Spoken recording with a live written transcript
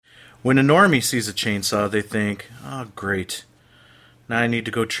When a normie sees a chainsaw, they think, oh, great. Now I need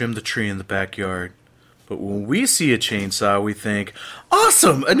to go trim the tree in the backyard. But when we see a chainsaw, we think,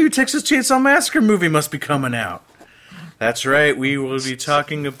 awesome! A new Texas Chainsaw Massacre movie must be coming out. That's right, we will be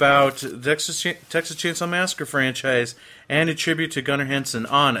talking about Texas Chainsaw Massacre franchise and a tribute to Gunnar Hansen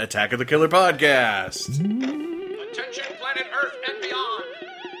on Attack of the Killer podcast. Attention planet Earth and beyond.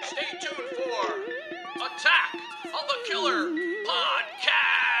 Stay tuned for Attack of the Killer podcast.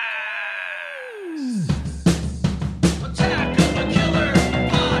 Attack of the Killer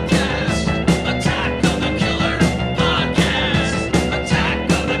podcast. Attack of the Killer podcast.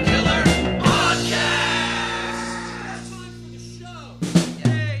 Attack of the Killer podcast. That's time for the show.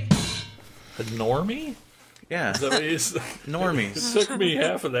 Yay. A normie? Yeah, Is that what you said? normies. It took me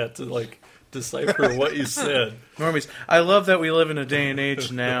half of that to decipher what you said. Normies. I love that we live in a day and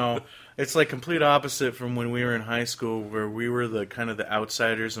age now. It's like complete opposite from when we were in high school, where we were the kind of the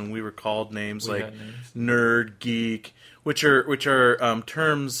outsiders, and we were called names We like had names. nerd, geek, which are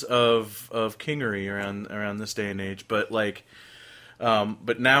terms of kingery around this day and age. But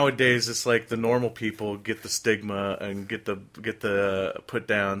but nowadays it's like the normal people get the stigma and get the put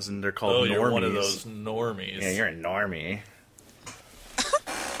downs, and they're called Oh, normies. you're one of those normies. Yeah, you're a normie.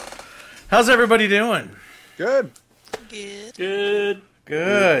 How's everybody doing? Good. Good. Good.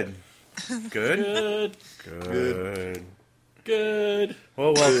 Good. Good? Good. Good. Good.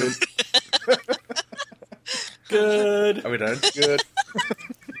 Well, welcome. Good. Are we done? Good.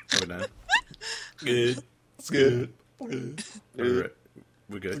 Are we done? Good. It's good. Good. Are we,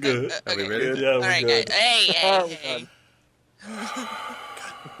 we good? Good. Are we Okay. ready? Yeah, All we're right, good. guys. Hey, Oh, hey,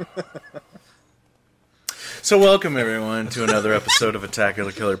 hey. So welcome, everyone, to another episode of Attack of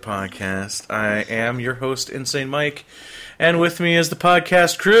the Killer podcast. I am your host, Insane Mike, and with me is the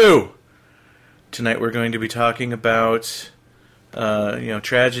podcast crew. Tonight we're going to be talking about,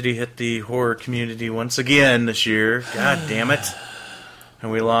 tragedy hit the horror community once again this year. God damn it.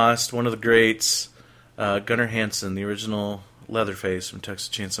 And we lost one of the greats, Gunnar Hansen, the original Leatherface from Texas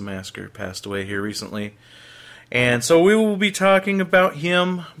Chainsaw Massacre, passed away here recently. And so we will be talking about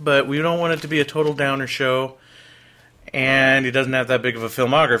him, but we don't want it to be a total downer show. And he doesn't have that big of a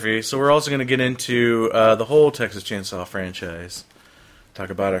filmography, so we're also going to get into the whole Texas Chainsaw franchise. Talk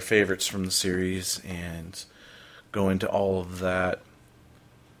about our favorites from the series and go into all of that.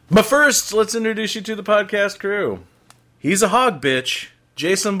 But first, let's introduce you to the podcast crew. He's a hog bitch,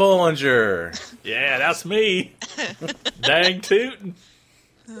 Jason Bollinger. Yeah, that's me. Dang tootin'.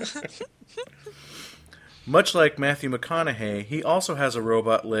 Much like Matthew McConaughey, he also has a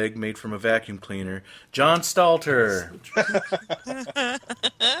robot leg made from a vacuum cleaner, John Stalter.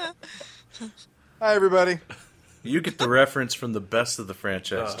 Hi, everybody. You get the reference from the best of the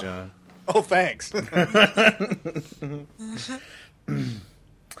franchise, John. Oh, thanks.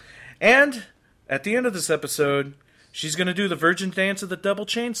 And at the end of this episode, she's going to do the virgin dance of the double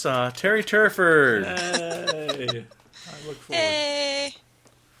chainsaw, Terry Turford. Hey. I look forward. Hey.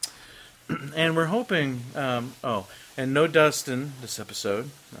 And we're hoping, and no Dustin this episode.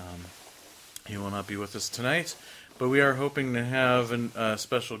 He will not be with us tonight, but we are hoping to have a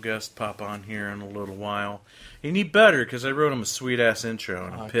special guest pop on here in a little while. And he better, because I wrote him a sweet-ass intro,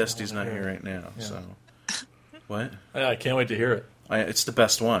 and I'm pissed he's not here right now. Yeah. So, what? I can't wait to hear it. It's the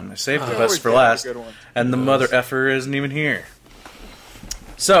best one. I saved the Oh, best we for picked a last, good one. and the mother effer isn't even here.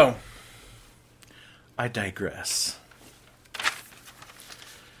 So, I digress.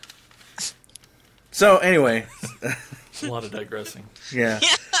 So, anyway, A lot of digressing. yeah.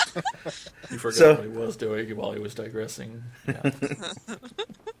 You forgot So- what he was doing while he was digressing. Yeah.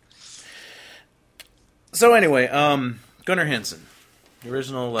 So anyway, Gunnar Hansen, the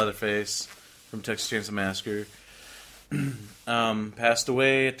original Leatherface from Texas Chainsaw Massacre, passed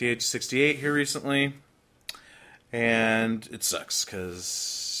away at the age of 68 here recently, and it sucks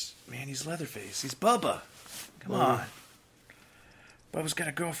because, man, he's Leatherface. He's Bubba. Come on. Bubba's got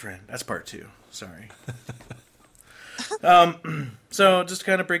a girlfriend. That's part 2. Sorry. So just to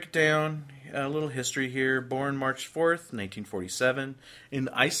kind of break it down, a little history here. Born March 4th, 1947, in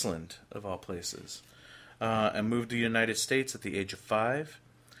Iceland, of all places. And moved to the United States at the age of 5.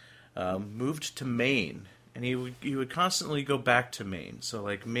 Moved to Maine, and he would constantly go back to Maine. So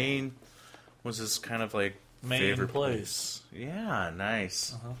like Maine was his kind of like Main favorite place. Yeah,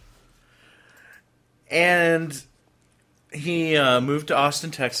 nice. Uh-huh. And he moved to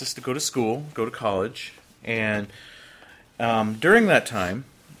Austin, Texas to go to college, and during that time,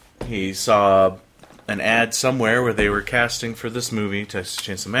 he saw an ad somewhere where they were casting for this movie, Texas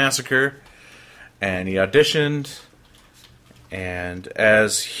Chainsaw Massacre. And he auditioned, and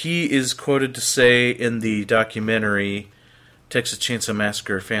as he is quoted to say in the documentary Texas Chainsaw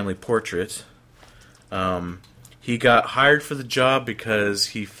Massacre Family Portrait. He got hired for the job because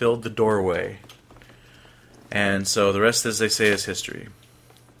he filled the doorway. And so the rest, as they say, is history.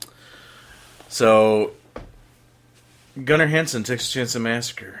 So, Gunnar Hansen, Texas Chainsaw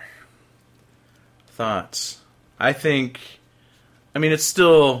Massacre. Thoughts? I think, it's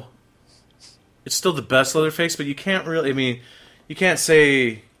still the best Leatherface, but you can't really, you can't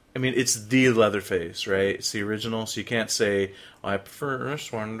say, it's the Leatherface, right? It's the original, so you can't say, I prefer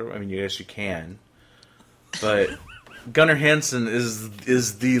this one. Yes, you can. But Gunnar Hansen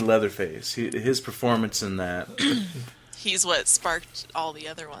is the Leatherface. His performance in that. He's what sparked all the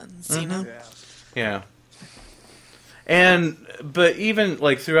other ones, you know? Yeah. Yeah. But even,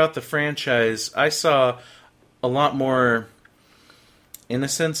 throughout the franchise, I saw a lot more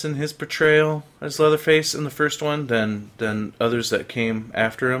innocence in his portrayal as Leatherface in the first one than others that came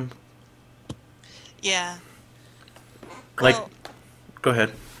after him. Yeah. Like, Well, go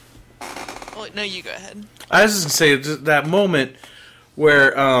ahead. well, no, you go ahead. I was just going to say, that moment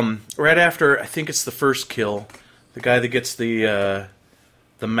where, right after, I think it's the first kill, the guy that gets the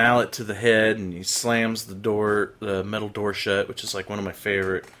mallet to the head and he slams the metal door shut, which is one of my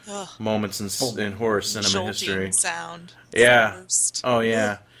favorite Ugh. moments in horror cinema Jolting history. sound. It's Yeah. the worst. Oh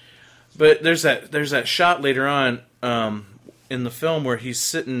yeah. But there's that shot later on in the film where he's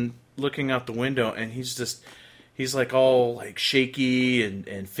sitting looking out the window and he's all shaky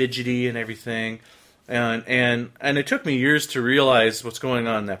and fidgety and everything. And it took me years to realize what's going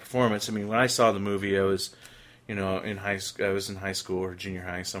on in that performance. When I saw the movie, I was, in high school or junior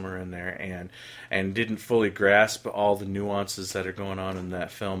high, somewhere in there, and didn't fully grasp all the nuances that are going on in that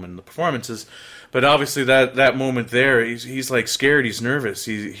film and the performances. But obviously, that moment there, he's scared, he's nervous,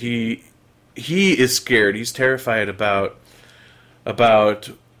 he is scared, he's terrified about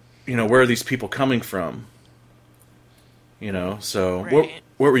where are these people coming from. So Right.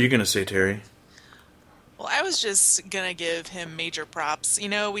 what were you gonna say, Terry? Well, I was just going to give him major props.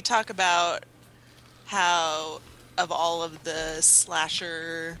 We talk about how, of all of the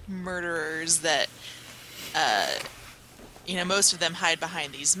slasher murderers that, most of them hide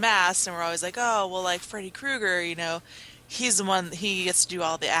behind these masks, and we're always like, oh, well, Freddy Krueger, he's the one, he gets to do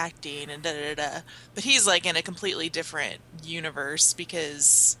all the acting and da-da-da-da. But he's, in a completely different universe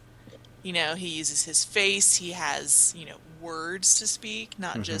because, he uses his face, he has, words to speak,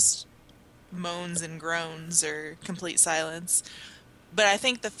 not just moans and groans or complete silence. But I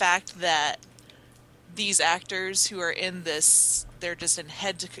think the fact that these actors who are in this, they're just in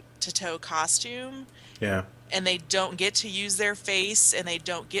head to toe costume, Yeah. and they don't get to use their face and they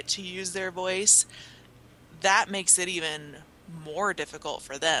don't get to use their voice, that makes it even more difficult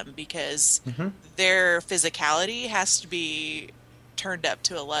for them because their physicality has to be turned up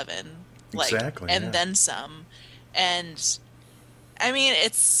to 11. Exactly, And yeah. then some. And,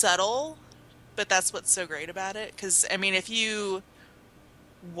 it's subtle, but that's what's so great about it. Because, if you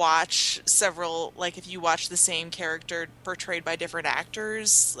watch if you watch the same character portrayed by different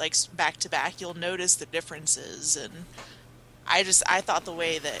actors, back to back, you'll notice the differences. And I thought the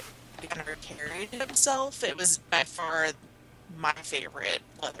way that Gunnar carried himself, it was by far my favorite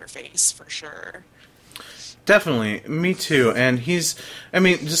Leatherface for sure. Definitely, me too. And he's,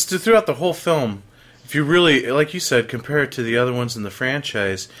 just throughout the whole film, if you really, like you said, compare it to the other ones in the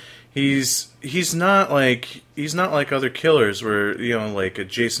franchise, he's not like other killers where like a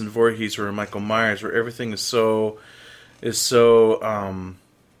Jason Voorhees or a Michael Myers where everything is so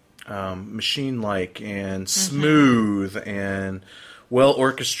machine-like and smooth and well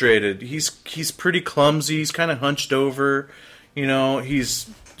orchestrated. He's pretty clumsy. He's kind of hunched over. He's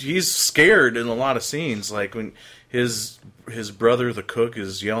scared in a lot of scenes, like when his brother, the cook,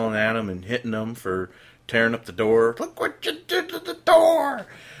 is yelling at him and hitting him for tearing up the door. Look what you did to the door,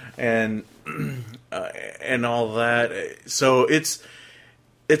 and all that. So it's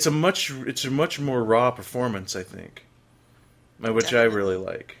a much more raw performance, I think, which I really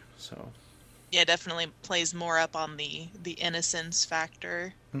like. So Yeah, definitely plays more up on the innocence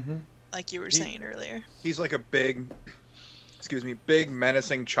factor, like you were saying earlier. He's like a big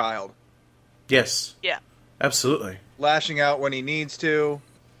menacing child, yes, Yeah. absolutely. lashing out when he needs to,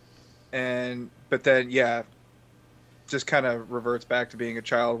 but then just kind of reverts back to being a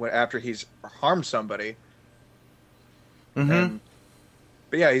child after he's harmed somebody. Mm-hmm.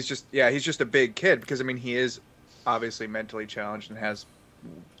 But he's just a big kid because he is obviously mentally challenged and has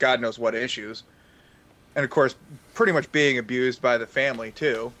God knows what issues, and of course pretty much being abused by the family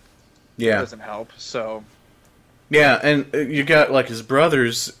too. Yeah. Doesn't help. So Yeah, and you got like his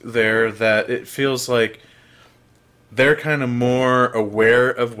brothers there that it feels like they're kind of more aware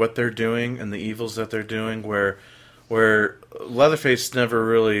of what they're doing and the evils that they're doing, where where Leatherface never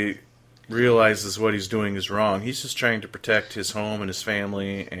really realizes what he's doing is wrong. He's just trying to protect his home and his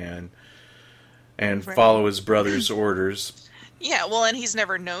family and Right. follow his brother's orders. Yeah, well, and he's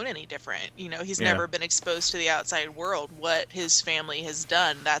never known any different. You know, he's Yeah. never been exposed to the outside world. What his family has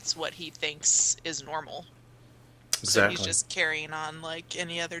done, that's what he thinks is normal. So Exactly. he's just carrying on like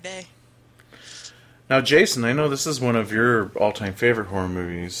any other day. Now, Jason, I know this is one of your all-time favorite horror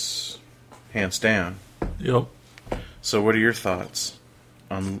movies, hands down. Yep. So what are your thoughts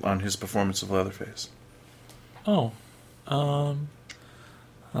on his performance of Leatherface? Oh, I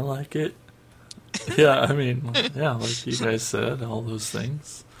like it. Yeah, I mean, yeah, like you guys said, all those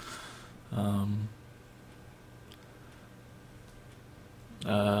things. I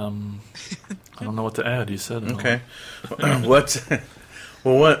don't know what to add. You said it all. Okay.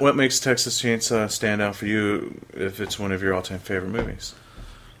 What makes Texas Chainsaw stand out for you if it's one of your all-time favorite movies?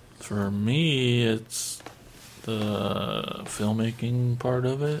 For me, it's the filmmaking part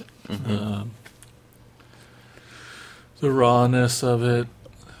of it, the rawness of it,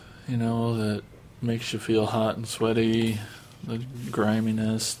 you know, that makes you feel hot and sweaty, the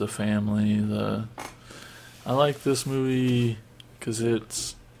griminess, the family, I like this movie because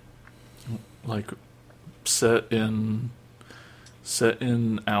it's like set in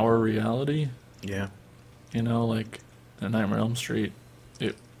our reality. Yeah. You know, like A Nightmare on Elm Street,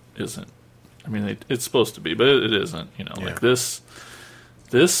 it isn't. I mean, it's supposed to be, but it isn't. You know, Yeah. like this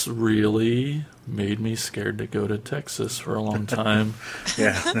really made me scared to go to Texas for a long time.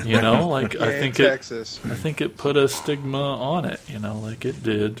 Yeah. You know, like I Yay, think Texas. I think it put a stigma on it. You know, like it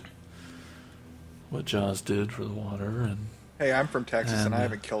did what Jaws did for the water, and Hey, I'm from Texas, and I And,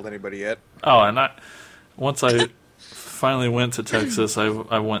 haven't killed anybody yet. and once I finally went to Texas,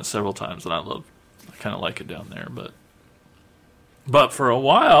 I went several times, and I kind of like it down there, but for a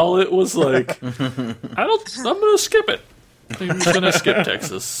while it was like I'm gonna skip it. I'm gonna skip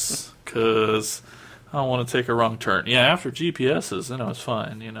Texas because I don't want to take a wrong turn. Yeah, after GPSs, then I was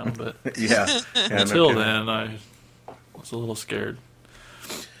fine, you know, but Yeah. Yeah, no until kidding. then I was a little scared.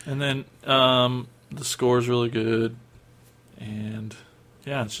 And then the score's really good, and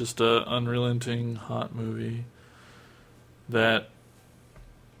yeah, it's just a unrelenting hot movie that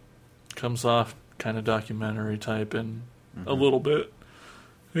comes off kind of documentary type in a little bit,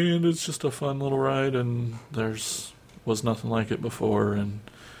 and it's just a fun little ride, and was nothing like it before, and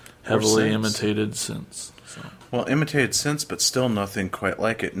heavily since. imitated since. So Well, imitated since, but still nothing quite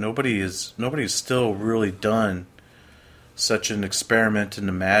like it. Nobody's still really done such an experiment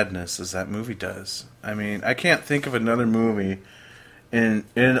into madness as that movie does. I mean, I can't think of another movie in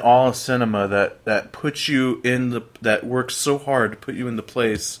all of cinema that puts you that works so hard to put you in the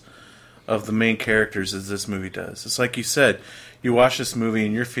place of the main characters as this movie does. It's like you said, you watch this movie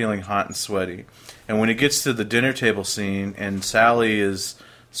and you're feeling hot and sweaty. And when it gets to the dinner table scene and Sally is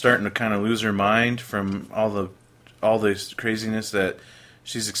starting to kind of lose her mind from all this craziness that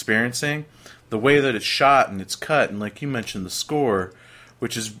she's experiencing, the way that it's shot and it's cut, and like you mentioned, the score,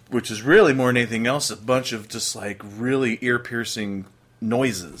 which is really more than anything else a bunch of just like really ear-piercing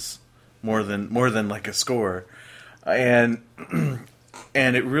noises more than like a score, and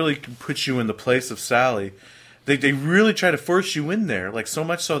it really puts you in the place of Sally. They really try to force you in there, like so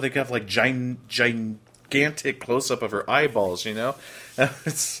much so they have like gigantic close-up of her eyeballs, you know.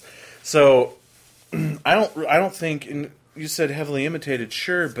 It's so I don't think. And you said heavily imitated,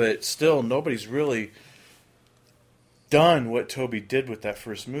 sure, but still nobody's really done what Toby did with that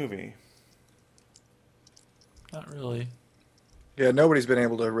first movie. not really. Yeah, nobody's been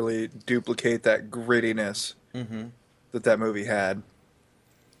able to really duplicate that grittiness that movie had.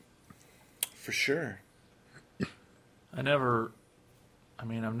 For sure. I've never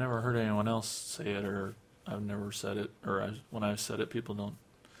heard anyone else say it, or I've never said it, or when I've said it, people don't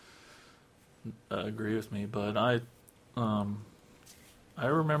agree with me. But I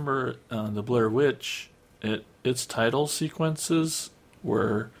remember the Blair Witch. Its title sequences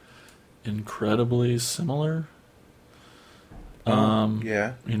were incredibly similar.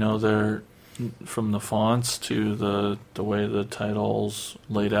 Yeah. You know, they're from the fonts to the way the titles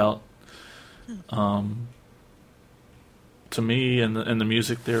laid out. To me, and the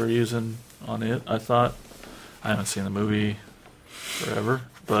music they were using on it, I thought, I haven't seen the movie forever,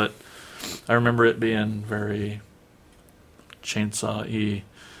 but I remember it being very chainsaw-y,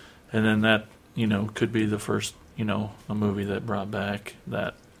 and then that, you know, could be the first, you know, a movie that brought back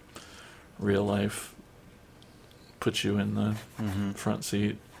that real life, put you in the front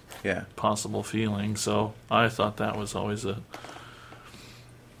seat Yeah. possible feeling. So I thought that was always a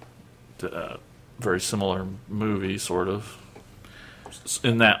very similar movie, sort of,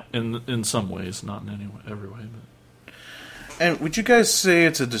 in some ways, not in every way. But And would you guys say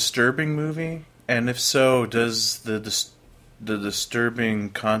it's a disturbing movie? And if so, does the disturbing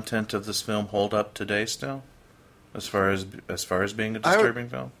content of this film hold up today still? As far as being a disturbing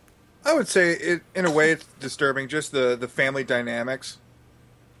film? I would say it, in a way, it's disturbing. Just the family dynamics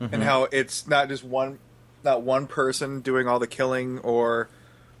and how it's not just not one person doing all the killing or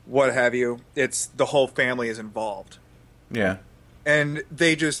what have you. It's the whole family is involved. Yeah. And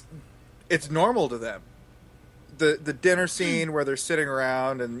it's normal to them. The dinner scene where they're sitting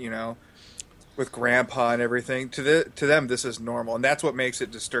around and, with grandpa and everything, to them this is normal, and that's what makes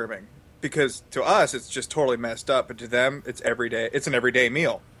it disturbing. Because to us it's just totally messed up, but to them it's everyday. It's an everyday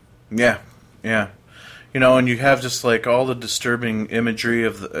meal. Yeah. Yeah. And you have just like all the disturbing imagery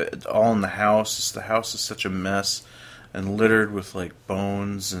of all in the house. The house is such a mess and littered with like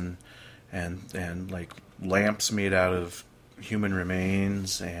bones and like lamps made out of human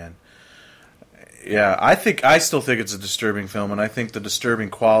remains. And yeah, I still think it's a disturbing film, and I think the disturbing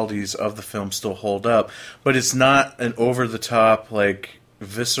qualities of the film still hold up, but it's not an over the top like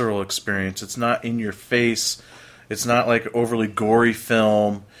visceral experience. It's not in your face. It's not like an overly gory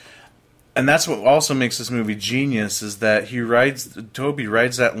film. And that's what also makes this movie genius, is that Toby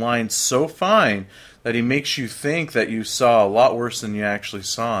rides that line so fine that he makes you think that you saw a lot worse than you actually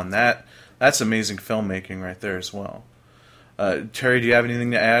saw, and that's amazing filmmaking right there as well. Terry, do you have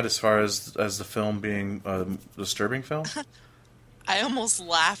anything to add as far as the film being a disturbing film? I almost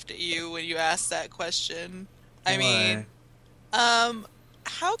laughed at you when you asked that question. I Why? mean,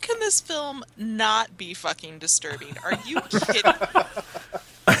 how can this film not be fucking disturbing? Are you kidding?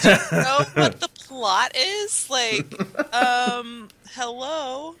 Do you know what the plot is? Like,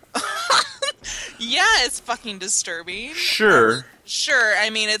 hello? Yeah, it's fucking disturbing. Sure. Sure,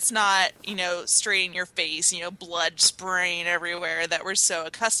 I mean, it's not, straight in your face, blood spraying everywhere that we're so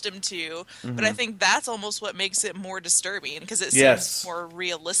accustomed to. But I think that's almost what makes it more disturbing, because it seems more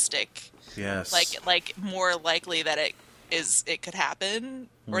realistic. Yes. Like more likely that it could happen,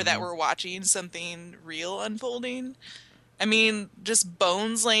 or that we're watching something real unfolding. I mean, just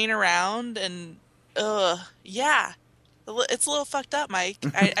bones laying around and, yeah. It's a little fucked up, Mike.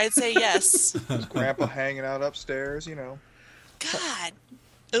 I'd say yes. Grandpa hanging out upstairs, God.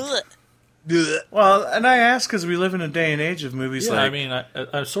 Ugh. Well, and I ask because we live in a day and age of movies Yeah, like... I mean,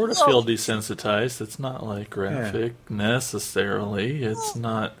 I sort of feel desensitized. It's not like graphic necessarily. It's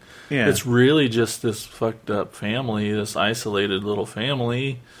not. Yeah. It's really just this fucked up family, this isolated little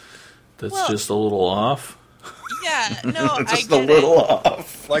family that's just a little off. Yeah, no, just I a get little it.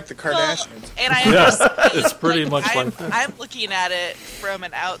 off. like the Well, Kardashians. and I understand. It's pretty much I'm, like that. I'm looking at it from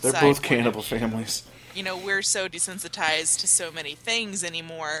an outside. They're both point of cannibal view. families. We're so desensitized to so many things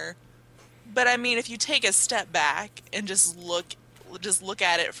anymore. But I mean, if you take a step back and just look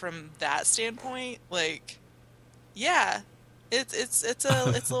at it from that standpoint, like, yeah, it's a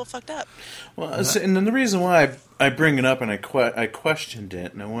little fucked up. Well, and then the reason why I bring it up and I questioned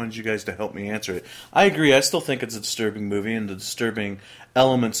it, and I wanted you guys to help me answer it. I agree. I still think it's a disturbing movie, and the disturbing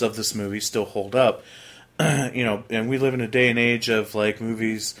elements of this movie still hold up. And we live in a day and age of like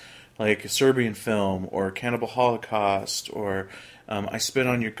movies like a Serbian Film or Cannibal Holocaust or I Spit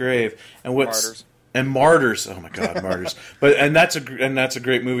on Your Grave and Martyrs. And Martyrs. Oh my God, Martyrs! And that's a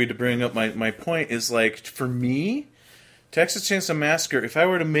great movie to bring up. My point is, like, for me, Texas Chainsaw Massacre. If I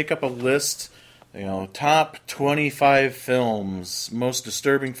were to make up a list, top 25 films, most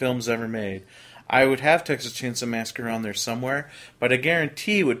disturbing films ever made, I would have Texas Chainsaw Massacre on there somewhere. But I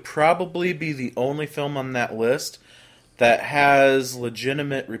guarantee it would probably be the only film on that list that has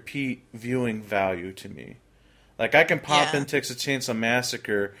legitimate repeat viewing value to me. Like, I can pop in Texas Chainsaw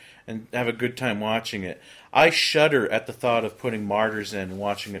Massacre and have a good time watching it. I shudder at the thought of putting Martyrs in and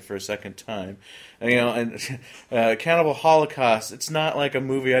watching it for a second time. And Cannibal Holocaust, it's not like a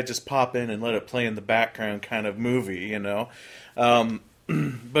movie I just pop in and let it play in the background kind of movie, But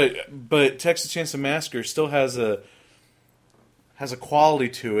Texas Chainsaw Massacre still has a quality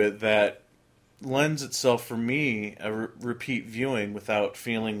to it that lends itself, for me, a repeat viewing without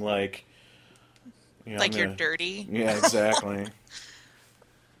feeling like... Like you're dirty. Yeah, exactly.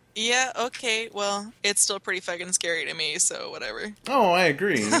 Yeah, okay, well, it's still pretty fucking scary to me, so whatever. Oh, I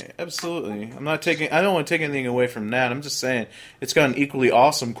agree. Absolutely. I don't want to take anything away from that. I'm just saying it's got an equally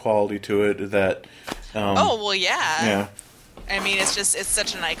awesome quality to it that... oh, well, yeah. Yeah. I mean, it's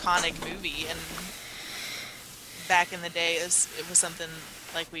such an iconic movie, and back in the day, it was something,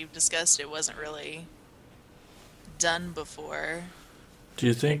 like we've discussed, it wasn't really done before. Do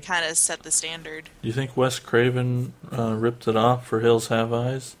you think? It kind of set the standard. Do you think Wes Craven ripped it off for Hills Have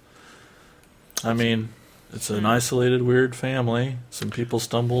Eyes? I mean, it's an isolated, weird family. Some people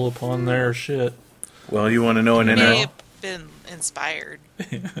stumble upon their shit. Well, you want to know an May inner... have been inspired a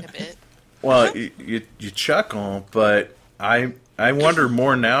bit. Well, you chuckle, but I wonder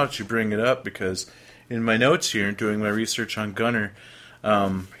more now that you bring it up, because in my notes here, doing my research on Gunner,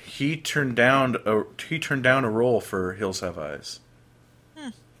 he turned down a role for Hills Have Eyes.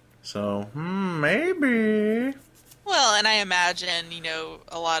 So maybe. Well, and I imagine,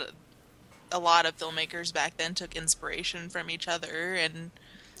 a lot of filmmakers back then took inspiration from each other, and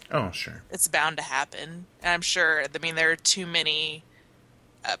Oh, sure. it's bound to happen. And I'm sure, there are too many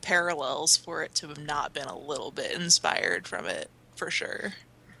parallels for it to have not been a little bit inspired from it, for sure.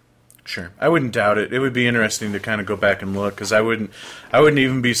 Sure, I wouldn't doubt it. It would be interesting to kind of go back and look, because I wouldn't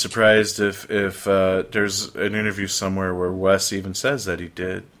even be surprised if there's an interview somewhere where Wes even says that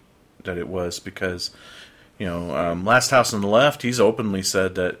it was, because Last House on the Left, he's openly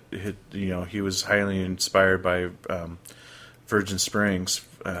said that he was highly inspired by Virgin Springs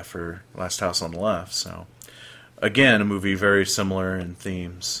for Last House on the Left. So again, a movie very similar in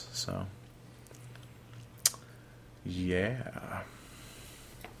themes. So yeah.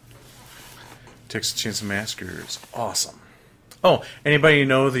 Texas Chainsaw Massacre is awesome. Oh, anybody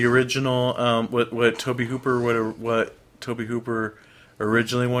know the original? What Toby Hooper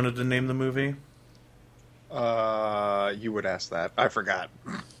originally wanted to name the movie? You would ask that. I forgot.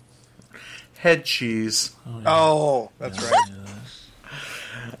 Head Cheese. Oh, that's right.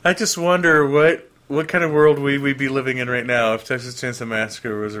 I just wonder what kind of world we'd be living in right now if Texas Chainsaw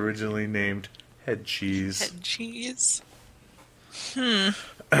Massacre was originally named Head Cheese. Head cheese.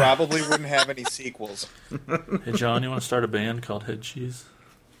 Probably wouldn't have any sequels. Hey, John, you want to start a band called Head Cheese?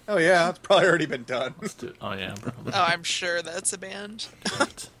 Oh yeah, it's probably already been done. Let's do it. Oh, yeah, probably. Oh, I'm sure that's a band.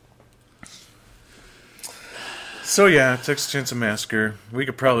 So yeah, Texas Chainsaw Massacre. We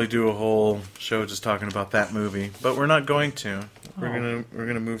could probably do a whole show just talking about that movie, but we're not going to. We're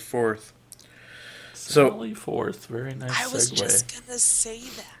gonna move forth. Sally Forth. Very nice I was segue. just gonna say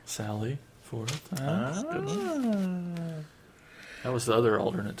that. Sally Forth. That's good one. That was the other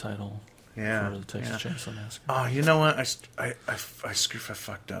alternate title Yeah. for the Texas yeah. Chainsaw Massacre. Oh, you know what? I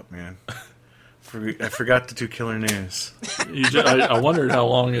fucked up, man. I forgot to do Killer News. I wondered how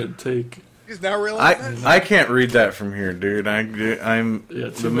long it'd take. He's now realizing that? I can't read that from here, dude. I'm Yeah,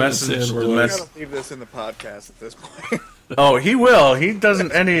 the 2 minutes message. in, we're The like- I mess. gotta leave this in the podcast at this point. Oh, he will. He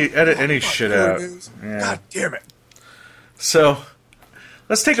doesn't edit any shit Killer out. News. Yeah. God damn it. So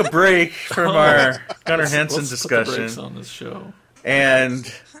let's take a break from our Gunnar Hansen Let's put the brakes discussion on this show.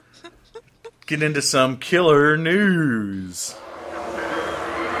 and get into some killer news.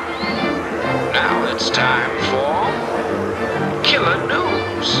 Now it's time for Killer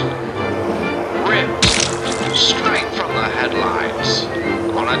News. Ripped straight from the headlines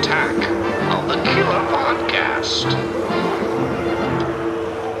on Attack of the Killer Podcast.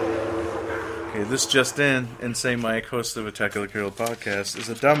 Okay, this just in, Insane Mike, host of Attack of the Killer podcast, is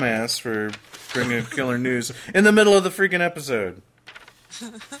a dumbass for bringing killer news in the middle of the freaking episode.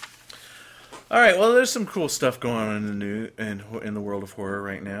 All right, well, there's some cool stuff going on in the world of horror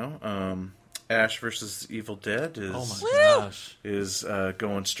right now. Ash versus Evil Dead Oh is my gosh.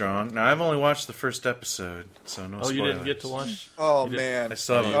 going strong. Now, I've only watched the first episode, so no Oh, spoilers. you didn't get to watch? Oh You did- man. I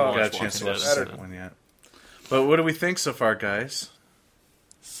still haven't Oh, got a watch chance to watch the Walking second one yet. But what do we think so far, guys?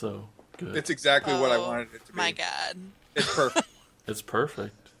 So good. It's exactly what I wanted it to be. My God. It's perfect. It's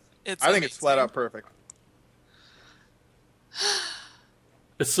perfect. I think it's flat amazing. out perfect.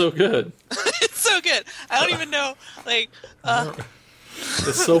 It's so good. It's so good. I don't even know.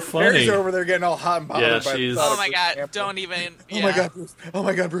 It's so funny. Mary's over there getting all hot and bothered Yeah, by the she's- thought Oh of my Bruce God! Campbell. Don't even. Oh my God, Bruce! Oh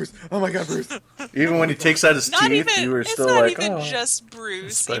my God, Bruce! Oh my God, Bruce! Even when he takes out his Not teeth, even. you were It's still not like, even oh. just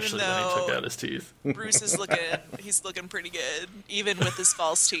Bruce. Especially even when he took though out his teeth. Bruce is looking, he's looking pretty good, even with his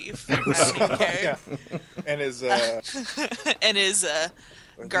false teeth. I don't even care. Yeah. And his And his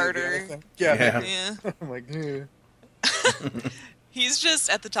garter. Yeah. Yeah. Yeah. I'm like, "Ugh." He's just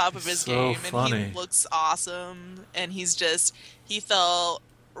at the top of his So game, funny. and he looks awesome. And he fell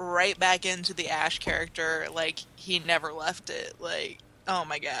right back into the Ash character, like he never left it. Like, oh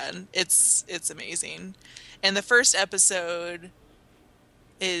my God, it's amazing. And the first episode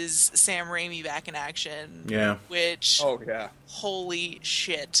is Sam Raimi back in action. Yeah. Which, Oh yeah. holy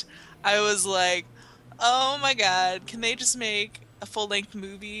shit, I was like, oh my God, can they just make a full-length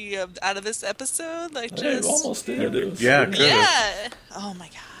movie out of this episode? Like, Hey, it just almost did. It was Yeah, pretty- could've. yeah. Oh my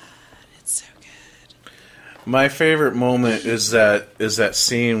God, it's so good. My favorite moment is that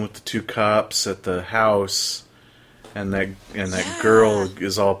scene with the two cops at the house, and that girl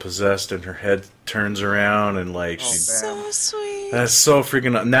is all possessed, and her head turns around, and like Oh, she. man. So sweet. That's so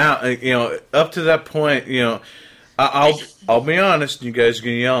freaking. Now up to that point, I'll be honest. You guys are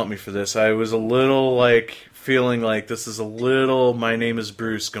gonna yell at me for this. I was a little like feeling like this is a little My Name is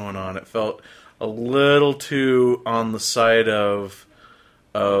Bruce going on. It felt a little too on the side of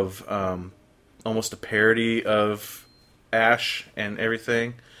almost a parody of Ash and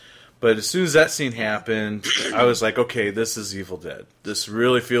everything. But as soon as that scene happened, I was like, okay, this is Evil Dead. This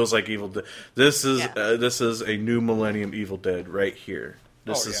really feels like Evil Dead. This is a new Millennium Evil Dead right here.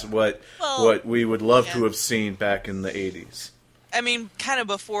 This is what we would love to have seen back in the 80s. I mean, kind of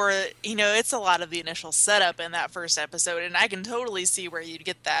before, it's a lot of the initial setup in that first episode, and I can totally see where you'd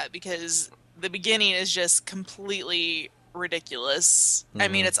get that, because the beginning is just completely ridiculous. I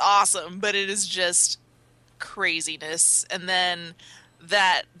mean, it's awesome, but it is just craziness. And then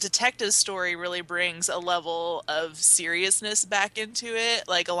that detective story really brings a level of seriousness back into it,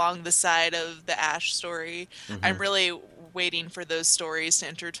 like along the side of the Ash story. I'm really waiting for those stories to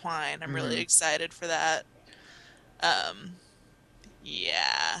intertwine. I'm really excited for that.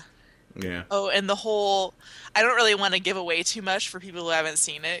 Yeah. Oh, and the whole... I don't really want to give away too much for people who haven't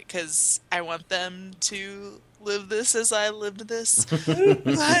seen it, because I want them to live this as I lived this.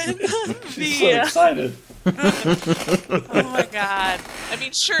 She's so excited. Oh my god. I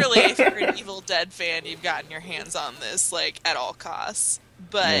mean, surely if you're an Evil Dead fan, you've gotten your hands on this, like, at all costs.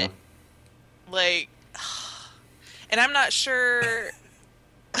 But, like... And I'm not sure...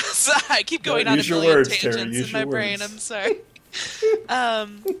 So I keep going on a million tangents in my brain, I'm sorry.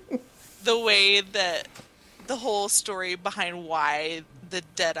 The way that the whole story behind why the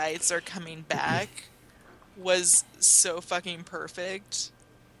Deadites are coming back was so fucking perfect.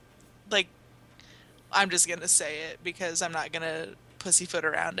 Like, I'm just gonna say it because I'm not gonna pussyfoot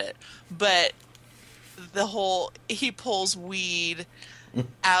around it. But the whole, he pulls weed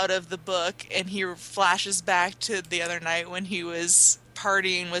out of the book and he flashes back to the other night when he was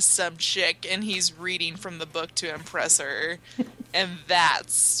partying with some chick and he's reading from the book to impress her. And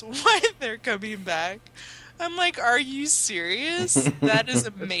that's why they're coming back. I'm like, are you serious? That is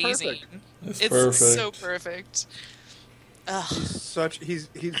amazing. It's It's perfect. so perfect. Ugh.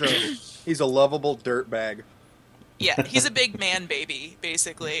 He's a lovable dirtbag. Yeah, he's a big man baby,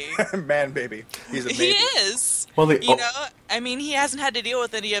 basically. Man baby. He's a baby. He is. Well, You know, I mean, he hasn't had to deal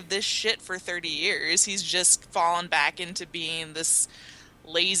with any of this shit for 30 years. He's just fallen back into being this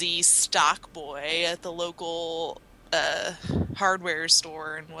lazy stock boy at the local hardware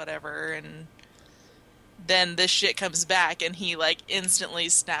store and whatever, and then this shit comes back and he, like, instantly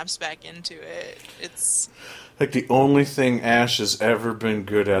snaps back into it. It's... like the only thing Ash has ever been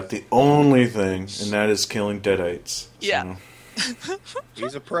good at, the only thing, and that is killing Deadites. Yeah. So,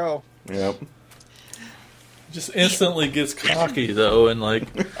 He's a pro. yep. Just instantly gets cocky, though, and, like,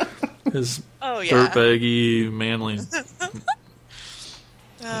 his Oh, yeah. dirtbaggy manly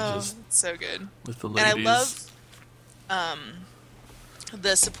Oh, just- it's so good. with the And ladies. I love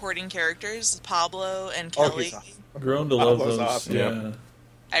the supporting characters, Pablo and Oh, Kelly. he's awesome. Grown to love Pablo's those. awesome. Yeah.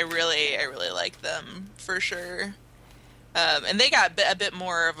 I really like them for sure. And they got a bit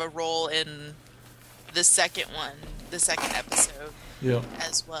more of a role in the second episode Yeah.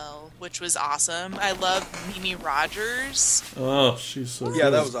 as well, which was awesome. I love Mimi Rogers. Oh, she's so Yeah,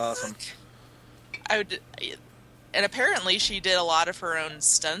 good. that was awesome. And apparently she did a lot of her own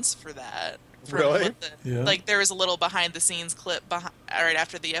stunts for that. Really? Yeah. Like, there was a little behind the scenes clip right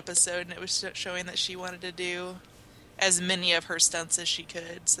after the episode, and it was showing that she wanted to do as many of her stunts as she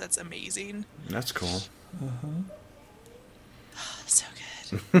could. So that's amazing. That's cool. So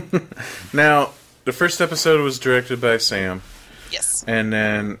good. Now, the first episode was directed by Sam, Yes. and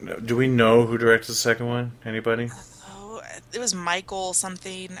then do we know who directed the second one? Anybody? Oh, it was Michael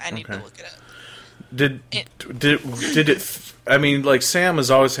something. I need to Okay. look it up. Did it? I mean, like, Sam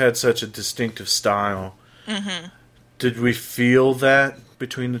has always had such a distinctive style. Mm-hmm. Did we feel that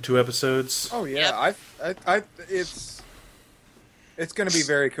between the two episodes? Oh yeah, it's going to be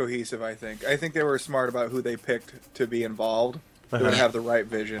very cohesive. I think they were smart about who they picked to be involved. They would Uh-huh. have the right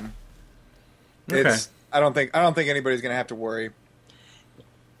vision. Okay. I don't think anybody's going to have to worry.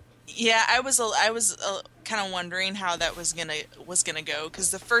 Yeah, I was kind of wondering how that was gonna go,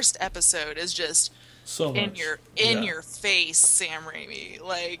 because the first episode is just so in much. your your face, Sam Raimi.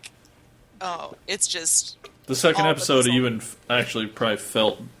 Like, oh, it's just The second all the episode visual- even actually probably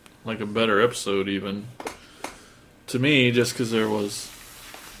felt like a better episode, even to me, just because there was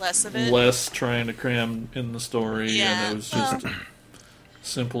less of it. less trying to cram in the story, Yeah, and it was just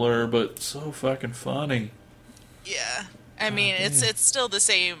simpler, but so fucking funny. Yeah, I mean, it's still the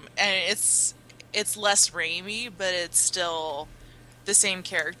same, and it's less Raimi, but it's still the same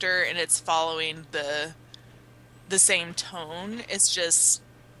character, and it's following the same tone. It's just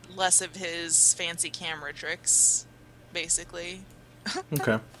less of his fancy camera tricks, basically.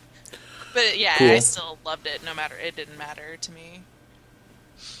 Okay. But yeah, Cool. I still loved it. No matter, it didn't matter to me.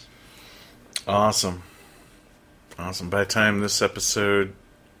 Awesome. By the time this episode...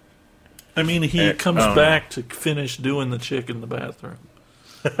 I mean, he Eh, comes oh. back to finish doing the chick in the bathroom.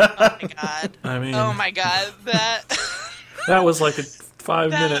 Oh my god. I mean, Oh my god. That. that was like a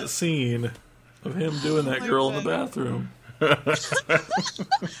 5-minute scene of him doing that my girl in the God. bathroom.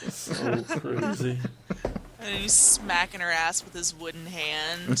 So crazy. And he's smacking her ass with his wooden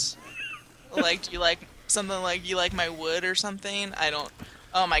hand. Like, do you like something like you like my wood or something? I don't.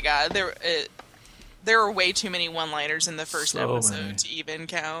 Oh my god, there were way too many one-liners in the first So episode many. to even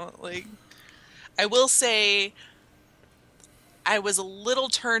count. Like, I will say, I was a little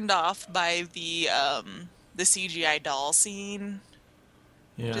turned off by the CGI doll scene.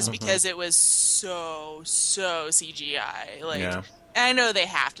 Yeah. Just because it was so CGI. Like, Yeah. and I know they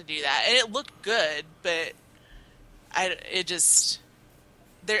have to do that, and it looked good, but and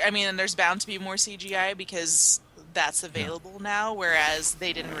there's bound to be more CGI because that's available now, whereas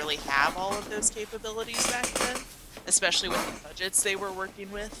they didn't really have all of those capabilities back then, especially with the budgets they were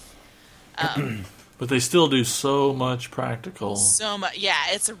working with. But they still do so much practical. So much, yeah.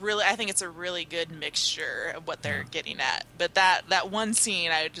 I think it's a really good mixture of what they're getting at. But that one scene,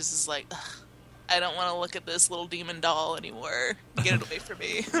 I just was like, ugh, I don't want to look at this little demon doll anymore. Get it away from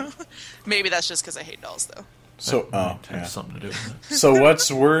me. Maybe that's just because I hate dolls, though. So, That yeah. has something to do with it. So what's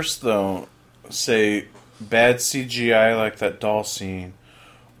worse, though? Say, bad CGI like that doll scene,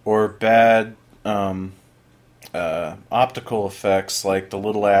 or bad optical effects like the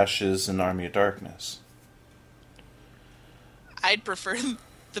Little Ashes in Army of Darkness? I'd prefer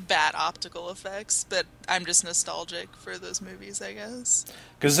the bad optical effects, but I'm just nostalgic for those movies, I guess.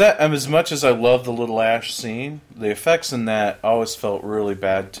 Because as much as I love the Little Ash scene, the effects in that always felt really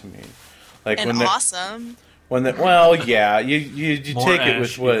bad to me. Like And when awesome. well, yeah, you More take it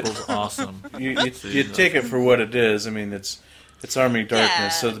Ash with what equals awesome. you take it for what it is. I mean, it's Army of Darkness, Yeah.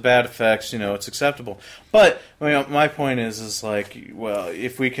 so the bad effects, it's acceptable. But I mean, my point is like, well,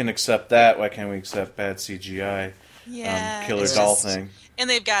 if we can accept that, why can't we accept bad CGI Yeah. killer it's doll just- thing? And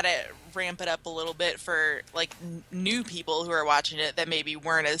they've got to ramp it up a little bit for like new people who are watching it that maybe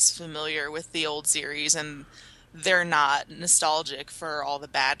weren't as familiar with the old series, and they're not nostalgic for all the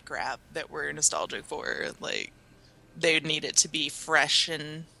bad crap that we're nostalgic for. Like, they would need it to be fresh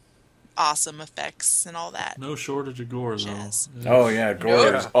and awesome effects and all that. No shortage of gore, though. Yes. Oh yeah,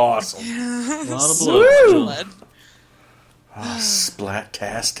 gore is awesome. A lot of Woo! blood. still. Blood. Oh,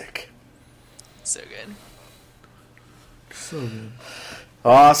 splat-tastic. So good. So good.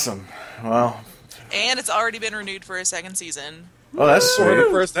 Awesome. Well, And it's already been renewed for a second season. oh, that's Before the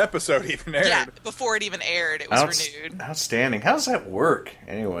sweet. first episode even aired. Yeah, before it even aired, it was renewed. Outstanding. How does that work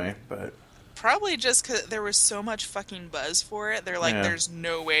anyway? But Probably just because there was so much fucking buzz for it. They're like, Yeah. there's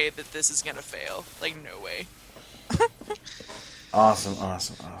no way that this is gonna fail. Like, no way. awesome.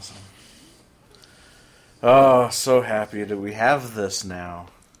 Oh, so happy that we have this now.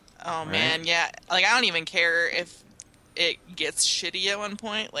 Oh man, yeah. Like, I don't even care if it gets shitty at one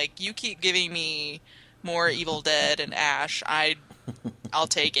point. Like, you keep giving me more Evil Dead and Ash, I'll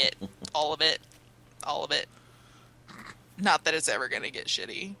take it. All of it. Not that it's ever gonna get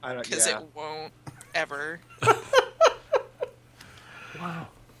shitty, I don't- because yeah. it won't ever. Wow.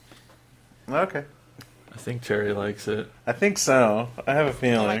 Okay. I think Terry likes it. I think so. I have a Oh my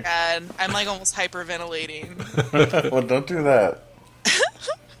feeling. god, I'm like almost hyperventilating. Well, don't do that.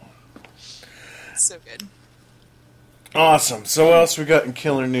 It's so good. Awesome. So what else we got in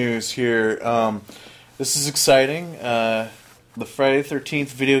killer news here? This is exciting. The Friday 13th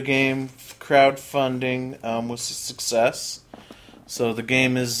video game crowdfunding was a success. So the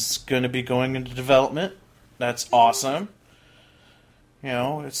game is going to be going into development. That's awesome.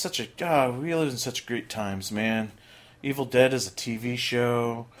 It's such we live in such great times, man. Evil Dead is a TV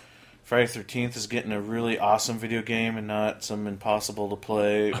show. Friday 13th is getting a really awesome video game and not some impossible to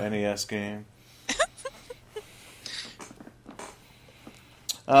play NES game.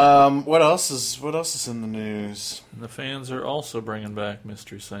 What else is in the news? And the fans are also bringing back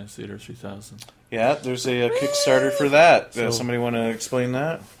Mystery Science Theater 3000. Yeah, there's a Kickstarter for that. So- Somebody want to explain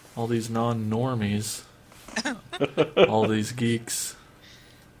that? All these non-normies, all these geeks,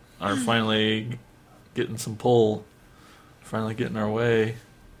 are finally getting some pull, finally getting our way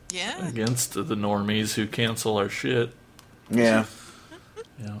Yeah. against the normies who cancel our shit. Yeah,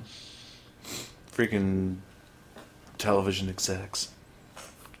 Yeah. freaking television execs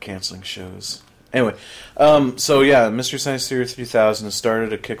canceling shows. Anyway, so yeah, Mystery Science Theater 3000 has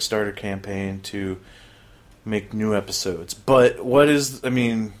started a Kickstarter campaign to make new episodes. But what is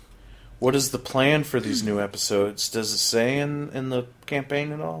the plan for these new episodes? Does it say in the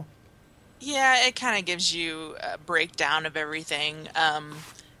campaign at all? Yeah, it kind of gives you a breakdown of everything.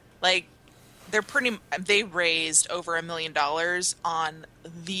 Like they raised over $1 million on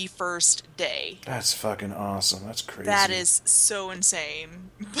the first day. That's fucking awesome. That's crazy. That is so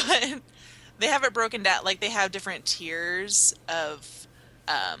insane. But they have it broken down. Like, they have different tiers of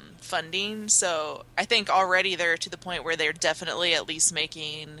funding. So I think already they're to the point where they're definitely at least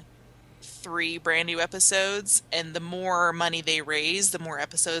making 3 brand new episodes. And the more money they raise, the more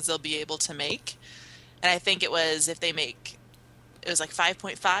episodes they'll be able to make. And I think it was it was like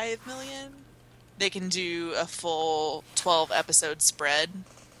 5.5 million. They can do a full 12 episode spread.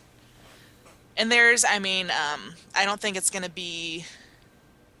 And I don't think it's going to be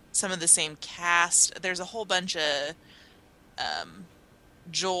some of the same cast. There's a whole bunch of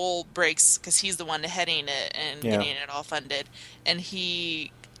Joel breaks, because he's the one heading it and Yeah. getting it all funded. And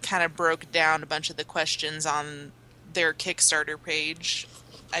he kind of broke down a bunch of the questions on their Kickstarter page.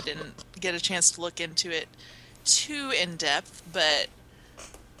 I didn't get a chance to look into it too in depth, but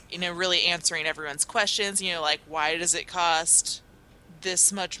really answering everyone's questions. Like, why does it cost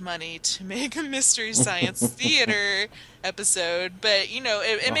this much money to make a Mystery Science Theater episode? But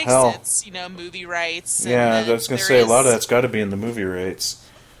it makes hell. sense. Movie rights. Yeah, I then was gonna there say a lot of is- that's got to be in the movie rates.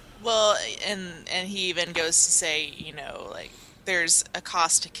 Well, and he even goes to say, like, there's a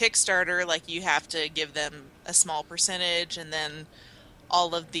cost to Kickstarter. Like, you have to give them a small percentage, and then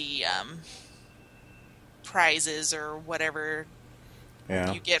all of the prizes or whatever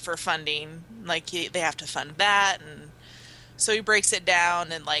Yeah. you get for funding, like, they have to fund that. And so he breaks it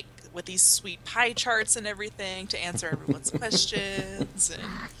down, and, like, with these sweet pie charts and everything to answer everyone's questions,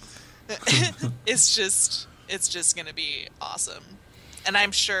 and it's just gonna be awesome. And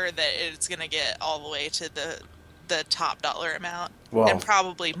I'm sure that it's gonna get all the way to the top dollar amount, Well- and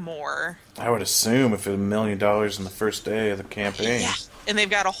probably more. I would assume if it was $1 million in the first day of the campaign. Yeah, and they've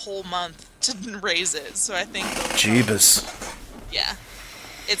got a whole month to raise it, so I think Jeebus. yeah,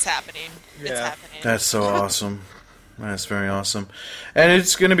 it's happening. It's Yeah. happening. That's so awesome. That's very awesome. And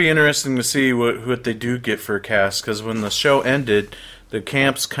it's going to be interesting to see what they do get for a cast, because when the show ended, the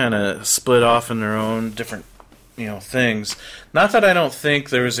camps kind of split off in their own different, things. Not that I don't think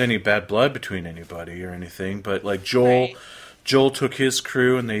there was any bad blood between anybody or anything, but like Right. Joel took his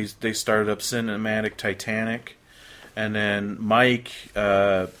crew and they started up Cinematic Titanic, and then Mike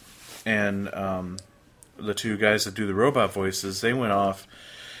and the two guys that do the robot voices, they went off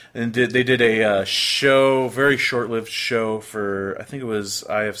and they did a show, very short-lived show for, I think it was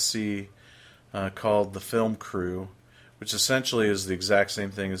IFC, called The Film Crew, which essentially is the exact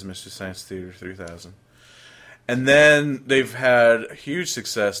same thing as Mystery Science Theater 3000. And then they've had huge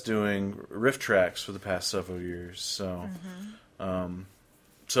success doing riff tracks for the past several years. So,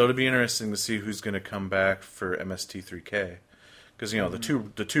 so it'll be interesting to see who's going to come back for MST3K, because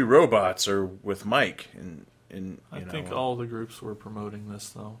the two robots are with Mike, and I think all the groups were promoting this,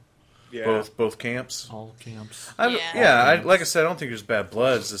 though. Yeah. both camps. All camps. Yeah. Like I said, I don't think there's bad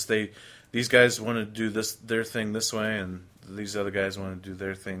blood. It's just these guys want to do their thing this way, and these other guys want to do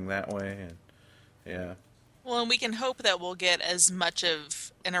their thing that way, and yeah. Well, and we can hope that we'll get as much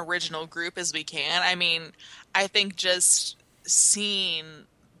of an original group as we can. I mean, I think just seeing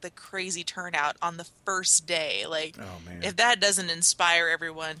the crazy turnout on the first day, like, Oh, man. if that doesn't inspire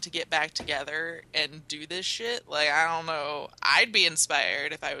everyone to get back together and do this shit, like, I don't know. I'd be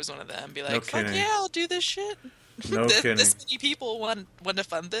inspired if I was one of them. Be like, No fuck kidding. yeah, I'll do this shit. No kidding. This many people want to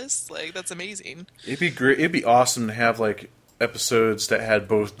fund this. Like, that's amazing. It'd be great. It'd be awesome to have like episodes that had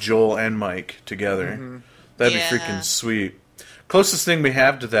both Joel and Mike together. That'd Yeah. be freaking sweet. Closest thing we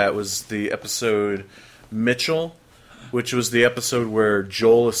have to that was the episode Mitchell, which was the episode where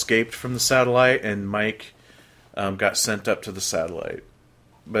Joel escaped from the satellite and Mike got sent up to the satellite.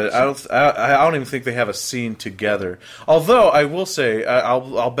 But I don't even think they have a scene together. Although I will say,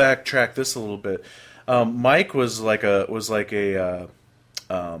 I'll backtrack this a little bit. Mike was like a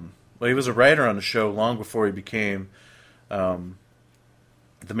he was a writer on the show long before he became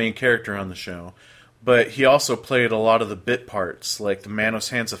the main character on the show. But he also played a lot of the bit parts, like the Manos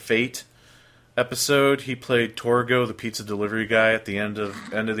Hands of Fate episode. He played Torgo, the pizza delivery guy, at the end of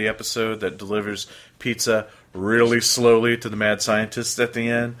the episode that delivers pizza really slowly to the mad scientist at the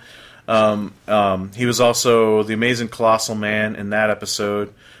end. He was also the Amazing Colossal Man in that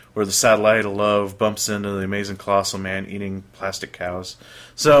episode, where the Satellite of Love bumps into the Amazing Colossal Man eating plastic cows.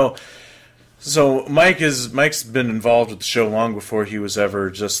 So Mike's been involved with the show long before he was ever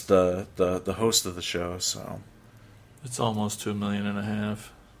just the host of the show. So It's almost to $1.5 million.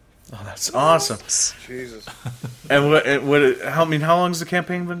 oh, that's awesome. Jesus. And how long has the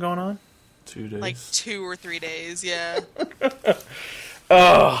campaign been going on? 2 days. Like 2 or 3 days, yeah.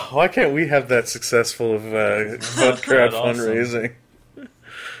 Oh, why can't we have that successful of crowd Awesome. fundraising?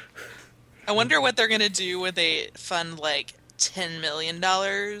 I wonder what they're gonna do when they fund like $10 million.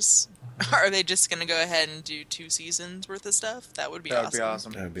 Are they just gonna go ahead and do 2 seasons worth of stuff? That would be That would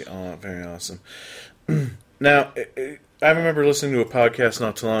awesome. be awesome. That would be very awesome. Now, I remember listening to a podcast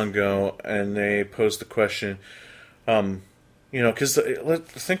not too long ago, and they posed the question, because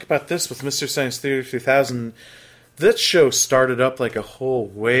think about this with Mystery Science Theater 3000. That show started up like a whole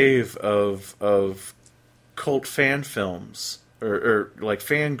wave of cult fan films or like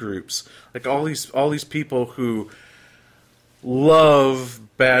fan groups, like all these people who love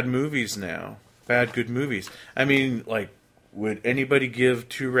bad movies now, good movies. I mean, like, would anybody give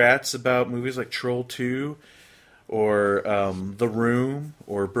 2 rats about movies like Troll 2 or The Room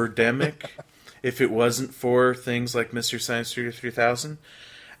or Birdemic if it wasn't for things like Mystery Science Theater 3000?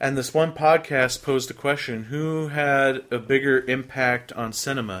 And this one podcast posed a question: who had a bigger impact on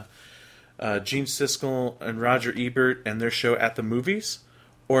cinema, Gene Siskel and Roger Ebert and their show At the Movies,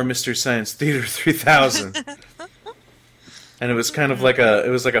 or Mystery Science Theater 3000? And it was kind of like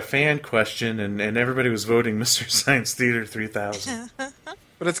a fan question, and everybody was voting Mystery Science Theater 3000.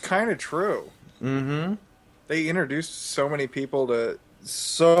 But it's kind of true. Mm-hmm. They introduced so many people to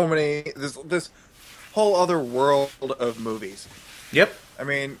so many this whole other world of movies. Yep. I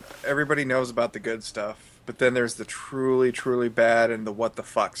mean, everybody knows about the good stuff, but then there's the truly, truly bad and the what the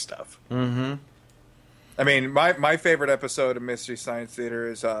fuck stuff. Mm-hmm. I mean, my favorite episode of Mystery Science Theater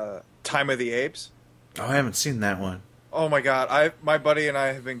is Time of the Apes. Oh, I haven't seen that one. Oh my god, my buddy and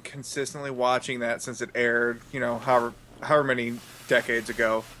I have been consistently watching that since it aired, however many decades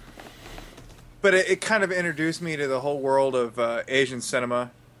ago. But it kind of introduced me to the whole world of Asian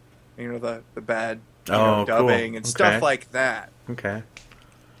cinema, the bad Oh, dubbing cool. and Okay. stuff like that. Okay.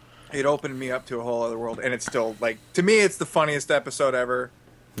 It opened me up to a whole other world, and it's still, like, to me, it's the funniest episode ever.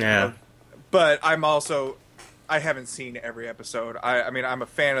 Yeah. But I haven't seen every episode. I mean, I'm a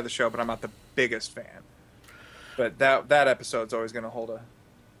fan of the show, but I'm not the biggest fan. But that episode's always going to hold a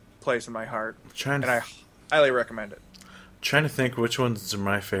place in my heart, Trying and to I highly recommend it. trying to think which ones are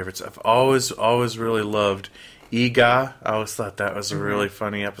my favorites. I've always really loved Ega. I always thought that was a really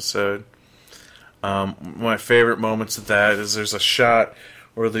funny episode. One of my favorite moments of that is there's a shot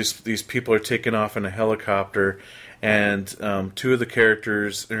where these people are taken off in a helicopter, and 2 of the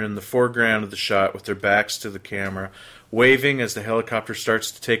characters are in the foreground of the shot with their backs to the camera, waving as the helicopter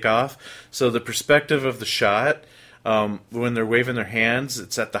starts to take off. So the perspective of the shot, when they're waving their hands,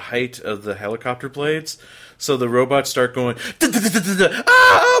 it's at the height of the helicopter blades. So the robots start going,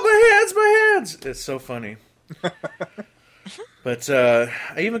 ah, my hands! It's so funny. But I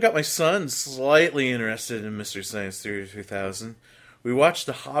even got my son slightly interested in Mystery Science Theater 3000. We watched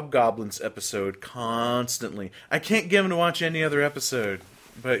the Hobgoblins episode constantly. I can't get him to watch any other episode,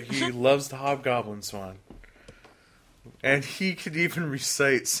 but he loves the Hobgoblins one. And he could even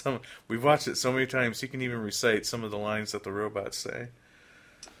recite some... We've watched it so many times, he can even recite some of the lines that the robots say.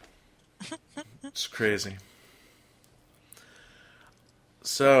 It's crazy.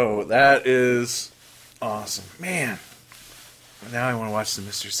 So, that is awesome. Man, now I want to watch the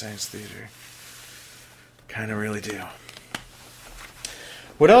Mystery Science Theater. Kind of really do.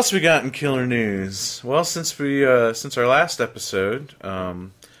 What else we got in killer news? Well, since our last episode,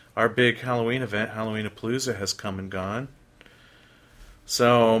 our big Halloween event, Halloween-a-Palooza, has come and gone.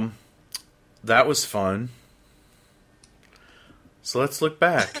 So, that was fun. So let's look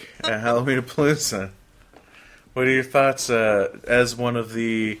back at Halloween-a-Palooza. What are your thoughts as one of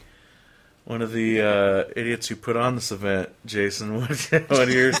the idiots who put on this event, Jason? What are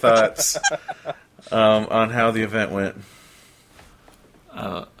your thoughts on how the event went?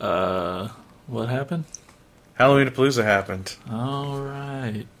 What happened? Halloween-a-Palooza happened. All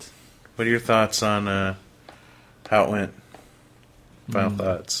right. What are your thoughts on how it went? Final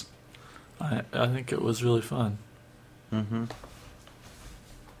thoughts. I think it was really fun. Mm-hmm.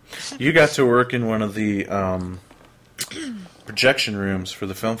 You got to work in one of the projection rooms for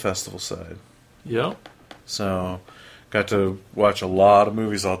the film festival side. Yep. So, got to watch a lot of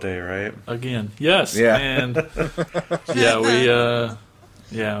movies all day, right? Again, yes. Yeah. And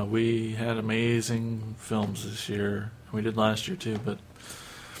we had amazing films this year. We did last year too, but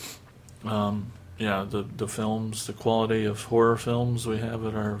the films, the quality of horror films we have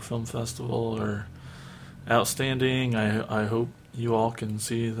at our film festival are outstanding. I hope you all can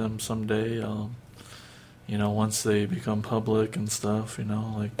see them someday. Once they become public and stuff.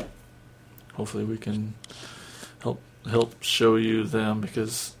 Hopefully we can help show you them,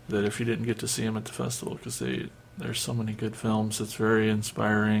 because that if you didn't get to see them at the festival, because there's so many good films. It's very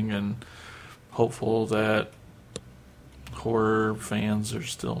inspiring and hopeful that horror fans are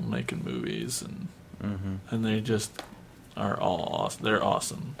still making movies, and they just are all awesome. They're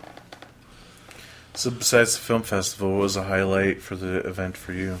awesome. So besides the film festival, what was a highlight for the event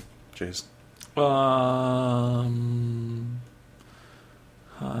for you, Jason? I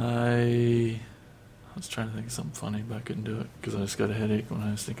was trying to think of something funny, but I couldn't do it because I just got a headache when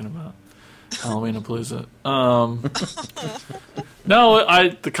I was thinking about Halloween-a-Palooza. No,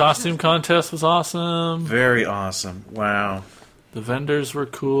 the costume contest was awesome. Very awesome. Wow. The vendors were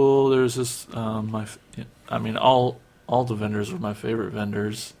cool. There was this, all the vendors were my favorite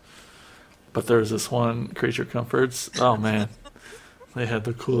vendors. But there was this one, Creature Comforts. Oh, man. They had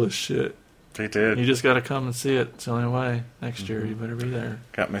the coolest shit. They did. You just got to come and see it. It's the only way. Next year, you better be there.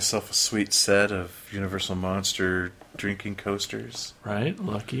 Got myself a sweet set of Universal Monster drinking coasters. Right?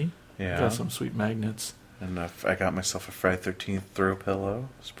 Lucky. Yeah. Got some sweet magnets. And I got myself a Friday 13th throw pillow.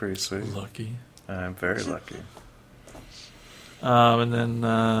 It's pretty sweet. Lucky. I'm very lucky. And then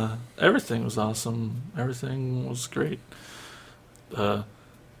everything was awesome. Everything was great. The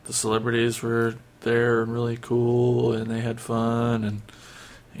celebrities were there and really cool, and they had fun. And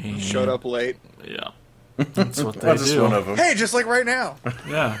Showed up late. Yeah. That's what they Well, just do. one of them. Hey, just like right now.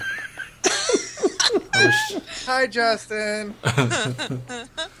 Yeah. I wish, Hi, Justin.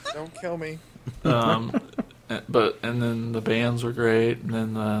 Don't kill me. and then the bands were great, and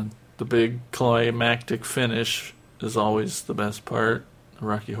then the big climactic finish is always the best part. The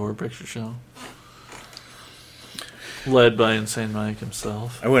Rocky Horror Picture Show, led by Insane Mike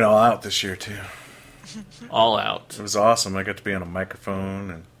himself, I went all out this year, too. all out. It was awesome. I got to be on a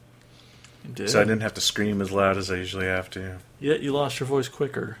microphone, and You did. so I didn't have to scream as loud as I usually have to. Yet you lost your voice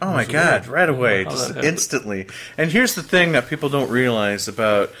quicker. Oh my Was it God! weird? Right away, How just that happened. instantly. And here's the thing that people don't realize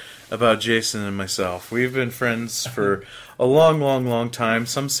about Jason and myself. We've been friends for a long, long, long time.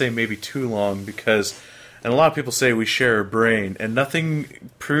 Some say maybe too long because, and a lot of people say we share a brain. And nothing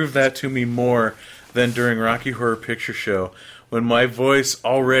proved that to me more than during Rocky Horror Picture Show, when my voice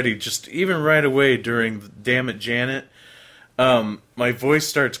already, just even right away during Damn It Janet, my voice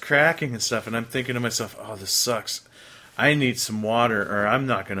starts cracking and stuff, and I'm thinking to myself, oh, this sucks. I need some water, or I'm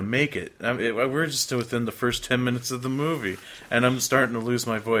not going to make it. We're just within the first 10 minutes of the movie, and I'm starting to lose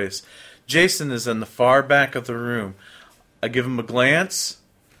my voice. Jason is in the far back of the room. I give him a glance.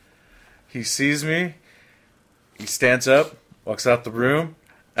 He sees me. He stands up, walks out the room,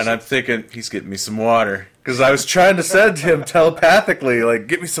 and I'm thinking, he's getting me some water. Because I was trying to say to him telepathically, like,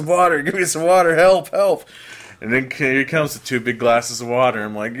 get me some water, help, help. And then here comes the 2 big glasses of water.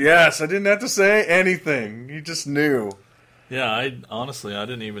 I'm like, yes, I didn't have to say anything. He just knew. Yeah, I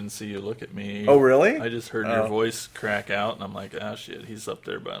didn't even see you look at me. Oh, really? I just heard your voice crack out, and I'm like, ah, shit, he's up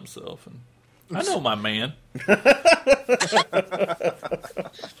there by himself. And I know my man.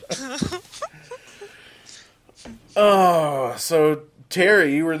 Oh, so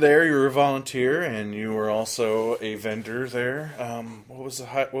Terry, you were there. You were a volunteer, and you were also a vendor there.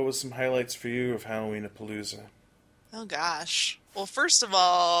 What was some highlights for you of Halloween-a-Palooza? Oh gosh. Well, first of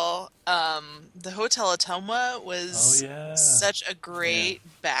all, the Hotel Ottumwa was Oh, yeah. such a great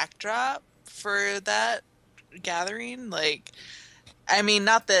backdrop for that gathering. Like, I mean,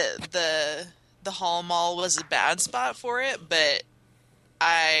 not that the Hall Mall was a bad spot for it, but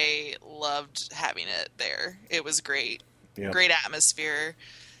I loved having it there. It was great. Yep. Great atmosphere.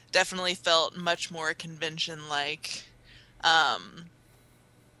 Definitely felt much more convention-like. And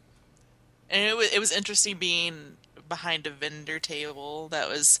it was interesting being behind a vendor table.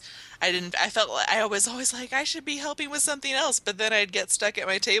 I felt like I was always like I should be helping with something else, but then I'd get stuck at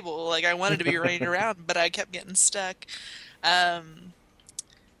my table. Like I wanted to be running around, but I kept getting stuck.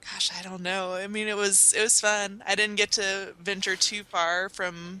 Gosh, I don't know. I mean, it was fun. I didn't get to venture too far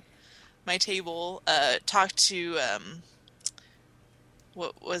from my table. Talked to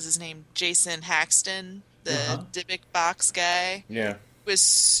what was his name? Jason Haxton, the Dybbuk box guy. Yeah. Was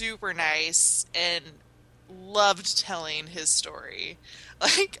super nice and loved telling his story.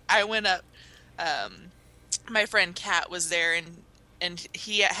 Like I went up, my friend Kat was there, and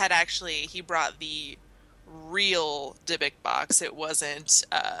he brought the real Dybbuk box. It wasn't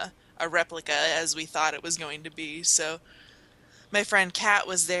a replica as we thought it was going to be. So my friend Kat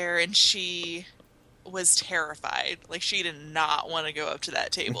was there, and she was terrified. Like she did not want to go up to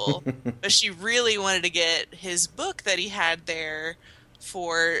that table, but she really wanted to get his book that he had there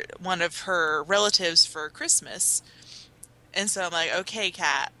for one of her relatives for Christmas. And so I'm like, okay,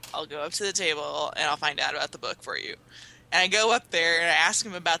 Kat, I'll go up to the table and I'll find out about the book for you. And I go up there and I ask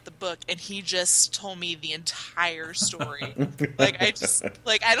him about the book, and he just told me the entire story.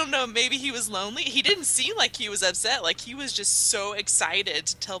 I don't know, maybe he was lonely. He didn't seem like he was upset. Like he was just so excited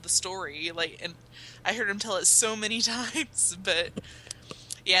to tell the story. Like, and I heard him tell it so many times, but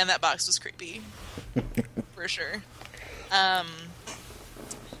yeah, and that box was creepy. For sure.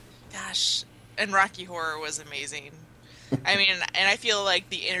 Gosh, and Rocky Horror was amazing. I mean, and I feel like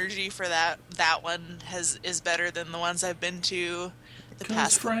the energy for that one is better than the ones I've been to the Cause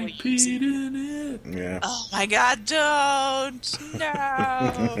past couple Frank years. Pete in it. Yeah. Oh my God! Don't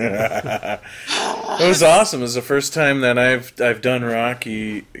no. It was awesome. It was the first time that I've done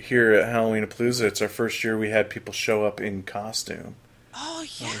Rocky here at Halloween-A-Palooza. It's our first year we had people show up in costume. Oh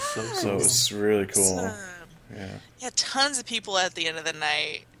yeah. So it was really cool. Yeah. Yeah, tons of people at the end of the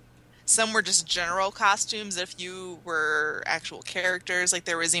night. Some were just general costumes. A few were actual characters. Like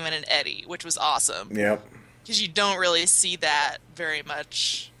there was even an Eddie, which was awesome. Yep. Because you don't really see that very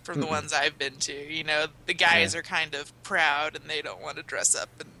much from the ones I've been to. You know, the guys are kind of proud and they don't want to dress up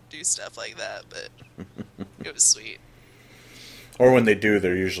and do stuff like that, but it was sweet. Or when they do,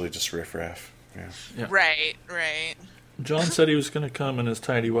 they're usually just riffraff. Yeah. Yeah. Right. John said he was going to come in his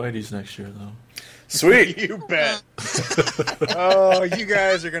tidy whities next year, though. Sweet. You bet. Oh, you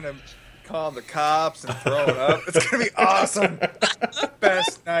guys are gonna call the cops and throw it up. It's gonna be awesome.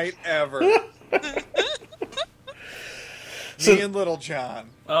 Best night ever. So- Me and Little John.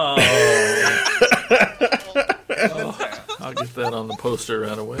 Oh. I'll get that on the poster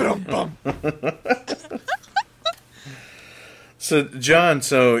right away. Bum. So, John,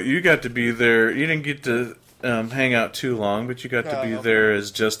 you got to be there. You didn't get to hang out too long, but you got to be No. there as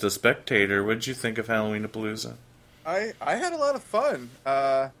just a spectator. What did you think of Halloween-A-Palooza? I had a lot of fun.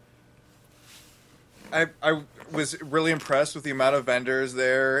 I was really impressed with the amount of vendors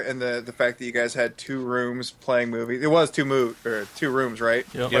there and the fact that you guys had 2 rooms playing movies. It was 2 rooms, right?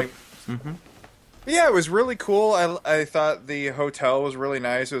 Yep. Playing- But yeah, it was really cool. I thought the hotel was really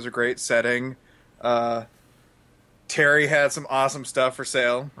nice. It was a great setting. Terry had some awesome stuff for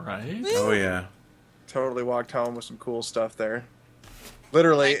sale. Right? Oh, yeah. Totally walked home with some cool stuff there.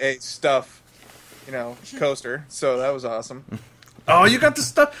 Literally a stuff, coaster. So that was awesome. Oh, you got the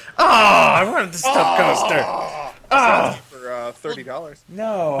stuff. Oh, I wanted the stuff coaster. For $30.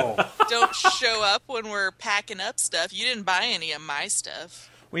 No. Don't show up when we're packing up stuff. You didn't buy any of my stuff.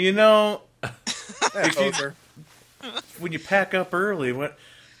 Well, you know, That poser. when you pack up early, what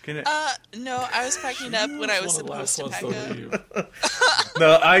can it? No, I was packing up when I was One of the supposed to last pack ones up. over you.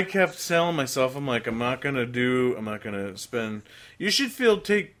 No, I kept telling myself, I'm not gonna spend. You should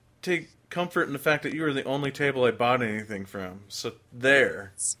take comfort in the fact that you were the only table I bought anything from. So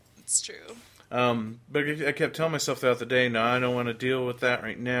there. It's true. But I kept telling myself throughout the day, no, I don't want to deal with that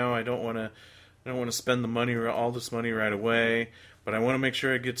right now. I don't want to spend all this money right away. But I want to make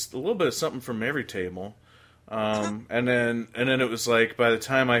sure I get a little bit of something from every table. And then it was like by the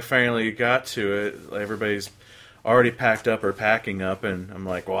time I finally got to it, everybody's already packed up or packing up, and I'm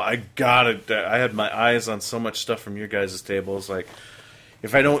like, well, I had my eyes on so much stuff from your guys' tables. Like,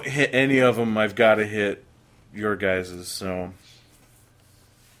 if I don't hit any of them, I've got to hit your guys's. So,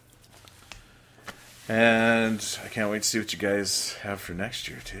 and I can't wait to see what you guys have for next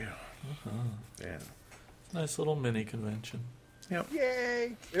year too. Yeah. Nice little mini convention.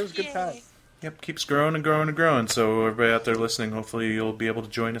 Yay! It was a good time. Yep, keeps growing and growing and growing. So everybody out there listening, hopefully you'll be able to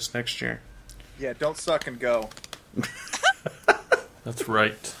join us next year. Yeah, don't suck and go. That's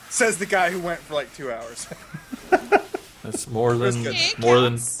right. Says the guy who went for like 2 hours. That's more than good.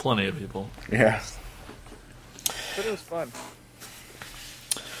 plenty of people. Yeah. But it was fun.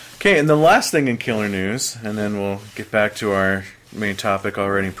 Okay, and the last thing in killer news, and then we'll get back to our main topic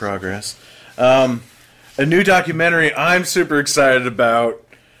already in progress. A new documentary I'm super excited about.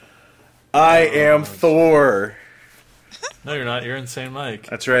 I Am Thor. No, you're not. You're Insane Mike.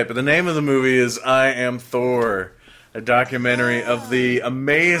 That's right, but the name of the movie is I Am Thor, a documentary of the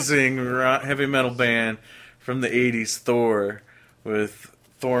amazing heavy metal band from the 80s, Thor, with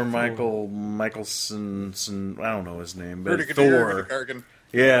Thor Michelson, I don't know his name, but Thor. Thor.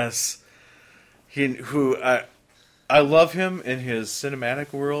 Yes. I love him in his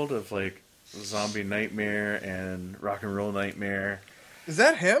cinematic world of like Zombie Nightmare and Rock and Roll Nightmare. Is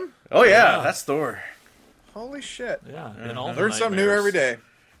that him? Oh yeah, Yeah. that's Thor. Holy shit. Yeah, and all the Learn something new nightmares. every day.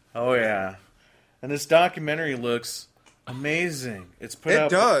 Oh yeah. And this documentary looks amazing. It's put It up.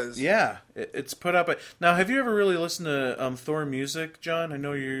 does. Yeah, it's put up. Now, have you ever really listened to Thor music, John? I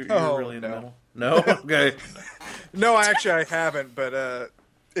know you're Oh, really into no. metal. No, okay. No, actually, I haven't, but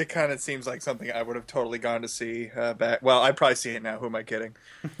it kind of seems like something I would have totally gone to see back. Well, I'd probably see it now. Who am I kidding?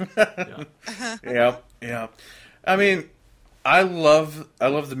 Yeah. Yeah. I mean, I love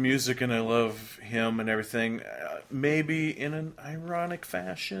the music and I love him and everything. Maybe in an ironic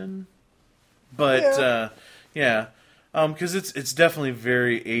fashion, but yeah, because it's definitely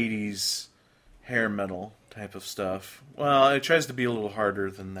very 80s hair metal type of stuff. Well, it tries to be a little harder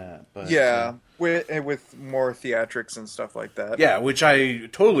than that, but Yeah, with more theatrics and stuff like that. yeah, which I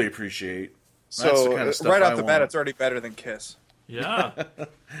totally appreciate. That's So the kind of stuff right I off the bat, want. it's already better than Kiss. Yeah,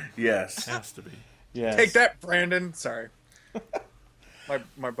 Yes, has to be. yes. Take that, Brandon. Sorry.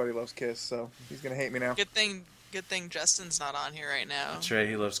 my buddy loves Kiss, so he's gonna hate me now. Good thing Justin's not on here right now. That's right.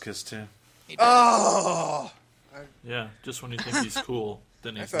 He loves Kiss too. He does. Oh, Yeah, just when you think he's cool,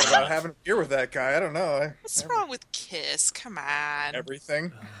 then I he's thought not. about having a beer with that guy. I don't know. What's wrong with Kiss? Come on.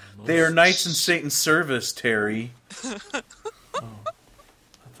 Everything. They are knights in Satan's service, Terry. I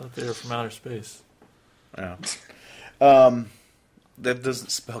thought they were from outer space. Oh. That doesn't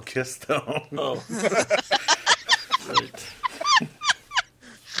spell kiss though. Oh. Right.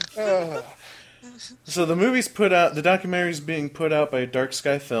 So the movie's put out. The documentary's being put out by Dark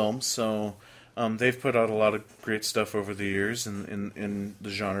Sky Films. So they've put out a lot of great stuff over the years in the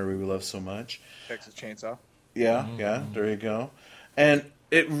genre we love so much. Texas Chainsaw. Yeah, yeah. There you go. And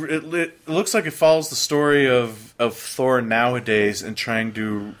it looks like it follows the story of Thor nowadays and trying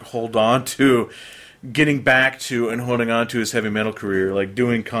to hold on to, getting back to and holding on to his heavy metal career, like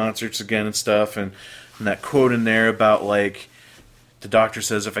doing concerts again and stuff. And that quote in there about like, the doctor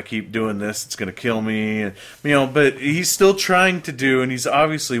says if I keep doing this, it's going to kill me. And, but he's still trying to do, and he's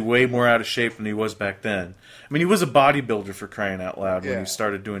obviously way more out of shape than he was back then. I mean, he was a bodybuilder for crying out loud when Yeah. he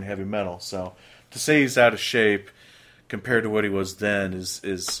started doing heavy metal. So to say he's out of shape compared to what he was then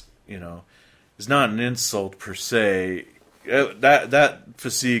is not an insult per se. That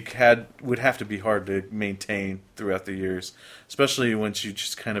physique would have to be hard to maintain throughout the years, especially once you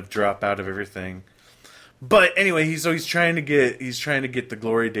just kind of drop out of everything. But anyway, he's trying to get the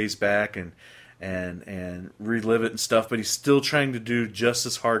glory days back and relive it and stuff. But he's still trying to do just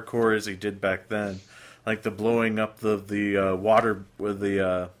as hardcore as he did back then, like the blowing up the water with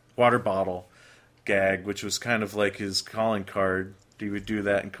the water bottle gag, which was kind of like his calling card. He would do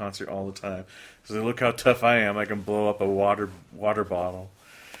that in concert all the time. So look how tough I am! I can blow up a water bottle.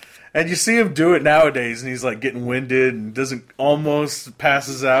 And you see him do it nowadays, and he's like getting winded and almost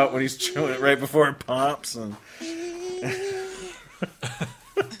passes out when he's chewing it right before it pops. And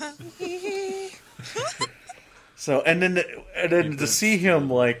so, and then to see him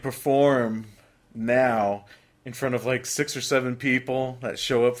like perform now in front of like 6 or 7 people that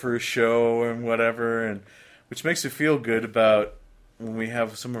show up for a show and whatever, and which makes you feel good about when we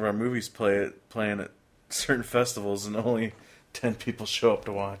have some of our movies playing at certain festivals and only 10 people show up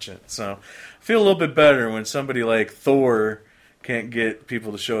to watch it. So I feel a little bit better when somebody like Thor can't get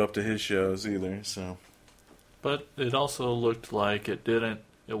people to show up to his shows either. So, But it also looked like it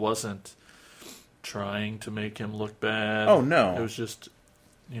wasn't trying to make him look bad. Oh, no. It was just,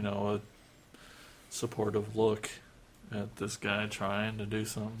 a supportive look at this guy trying to do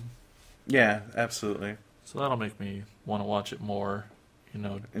something. yeah, absolutely. So that'll make me want to watch it more,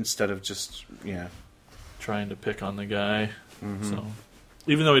 Instead of just, yeah. trying to pick on the guy. Mm-hmm. So,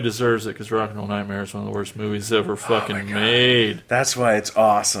 even though he deserves it, because Rock and Roll Nightmare is one of the worst movies ever fucking made. That's why it's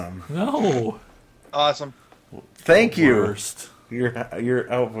awesome. No. Awesome. Thank you. Worst.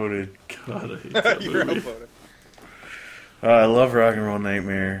 You're outvoted. God, I hate that You're movie. outvoted. I love Rock and Roll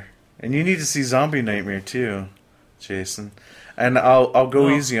Nightmare. And you need to see Zombie Nightmare too, Jason. And I'll go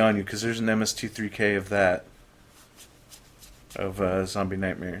easy on you because there's an MST3K of that. Of Zombie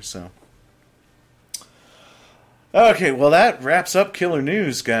Nightmare, so. Okay, well that wraps up Killer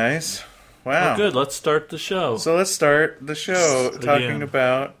News, guys. Wow. Oh, good. Let's start the show. So let's start the show talking Again.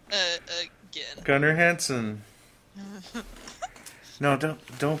 about Again. Gunnar Hansen. No,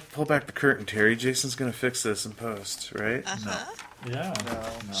 don't pull back the curtain, Terry. Jason's gonna fix this in post, right? Yeah.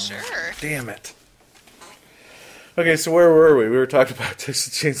 No. Sure. Damn it. Okay, so where were we? We were talking about Texas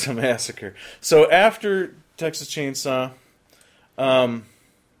Chainsaw Massacre. So after Texas Chainsaw,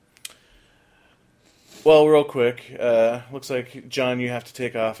 well, real quick, looks like, John, you have to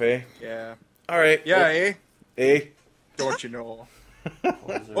take off, eh? Yeah. All right. Yeah, well, eh? eh? Don't you know?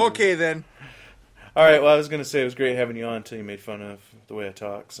 Okay, then. All right, well, I was going to say it was great having you on until you made fun of the way I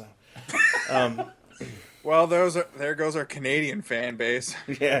talk, so. Well, there goes our Canadian fan base.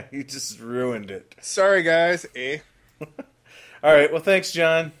 Yeah, you just ruined it. Sorry, guys. Eh? All right, well, thanks,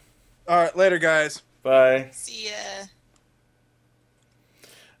 John. All right, later, guys. Bye. See ya.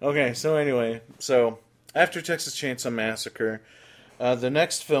 Okay, so anyway, after Texas Chainsaw Massacre, the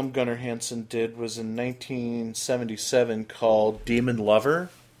next film Gunnar Hansen did was in 1977 called Demon Lover,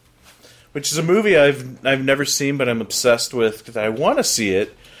 which is a movie I've never seen, but I'm obsessed with because I want to see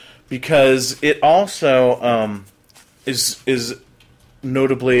it because it also is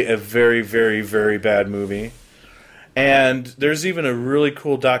notably a very, very, very bad movie. And there's even a really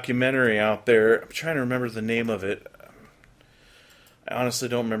cool documentary out there. I'm trying to remember the name of it. I honestly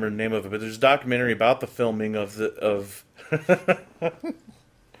don't remember the name of it, but there's a documentary about the filming of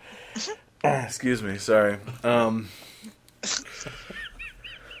excuse me, sorry. About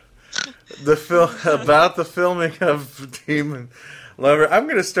the filming of Demon Lover. I'm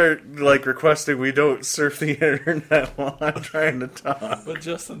gonna start requesting we don't surf the internet while I'm trying to talk. But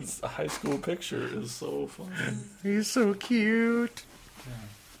Justin's high school picture is so funny. He's so cute. Yeah,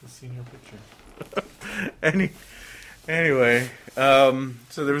 the senior picture. Anyway,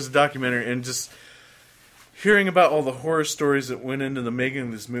 so there was a documentary, and just hearing about all the horror stories that went into the making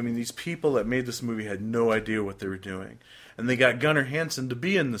of this movie. These people that made this movie had no idea what they were doing, and they got Gunnar Hansen to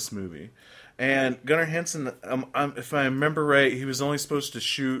be in this movie. And Gunnar Hansen, if I remember right, he was only supposed to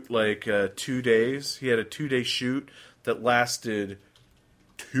shoot 2 days. He had a 2-day shoot that lasted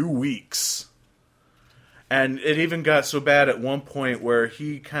 2 weeks. And it even got so bad at one point where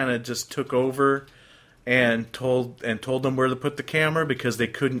he kind of just took over and told them where to put the camera because they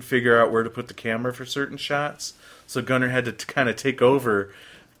couldn't figure out where to put the camera for certain shots. So Gunnar had to kind of take over,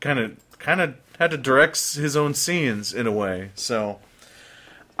 kind of had to direct his own scenes in a way. So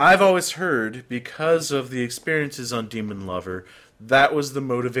I've always heard, because of the experiences on Demon Lover, that was the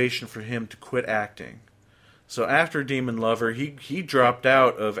motivation for him to quit acting. So after Demon Lover, he dropped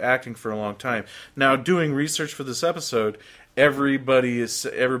out of acting for a long time. Now, doing research for this episode, everybody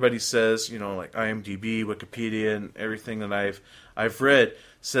says, IMDb, Wikipedia, and everything that I've read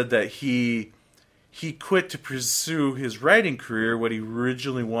said that he quit to pursue his writing career. What he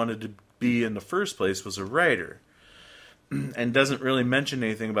originally wanted to be in the first place was a writer. And doesn't really mention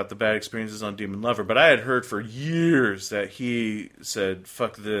anything about the bad experiences on Demon Lover. But I had heard for years that he said,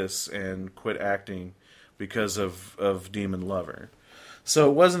 fuck this, and quit acting because of Demon Lover. So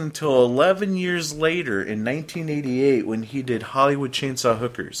it wasn't until 11 years later, in 1988, when he did Hollywood Chainsaw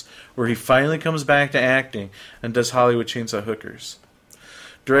Hookers, where he finally comes back to acting and does Hollywood Chainsaw Hookers.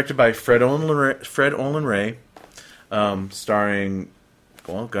 Directed by Fred Olen Ray, starring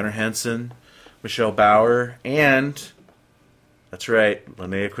Gunnar Hansen, Michelle Bauer, and... that's right,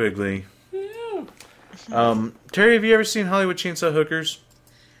 Linnea Quigley. Terry, have you ever seen Hollywood Chainsaw Hookers?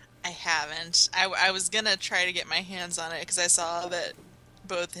 I haven't. I was gonna try to get my hands on it because I saw that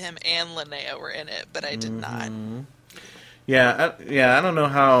both him and Linnea were in it, but I did not. Yeah, I don't know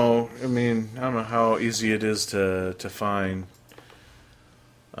how. I don't know how easy it is to find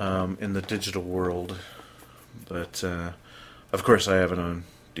in the digital world, but of course I have it on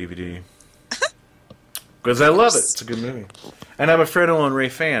DVD. Because I love it. It's a good movie. And I'm a Fred Olen Ray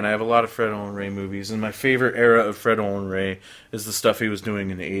fan. I have a lot of Fred Olen Ray movies. And my favorite era of Fred Olen Ray is the stuff he was doing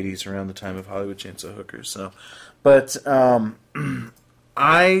in the 80s around the time of Hollywood Chainsaw Hookers. So, but I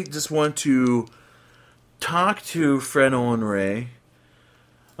just want to talk to Fred Olen Ray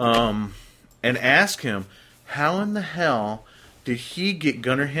and ask him, how in the hell did he get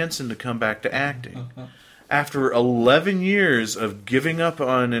Gunnar Hansen to come back to acting? After 11 years of giving up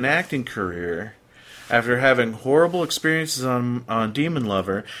on an acting career... after having horrible experiences on Demon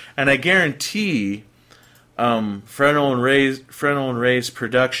Lover, and I guarantee Fred Olen Ray's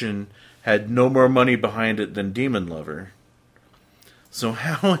production had no more money behind it than Demon Lover. So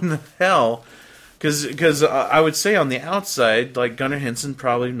how in the hell... Because I would say on the outside, Gunnar Hansen,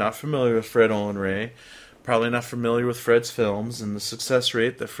 probably not familiar with Fred Olen Ray, probably not familiar with Fred's films and the success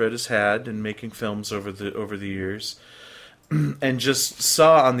rate that Fred has had in making films over the years... and just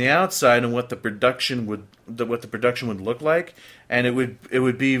saw on the outside and what the production would look like, and it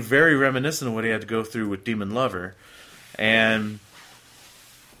would be very reminiscent of what he had to go through with Demon Lover, and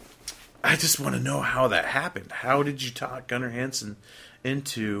I just want to know how that happened. How did you talk Gunnar Hansen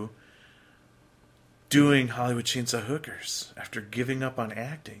into doing Hollywood Chainsaw Hookers after giving up on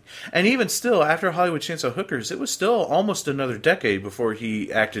acting? And even still, after Hollywood Chainsaw Hookers, it was still almost another decade before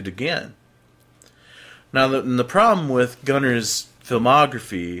he acted again. Now, the problem with Gunnar's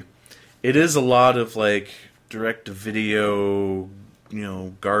filmography, it is a lot of, direct-to-video,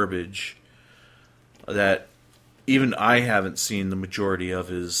 garbage that even I haven't seen the majority of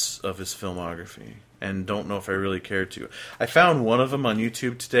his filmography, and don't know if I really care to. I found one of them on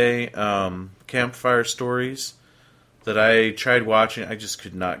YouTube today, Campfire Stories, that I tried watching. I just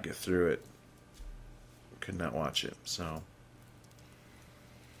could not get through it. Could not watch it, So...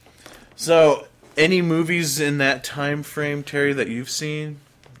 any movies in that time frame, Terry, that you've seen?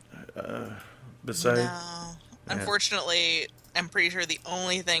 Besides, No, unfortunately, I'm pretty sure the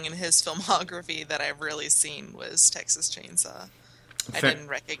only thing in his filmography that I've really seen was Texas Chainsaw. I didn't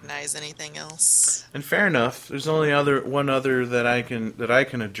recognize anything else. And fair enough. There's only one other that I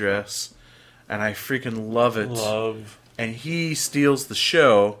can address, and I freaking love it. Love. And he steals the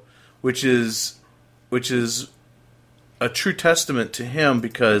show, which is a true testament to him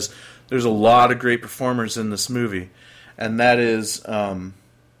because there's a lot of great performers in this movie, and that is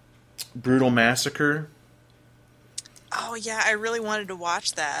Brutal Massacre. Oh yeah, I really wanted to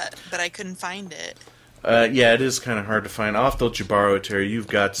watch that, but I couldn't find it. Yeah, it is kind of hard to find. I'll have to let you borrow it, Terry. You've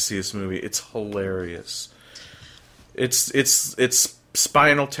got to see this movie. It's hilarious. It's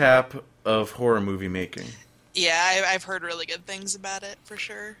Spinal Tap of horror movie making. Yeah, I've heard really good things about it for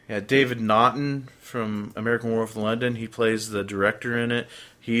sure. Yeah, David Naughton from American Werewolf in London. He plays the director in it.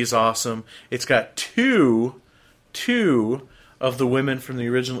 He's awesome. It's got two of the women from the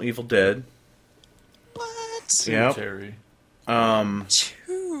original Evil Dead. What? Yep. Terry.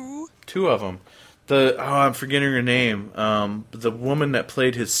 Two? Two of them. I'm forgetting her name. The woman that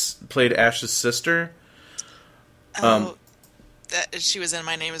played Ash's sister. Oh, she was in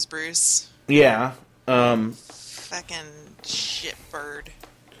My Name is Bruce. Yeah. Fucking shitbird.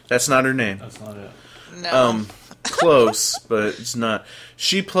 That's not her name. That's not it. No. Close, but it's not.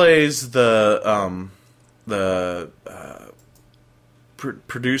 She plays the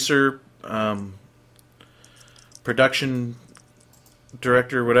producer, production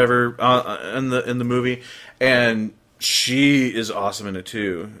director, whatever, in the movie, and she is awesome in it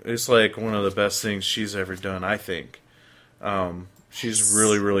too. It's like one of the best things she's ever done, I think. She's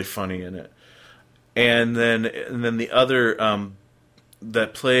really, really funny in it. And then the other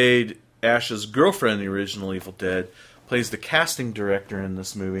that played Ash's girlfriend in the original Evil Dead plays the casting director in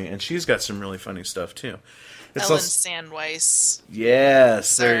this movie, and she's got some really funny stuff too. It's Ellen also, Sandweiss. yes,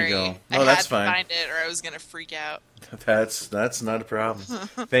 Sorry. there you go. I No, that's had fine. to find it, or I was gonna freak out. That's not a problem.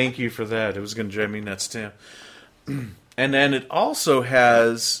 Thank you for that. It was going to drive me nuts too. And then it also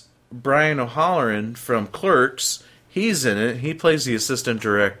has Brian O'Halloran from Clerks. He's in it. He plays the assistant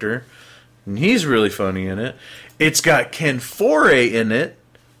director, and he's really funny in it. It's got Ken Foree in it,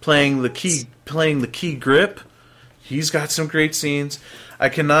 playing the key grip. He's got some great scenes. I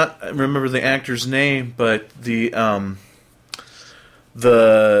cannot remember the actor's name, but the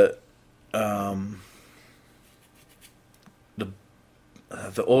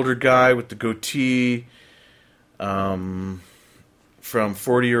older guy with the goatee from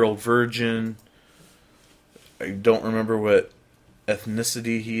 40-Year-Old Virgin. I don't remember what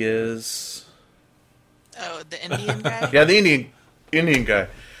ethnicity he is. Oh, the Indian guy? Yeah, the Indian guy.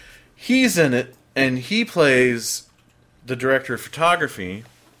 He's in it, and he plays the director of photography.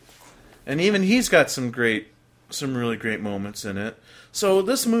 And even he's got some really great moments in it. So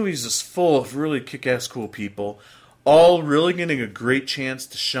this movie's just full of really kick-ass cool people, all really getting a great chance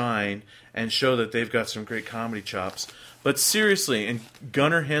to shine and show that they've got some great comedy chops. But seriously, and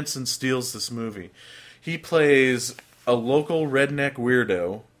Gunnar Henson steals this movie. He plays a local redneck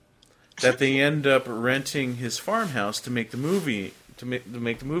weirdo that they end up renting his farmhouse to make the movie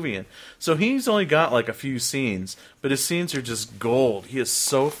make the movie in. So he's only got like a few scenes, but his scenes are just gold. He is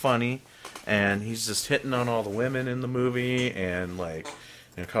so funny, and he's just hitting on all the women in the movie, and like,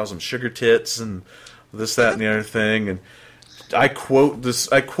 calls them sugar tits and this, that, and the other thing. And I quote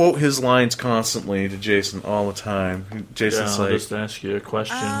his lines constantly to Jason all the time. Jason's I'll like, just ask you a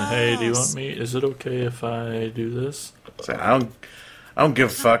question. Hey, do you want me? Is it okay if I do this? I don't give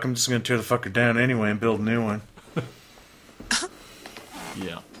a fuck. I'm just gonna tear the fucker down anyway and build a new one.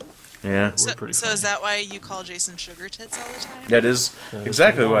 Yeah. Yeah, So, pretty so funny. is that why you call Jason Sugar Tits all the time? that is That is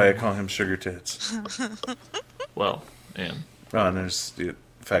exactly the why I one. call him Sugar Tits. Well, and Oh, and there's the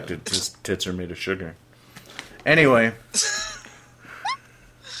fact that his tits are made of sugar. Anyway,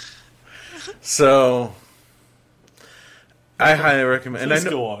 so I highly recommend. And please I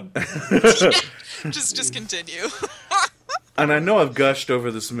know, go on. just continue. and I know I've gushed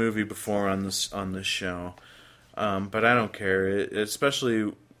over this movie before on this show, but I don't care.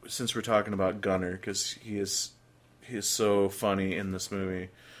 Especially since we're talking about Gunnar, because he is so funny in this movie.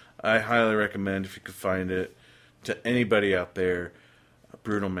 I highly recommend, if you could find it, to anybody out there,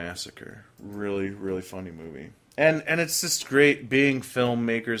 Brutal Massacre. Really, really funny movie. And it's just great being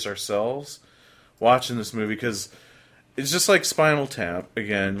filmmakers ourselves, watching this movie, because it's just like Spinal Tap.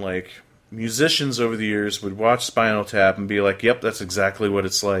 Again, like, musicians over the years would watch Spinal Tap and be like, yep, that's exactly what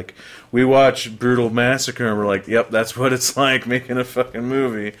it's like. We watch Brutal Massacre and we're like, yep, that's what it's like making a fucking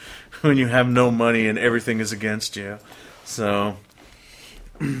movie when you have no money and everything is against you. So,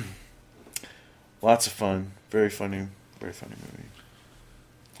 lots of fun. Very funny movie.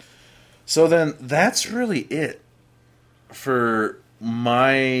 So then, that's really it for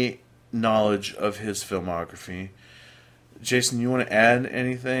my knowledge of his filmography. Jason, you want to add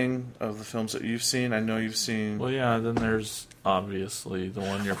anything of the films that you've seen? I know you've seen... Well, yeah. Then there's obviously the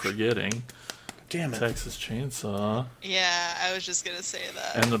one you're forgetting, Damn it. Texas Chainsaw. Yeah, I was just gonna say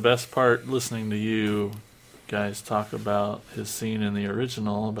that. And the best part, listening to you guys talk about his scene in the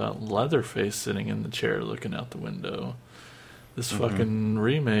original about Leatherface sitting in the chair looking out the window. This fucking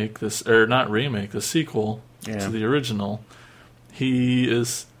remake, the sequel Yeah. to the original,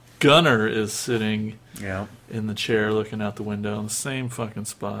 Gunner is sitting Yeah. in the chair looking out the window in the same fucking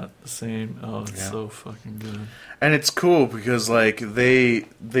spot. It's Yeah. so fucking good. And it's cool because like they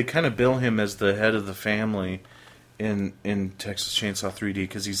kind of bill him as the head of the family in Texas Chainsaw 3D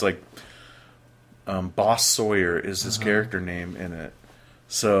because he's like Boss Sawyer is his character name in it.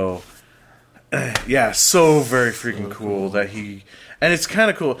 So yeah, so very freaking cool that he, and it's kind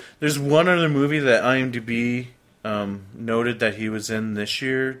of cool. There's one other movie that IMDb noted that he was in this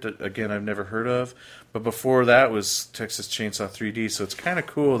year that again I've never heard of, but before that was Texas Chainsaw 3D. So it's kind of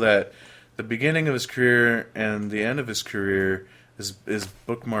cool that the beginning of his career and the end of his career is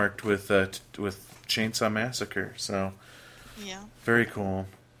bookmarked with Chainsaw Massacre. So Yeah. very cool.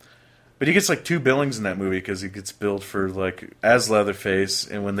 But he gets like 2 billings in that movie because he gets billed for like as Leatherface,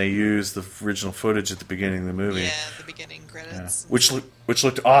 and when they use the original footage at the beginning of the movie, Yeah, the beginning yeah. credits. which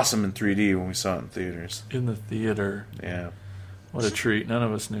looked awesome in 3D when we saw it in theaters. In the theater. Yeah, What a treat. None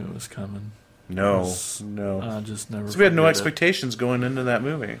of us knew it was coming. no. I just never So we had no forget it. expectations going into that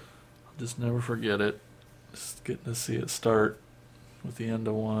movie. I'll just never forget it. Just getting to see it start with the end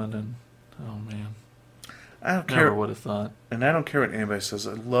of one, and oh man, I don't never care, would have thought. and I don't care what anybody says.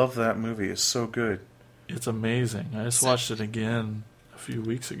 I love that movie. It's so good. It's amazing. I just watched it again a few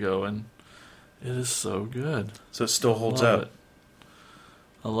weeks ago, and it is so good. So it still holds Love up. it.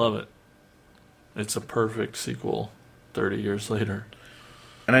 I love it. It's a perfect sequel 30 years later.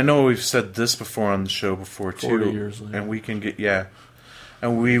 And I know we've said this before on the show before too. 40 years later. And we can get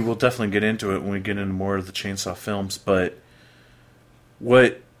and we will definitely get into it when we get into more of the Chainsaw films. But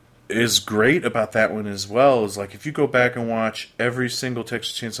what is great about that one as well is like if you go back and watch every single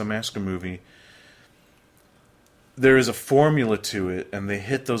Texas Chainsaw Massacre movie, there is a formula to it, and they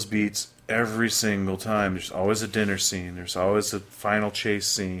hit those beats every single time. There's always a dinner scene. There's always a final chase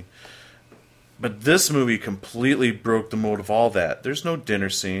scene. But this movie completely broke the mold of all that. There's no dinner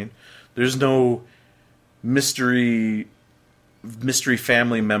scene. There's no mystery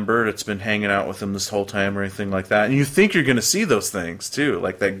family member that's been hanging out with him this whole time or anything like that. And you think you're going to see those things too,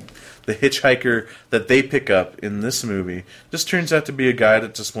 like the hitchhiker that they pick up in this movie just turns out to be a guy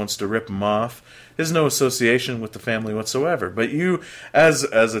that just wants to rip him off. Has no association with the family whatsoever. But you, as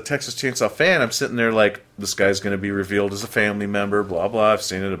a Texas Chainsaw fan, I'm sitting there like, this guy's going to be revealed as a family member, blah blah. I've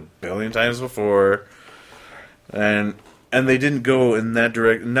seen it a billion times before, and they didn't go in that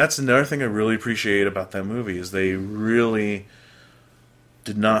direct. And that's another thing I really appreciate about that movie is they really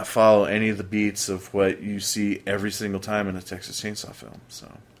did not follow any of the beats of what you see every single time in a Texas Chainsaw film. So,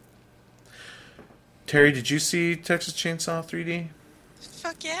 Terry, did you see Texas Chainsaw 3D?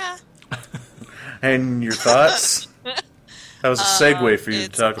 Fuck yeah. And your thoughts? That was a segue for you to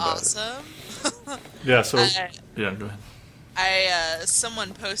It's talk about it. awesome. Yeah, so I- yeah, go ahead.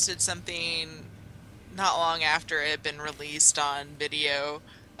 Someone posted something not long after it had been released on video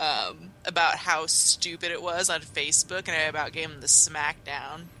about how stupid it was on Facebook, and I about gave him the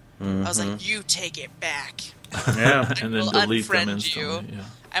smackdown. I was like, "You take it back." Yeah. And then will delete them unfriend instantly. you. Yeah.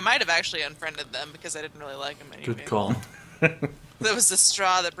 I might have actually unfriended them because I didn't really like them anyway. Good call. That was the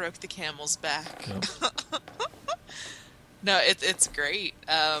straw that broke the camel's back. Yep. No, it's great.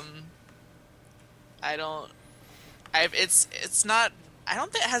 It's not. I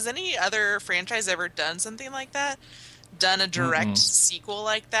don't think has any other franchise ever done something like that. Done a direct sequel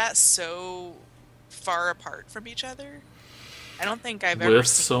like that so far apart from each other. I don't think I've ever With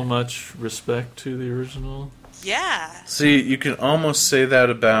seen. so much respect to the original. Yeah, See, you can almost say that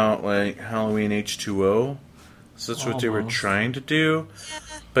about like Halloween H2O. So that's what they were Almost. trying to do,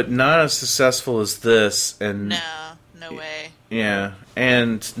 but not as successful as this. And no way. yeah,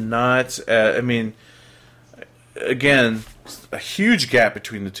 and not. I mean, again, a huge gap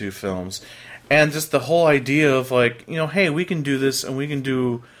between the two films, and just the whole idea of like, you know, hey, we can do this and we can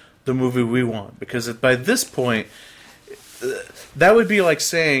do the movie we want, because by this point, that would be like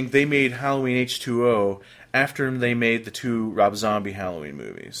saying they made Halloween H2O after they made the 2 Rob Zombie Halloween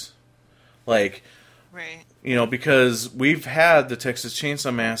movies, like. Right. You know, because we've had the Texas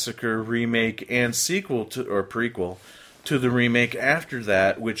Chainsaw Massacre remake and sequel to, or prequel to the remake after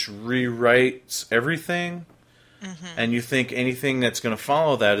that, which rewrites everything. And you think anything that's going to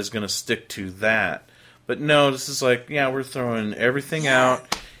follow that is going to stick to that. But no, this is like, yeah, we're throwing everything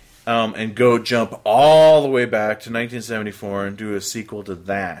out and go jump all the way back to 1974 and do a sequel to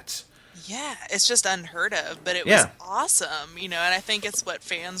that. Yeah, it's just unheard of, but it was Yeah. awesome, and I think it's what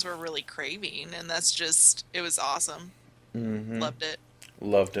fans were really craving, and it was awesome. Loved it.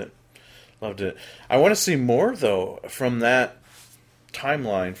 Loved it. Loved it. I want to see more, though, from that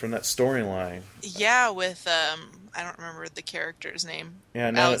timeline, from that storyline. Yeah, with, I don't remember the character's name.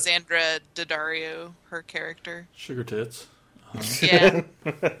 Yeah, now that- Alexandra Daddario, her character. Sugar tits. Yeah.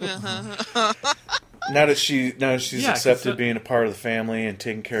 Now that she's Yeah, 'cause accepted that- being a part of the family and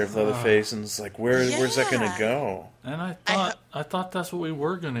taking care of Leatherface, and it's like, where's that going to Yeah. go? And I thought that's what we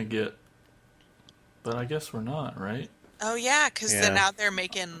were gonna get, but I guess we're not, right? Oh, yeah, because Yeah. then now they're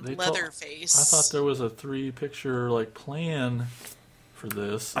making They Leatherface. I thought there was a 3-picture plan for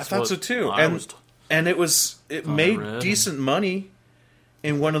this. I That's thought what so too, I and was and it I made read. decent money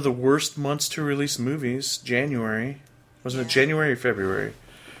in one of the worst months to release movies, January. Wasn't it Yeah. January or February?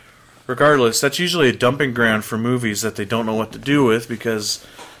 Regardless, that's usually a dumping ground for movies that they don't know what to do with because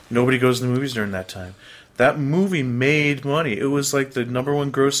nobody goes to the movies during that time. That movie made money. It was like the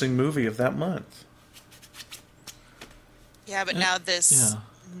 #1 grossing movie of that month. Yeah, but now this yeah.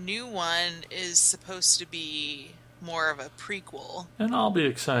 new one is supposed to be more of a prequel. and I'll be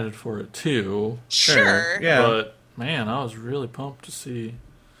excited for it too. Sure. Yeah. But man, I was really pumped to see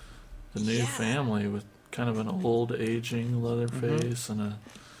the new Yeah. family with kind of an old, aging Leatherface and a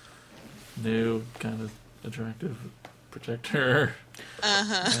new kind of attractive protector,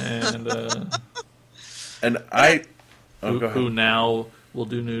 and And I... Oh, who, go who ahead. now will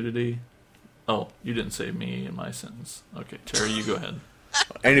do nudity. Oh, you didn't say me in my sentence. Okay, Terry, you go ahead.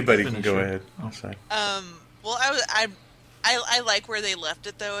 Anybody can Finish go it. ahead. Oh. Sorry. Well, I like where they left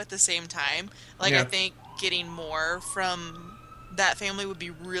it though. At the same time, like Yeah. I think getting more from that family would be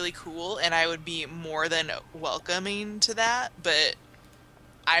really cool, and I would be more than welcoming to that. But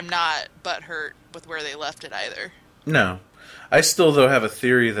I'm not butthurt with where they left it either. No. I still, though, have a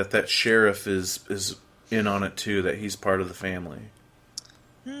theory that sheriff is in on it, too, that he's part of the family.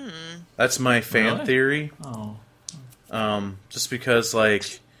 That's my fan Really? theory. Oh, Just because,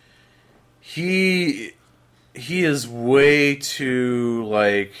 like, he is way too,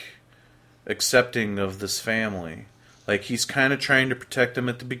 like, accepting of this family. Like, he's kind of trying to protect them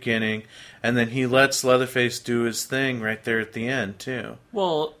at the beginning, and then he lets Leatherface do his thing right there at the end, too.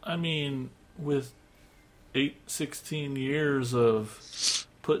 well, I mean, with 16 years of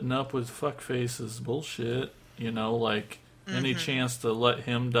putting up with fuckface's bullshit, any chance to let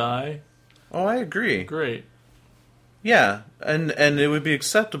him die, Oh, I agree. great. Yeah, and it would be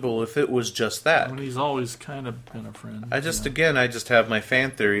acceptable if it was just I that. mean, he's always kind of been a friend. I just have my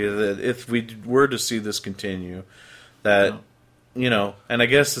fan theory that if we were to see this continue, that and I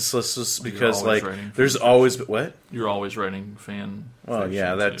guess it's just You're because always like writing there's fan always what? You're always writing fan. Well, fiction,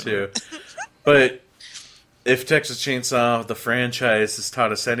 yeah, that too. But if Texas Chainsaw the franchise has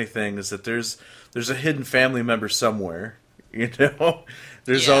taught us anything, is that there's a hidden family member somewhere.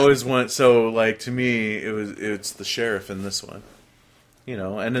 There's Yeah. always one. So like to me, it's the sheriff in this one.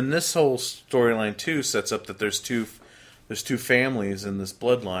 And then this whole storyline too sets up that there's two families in this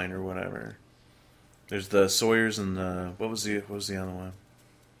bloodline or whatever. There's the Sawyers and the what was the other one?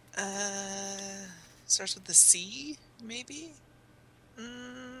 Starts with the C, maybe.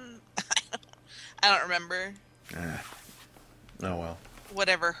 I don't remember. Oh well.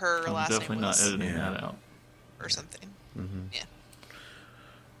 Whatever her I'm last definitely name not was, editing Yeah. that out. or something. Yeah.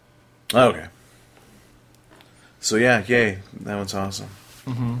 Okay. So yeah, yay! That one's awesome.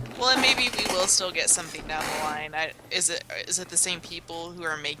 Well, and maybe we will still get something down the line. Is it the same people who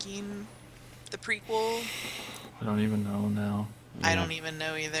are making the prequel? I don't even know now. I don't even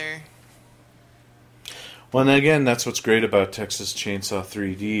know either. Well, and again, that's what's great about Texas Chainsaw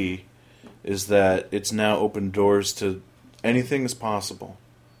 3D is that it's now opened doors to anything is possible.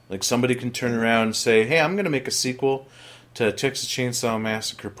 Like somebody can turn around and say, "Hey, I'm going to make a sequel to Texas Chainsaw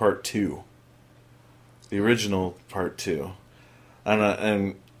Massacre Part 2." The original Part 2.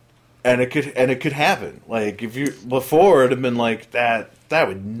 And it could happen. Like if you before it'd have been like that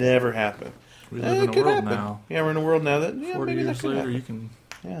would never happen. We live in It a could world happen. now. Yeah, we're in a world now that 40 maybe that years could later, happen. you can.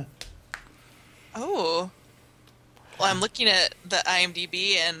 Yeah. Oh. Well, I'm looking at the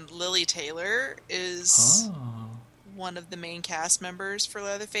IMDb, and Lily Taylor is Oh. one of the main cast members for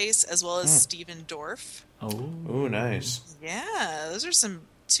Leatherface, as well as Steven Dorff. Oh. Ooh, nice. Yeah, those are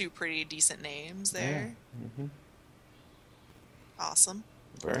two pretty decent names there. Awesome.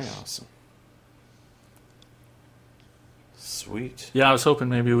 Very awesome. Sweet. Yeah, I was hoping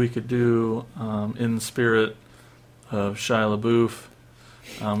maybe we could do, in the spirit of Shia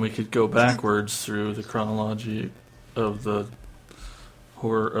LaBeouf, we could go backwards through the chronology of the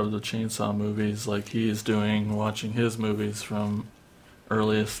horror of the Chainsaw movies, like he is doing, watching his movies from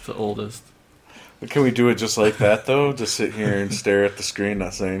earliest to oldest. Can we do it just like that, though? Just sit here and stare at the screen,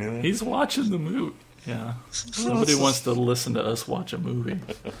 not say anything? He's watching the movie. Yeah. Nobody wants to listen to us watch a movie.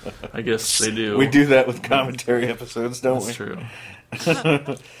 I guess they do. We do that with commentary episodes, don't That's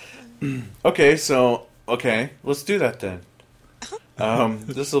we? true. Okay, let's do that then.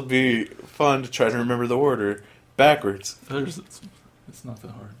 This will be fun to try to remember the order backwards. It's not that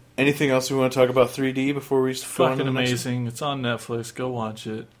hard. Anything else we want to talk about 3D before we It's go on to fucking the next one? amazing. It's on Netflix. Go watch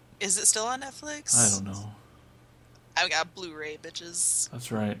it. Is it still on Netflix? I don't know. I've got Blu-ray, bitches.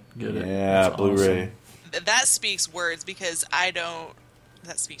 That's right. Get it. Yeah, It's Blu-ray. awesome. That speaks words because I don't.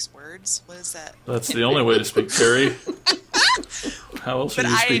 That speaks words. What is that? That's the only way to speak, Terry. How else are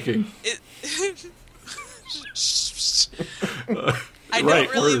you speaking? I Right,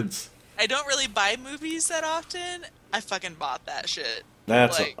 don't really. words. I don't really buy movies that often. I fucking bought that shit.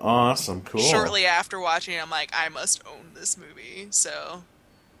 That's like, awesome. Cool. Shortly after watching it, I'm like, I must own this movie. So,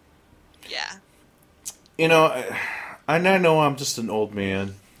 yeah. You know, I know I'm just an old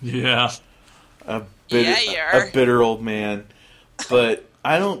man. Yeah. A bitter, Yeah, you are. a bitter old man. But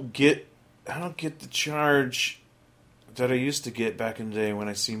I don't get the charge that I used to get back in the day when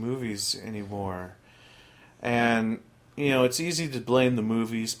I see movies anymore. And it's easy to blame the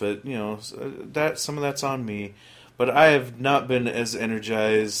movies, but that some of that's on me. But I have not been as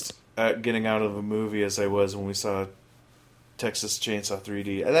energized at getting out of a movie as I was when we saw Texas Chainsaw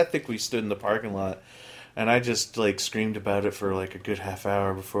 3D. I think we stood in the parking lot, and I just screamed about it for a good half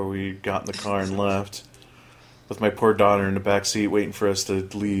hour before we got in the car and left, with my poor daughter in the back seat waiting for us to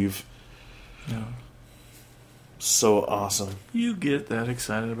leave. Yeah. So awesome. You get that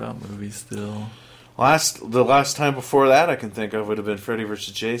excited about movies still. The last time before that I can think of would have been Freddy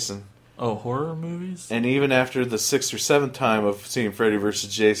vs. Jason. Oh, horror movies? And even after the 6th or 7th time of seeing Freddy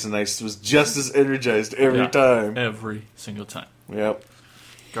vs. Jason, I was just as energized every Yeah. time. Every single time. Yep.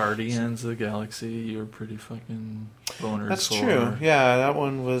 Guardians of the Galaxy, you were pretty fucking boners That's for. true. Yeah, that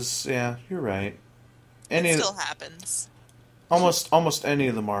one was, you're right. It still happens. Almost any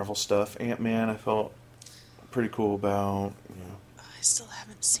of the Marvel stuff. Ant-Man I felt pretty cool about. I still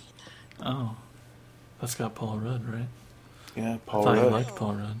haven't seen that. Oh. That's got Paul Rudd, right? Yeah, I Paul thought you Rudd. liked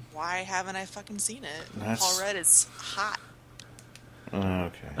Paul Rudd. Why haven't I fucking seen it? That's- Paul Rudd is hot.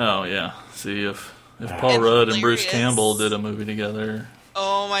 Okay. Oh, yeah. See, if Ah. Paul And Rudd and Bruce hilarious. Campbell did a movie together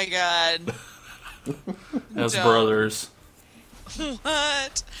Oh my god. as Don't. brothers,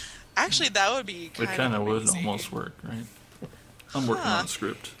 What? Actually, that would be it kind of would amazing. almost work, right? I'm working Huh. on a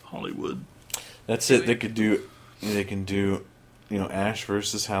script. Hollywood. That's it. They can do, Ash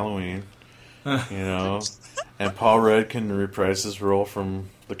versus Halloween. And Paul Rudd can reprise his role from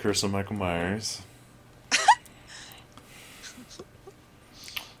The Curse of Michael Myers.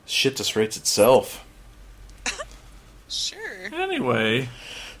 Shit just writes itself. Sure. Anyway,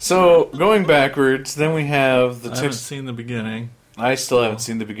 So, going backwards, then we have the I haven't text. seen the beginning. I still haven't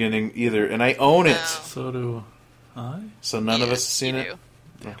seen the beginning either, and I own it. No. So do I. So none of Yeah, us have seen you it?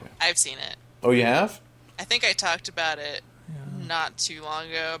 do. Okay. I've seen it. Oh, you have? I think I talked about it not too long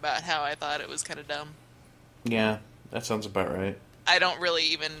ago about how I thought it was kind of dumb. Yeah, that sounds about right. I don't really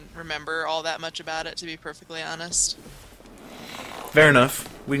even remember all that much about it, to be perfectly honest. Fair enough.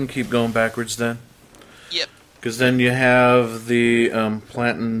 We can keep going backwards then. Yep. Because then you have the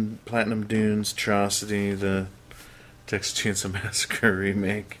Platinum Dunes atrocity, the Texas Chainsaw Massacre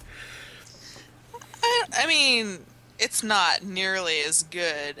remake. I mean, it's not nearly as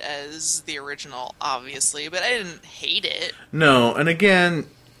good as the original, obviously, but I didn't hate it. No, and again,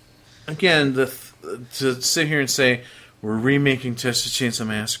 to sit here and say we're remaking Texas Chainsaw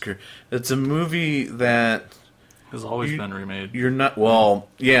Massacre, it's a movie that Has always You- been remade. you're not. Well,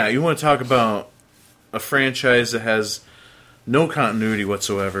 yeah, you want to talk about a franchise that has no continuity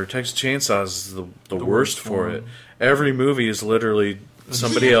whatsoever. Texas Chainsaw is the worst for it. Every movie is literally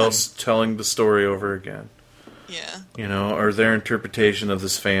somebody else telling the story over again. Yeah. Or their interpretation of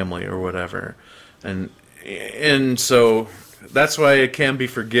this family or whatever. And so that's why it can be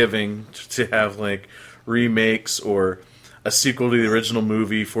forgiving to have remakes or a sequel to the original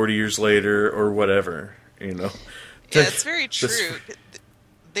movie 40 years later or whatever, Yeah, it's very true. This-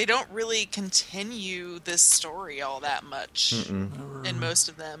 They don't really continue this story all that much in most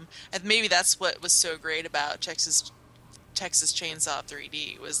of them. And maybe that's what was so great about Texas Chainsaw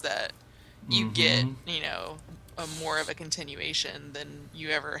 3D was that you get, a more of a continuation than you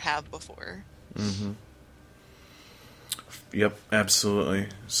ever have before. Yep, absolutely.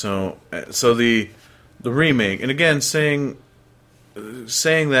 So the remake, and again saying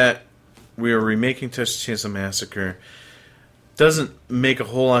that we are remaking Texas Chainsaw Massacre doesn't make a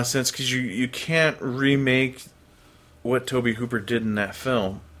whole lot of sense because you can't remake what Toby Hooper did in that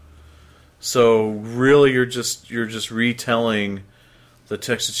film. So really, you're just retelling the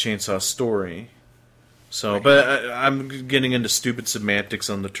Texas Chainsaw story. So, but I'm getting into stupid semantics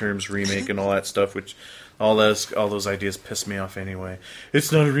on the terms remake and all that stuff, which all those ideas piss me off anyway.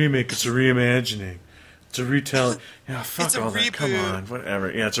 It's not a remake; it's a reimagining. It's a retelling. Yeah, fuck It's a all that. Come reboot. on,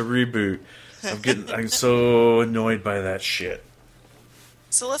 whatever. Yeah, it's a reboot. I'm so annoyed by that shit.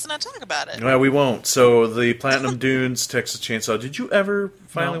 So let's not talk about it. Well, we won't. So the Platinum Dunes Texas Chainsaw. Did you ever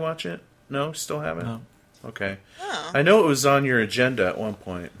finally No. watch it? No, still haven't. No. Okay. Oh. I know it was on your agenda at one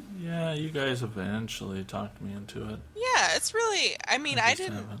point. Yeah, you guys eventually talked me into it. Yeah, it's really. I mean, I just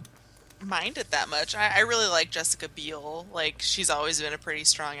didn't haven't. mind it that much. I really like Jessica Biel. Like, she's always been a pretty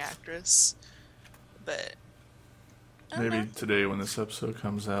strong actress. But I don't Maybe know. today, when this episode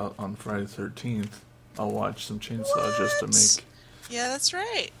comes out on Friday the 13th, I'll watch some Chainsaw just to What? Yeah, that's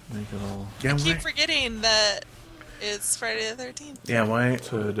right. make it all Yeah, Keep forgetting that it's Friday the 13th. Yeah, why?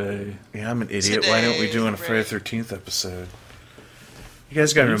 today. Yeah, I'm an idiot. Why don't we do a Today, Friday right. 13th episode? You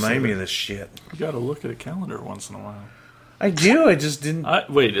guys gotta You remind said me it. of this shit. You gotta look at a calendar once in a while. I do. I just didn't.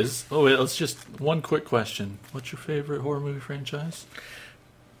 Wait, let's just one quick question. What's your favorite horror movie franchise?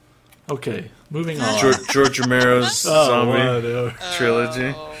 Okay, moving on. George Romero's Oh, zombie whatever.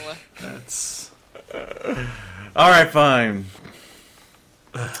 trilogy. Oh, That's All right, fine.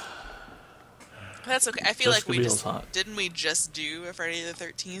 that's okay. I feel Jessica like we Biel's just hot. didn't we just do a Friday the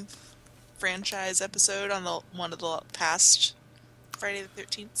 13th franchise episode on one of the past Friday the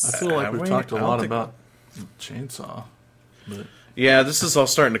 13th? I feel like Have we've we? talked a I don't lot think- about Chainsaw, but Yeah, this is all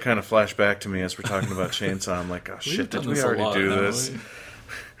starting to kind of flash back to me as we're talking about Chainsaw. I'm like, oh we've shit, done did we this a already lot, do haven't this? we?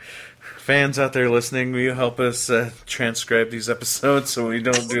 Fans out there listening, will you help us transcribe these episodes so we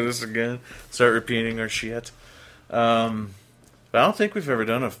don't do this again? Start repeating our shit. But I don't think we've ever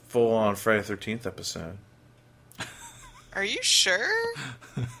done a full-on Friday the 13th episode. Are you sure?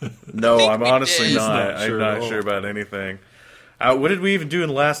 No, think I'm we honestly did. not. He's not I'm sure not at all. sure about anything. What did we even do in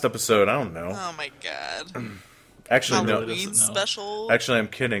the last episode? I don't know. Oh my god. Actually, no. Halloween. Halloween doesn't know. special. Actually, I'm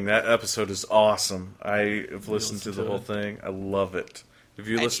kidding. That episode is awesome. I have listened to listened the to whole it? thing. I love it. Have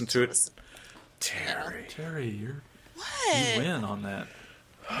you I listened need to it? listen. Terry. Terry, you What? win on that.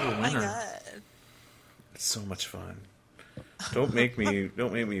 You're a Oh my winner. god. It's so much fun. Don't make me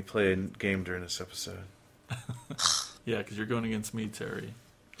play a game during this episode. Yeah, because you're going against me, Terry.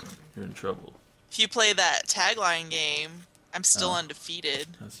 You're in trouble. If you play that tagline game, I'm still Oh. undefeated.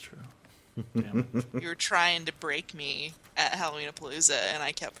 That's true. Damn it. You were trying to break me at Halloween-a-Palooza, and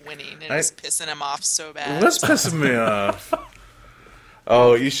I kept winning, and it I- was pissing him off so bad. What's pissing me off?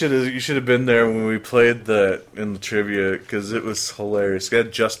 Oh, you should have been there when we played that in the trivia because it was hilarious. Got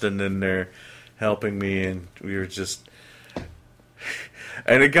Justin in there helping me, and we were just.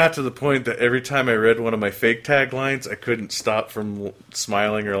 And it got to the point that every time I read one of my fake taglines, I couldn't stop from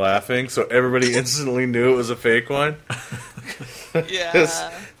smiling or laughing. So everybody instantly knew it was a fake one.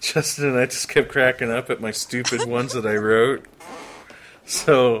 Yeah. Justin and I just kept cracking up at my stupid ones that I wrote.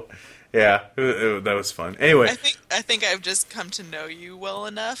 So, yeah, that was fun. Anyway, I think I've just come to know you well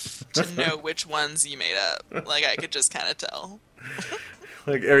enough to know which ones you made up. Like, I could just kind of tell.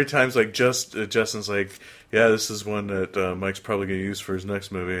 like every time's like Justin's like, yeah, this is one that Mike's probably gonna use for his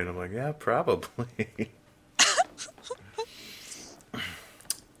next movie, and I'm like, yeah, probably.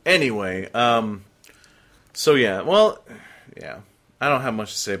 Anyway, so yeah, well, yeah, I don't have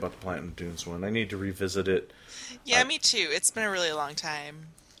much to say about the Platinum Dunes one. I need to revisit it. Yeah, me too. It's been a really long time.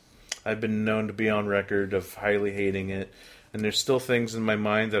 I've been known to be on record of highly hating it, and there's still things in my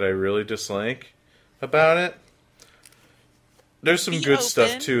mind that I really dislike about it. There's some Be good stuff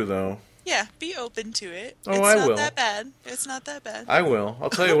open. too, though. Yeah, be open to it. Oh, it's I not will. that bad. It's not that bad. I will. I'll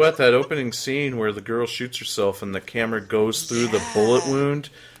tell you what, that opening scene where the girl shoots herself and the camera goes through the bullet wound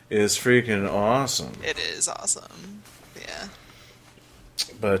is freaking awesome. It is awesome. Yeah.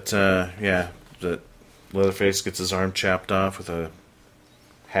 But, yeah, that Leatherface gets his arm chopped off with a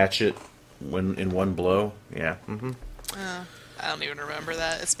hatchet in one blow. Yeah. I don't even remember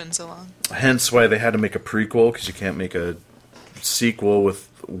that. It's been so long. Hence why they had to make a prequel, because you can't make a sequel with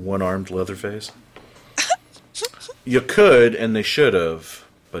one-armed Leatherface. You could, and they should have,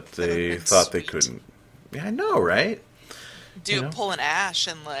 but they That'd been thought they sweet. couldn't. Yeah, I know, right? Dude, know? pull an ash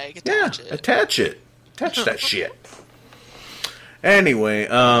and, like, Yeah, attach it. attach it. Attach that shit. Anyway,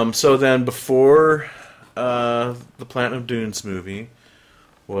 so then before the Platinum Dunes movie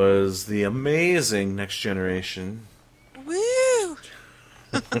was the amazing Next Generation. Woo!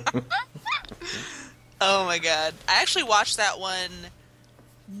 Oh my god. I actually watched that one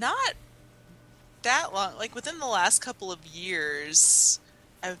not that long, like within the last couple of years.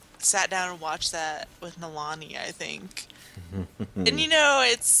 I sat down and watched that with Nalani, I think. And you know,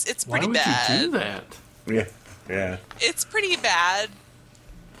 it's Why pretty would bad. you do that? Yeah. Yeah. It's pretty bad,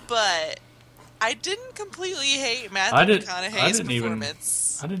 but I didn't completely hate I Matthew didn't- I McConaughey's didn't even-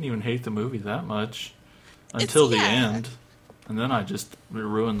 performance. I didn't even hate the movie that much until the yeah. end. And then I just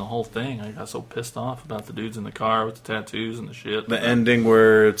ruined the whole thing. I got so pissed off about the dudes in the car with the tattoos and the shit. The ending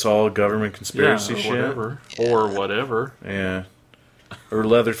where it's all government yeah, conspiracy or shit. whatever. Yeah. Or whatever. Yeah. Or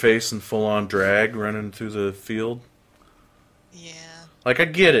Leatherface and full on drag running through the field. Yeah. Like, I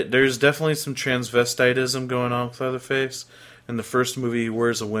get it. There's definitely some transvestitism going on with Leatherface. In the first movie, he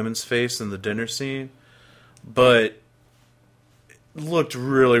wears a woman's face in the dinner scene. But it looked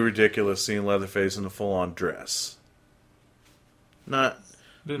really ridiculous seeing Leatherface in a full-on dress. Not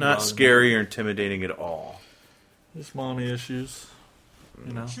Didn't not bother me. scary or intimidating at all. Just mommy issues.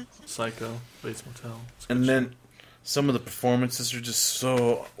 You know, Psycho, Bates Motel. It's good And shit. then some of the performances are just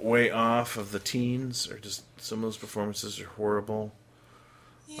so way off of the teens. Or just some of those performances are horrible.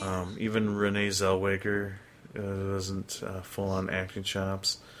 Yeah. Even Renee Zellweger wasn't full-on acting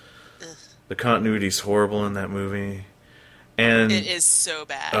chops. Ugh. The continuity's horrible in that movie, and It is so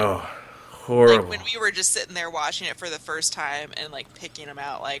bad. oh, horrible. Like when we were just sitting there watching it for the first time and like picking them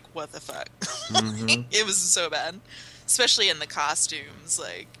out, like what the fuck? Mm-hmm. It was so bad, especially in the costumes,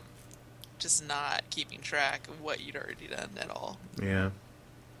 like just not keeping track of what you'd already done at all. Yeah,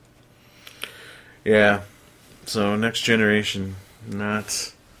 yeah. So Next Generation,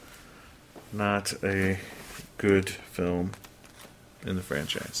 not a good film in the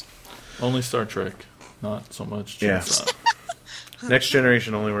franchise. Only Star Trek, not so much Yeah. Chainsaw. Next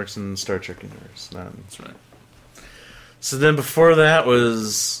Generation only works in the Star Trek universe. Not in... That's right. So then before that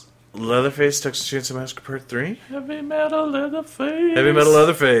was Leatherface, Texas Chainsaw Massacre Part 3? Heavy Metal Leatherface. Heavy Metal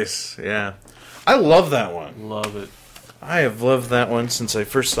Leatherface, yeah. I love that one. Love it. I have loved that one since I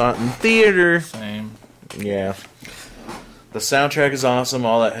first saw it in theater. Same. Yeah. The soundtrack is awesome,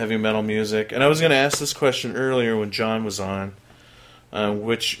 all that heavy metal music. And I was going to ask this question earlier when John was on.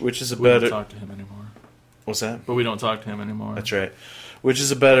 Which is a We don't better... talk to him anymore. What's that? But we don't talk to him anymore. That's right. Which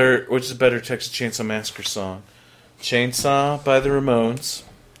is a better Texas Chainsaw Massacre song? Chainsaw by the Ramones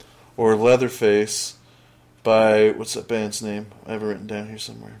or Leatherface by, what's that band's name? I have it written down here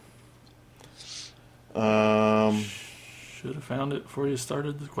somewhere. Should have found it before you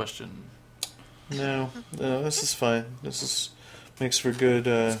started the question. No, this is fine. Makes for good,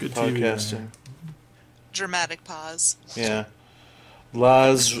 good TV, podcasting. man. Dramatic pause. Yeah.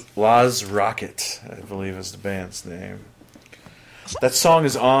 Laz Rocket, I believe is the band's name. That song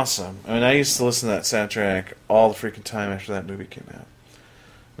is awesome. I mean, I used to listen to that soundtrack all the freaking time after that movie came out.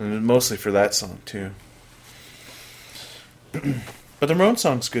 And mostly for that song, too. But the Ramones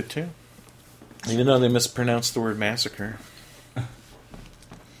song's good, too. Even though they mispronounced the word massacre.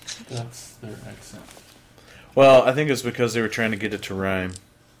 That's their accent. Well, I think it's because they were trying to get it to rhyme.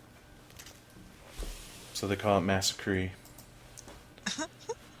 So they call it massacre.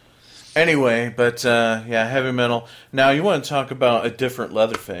 Anyway, but yeah, heavy metal. Now, you want to talk about a different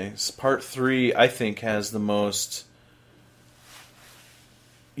Leatherface. Part 3, I think, has the most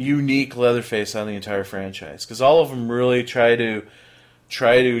unique Leatherface on the entire franchise. Because all of them really try to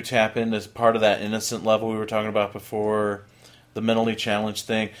tap into part of that innocent level we were talking about before, the mentally challenged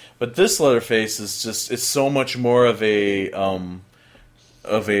thing. But this Leatherface is just, it's so much more of a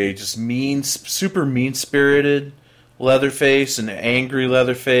just super mean-spirited Leatherface, an angry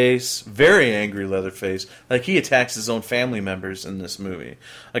Leatherface, very angry Leatherface. Like, he attacks his own family members in this movie.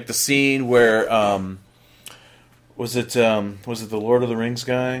 Like the scene where, was it the Lord of the Rings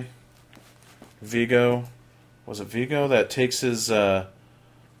guy? Vigo? Was it Vigo that takes his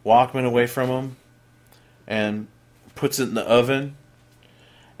Walkman away from him and puts it in the oven?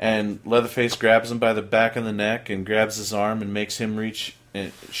 And Leatherface grabs him by the back of the neck and grabs his arm and makes him reach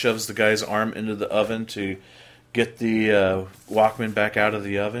and shoves the guy's arm into the oven to get the Walkman back out of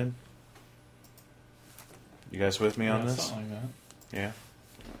the oven. You guys with me on Yeah, this? something like that. Yeah.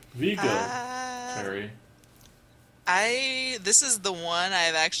 Vigo. Terry. This is the one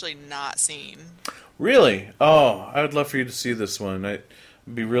I've actually not seen. Really? Oh, I would love for you to see this one. I'd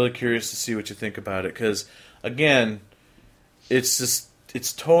be really curious to see what you think about it. Because, again, it's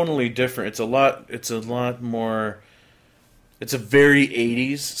totally different. It's a lot more... It's a very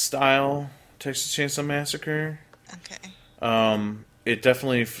 80s style Texas Chainsaw Massacre. Okay. It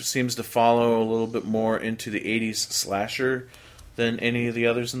definitely seems to follow a little bit more into the 80s slasher than any of the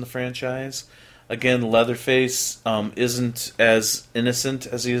others in the franchise. Again, Leatherface isn't as innocent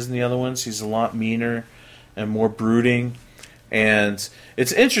as he is in the other ones. He's a lot meaner and more brooding. And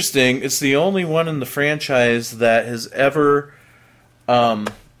it's interesting. It's the only one in the franchise that has ever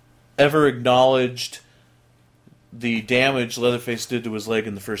ever acknowledged the damage Leatherface did to his leg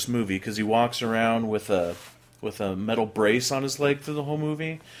in the first movie, because he walks around with a metal brace on his leg through the whole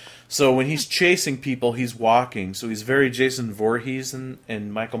movie. So when he's chasing people, he's walking. So he's very Jason Voorhees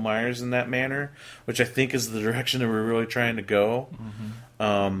and Michael Myers in that manner, which I think is the direction that we're really trying to go.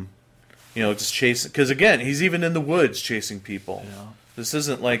 Just chasing. Because again, he's even in the woods chasing people. Yeah. This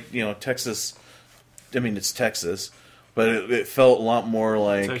isn't like, Texas. I mean, it's Texas, but it felt a lot more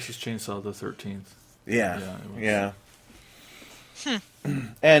like Texas Chainsaw the 13th. Yeah, Yeah, it was. yeah.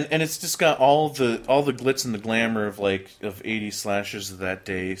 And it's just got all the glitz and the glamour of 80s slashers of that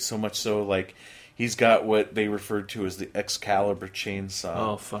day. So much so, like, he's got what they referred to as the Excalibur chainsaw.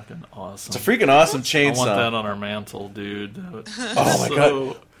 Oh, fucking awesome! It's a freaking awesome I chainsaw. want that on our mantle, dude. Oh my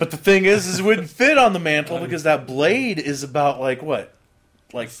god! But the thing is it wouldn't fit on the mantle because that blade is about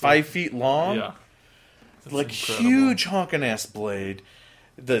 5 feet long. Yeah, That's like incredible. huge honking ass blade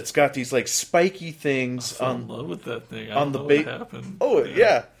that's got these spiky things I fell in on love with that thing. I on don't the know ba- what happened. Oh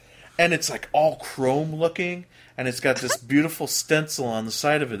yeah, and it's all chrome looking, and it's got this beautiful stencil on the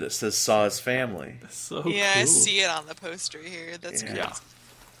side of it that says "Saw's family." So Yeah, cool. I see it on the poster here. That's Yeah. great. Yeah.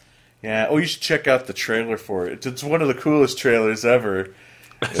 Yeah. Oh, you should check out the trailer for it. It's one of the coolest trailers ever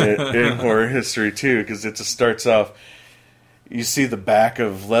in horror history too, because it just starts off. You see the back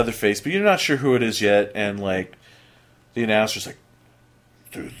of Leatherface, but you're not sure who it is yet, and the announcer's like,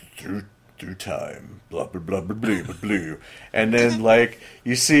 through time, blah blah blah blah blah blah, blah. And then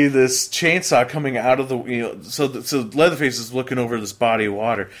you see this chainsaw coming out of the so Leatherface is looking over this body of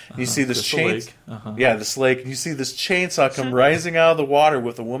water. And you see this Just a lake. this lake, and you see this chainsaw come rising out of the water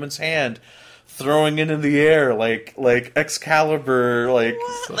with a woman's hand throwing it in the air like Excalibur, What?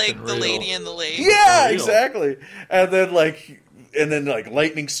 Fucking Like the real. lady in the lake. yeah, real. exactly. And then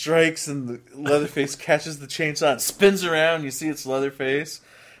lightning strikes, and the Leatherface catches the chainsaw and spins around. And you see it's Leatherface,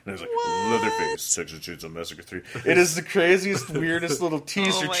 and there's What? Leatherface, Texas Chainsaw Massacre 3. It is the craziest, weirdest little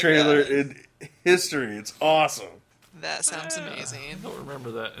teaser my trailer God. in history. It's awesome. That sounds I amazing. don't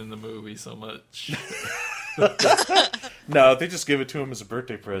remember that in the movie so much. No, they just give it to him as a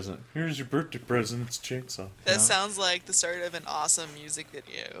birthday present. Here's your birthday present. It's a chainsaw. That sounds like the start of an awesome music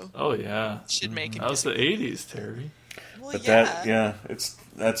video. Oh yeah, Should make a that was the music '80s, Terry. Well, But yeah.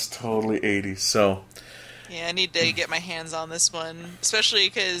 that's totally 80s. So, Yeah, I need to get my hands on this one, especially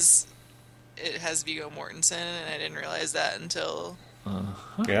because it has Viggo Mortensen, and I didn't realize that until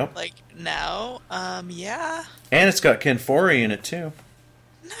yeah. now. Yeah, And it's got Ken Foree in it, too.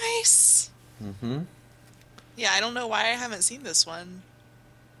 nice. Mm-hmm. Yeah, I don't know why I haven't seen this one.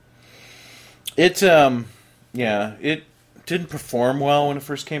 It it didn't perform well when it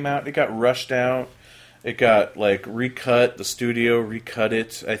first came out. It got rushed out. It got recut. The studio recut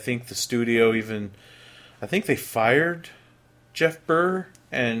it. I think the studio I think they fired Jeff Burr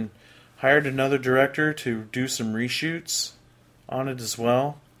and hired another director to do some reshoots on it as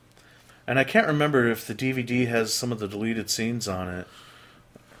well. And I can't remember if the DVD has some of the deleted scenes on it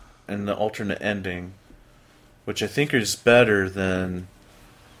and the alternate ending, which I think is better than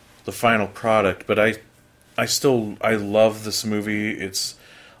the final product. But I love this movie. It's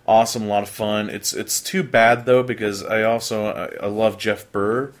awesome, a lot of fun. It's too bad though, because I love Jeff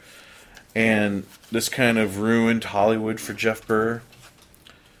Burr, and this kind of ruined Hollywood for Jeff Burr.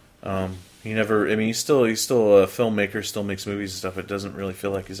 He's still a filmmaker, still makes movies and stuff. It doesn't really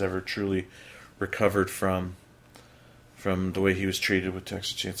feel like he's ever truly recovered from the way he was treated with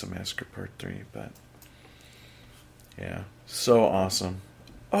Texas Chainsaw Massacre Part 3, but yeah, so awesome.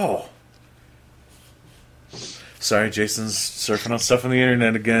 Oh, sorry, Jason's surfing on stuff on the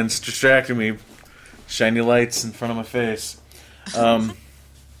internet again. It's distracting me. Shiny lights in front of my face. Yeah,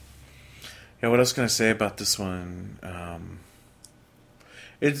 what else can I say about this one?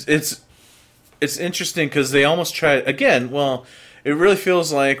 It's interesting because they almost tried again. Well, it really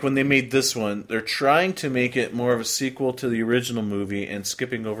feels like when they made this one, they're trying to make it more of a sequel to the original movie and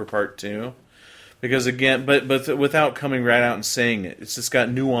skipping over part 2. Because again, but without coming right out and saying it, it's just got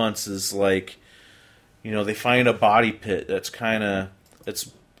nuances like, they find a body pit that's kind of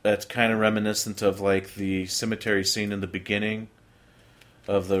reminiscent of the cemetery scene in the beginning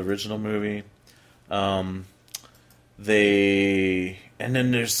of the original movie. And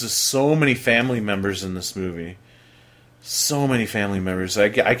then there's just so many family members in this movie. So many family members. I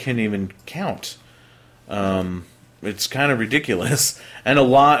can't even count. It's kind of ridiculous. And a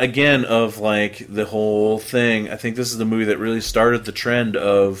lot, again, of the whole thing. I think this is the movie that really started the trend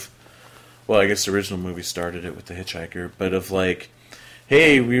of, well, I guess the original movie started it with The Hitchhiker, but of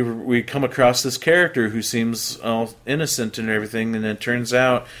hey, we come across this character who seems all innocent and everything, and it turns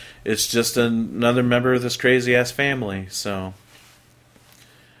out it's just another member of this crazy-ass family. So,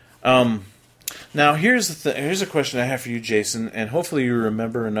 Now here's here's a question I have for you, Jason, and hopefully you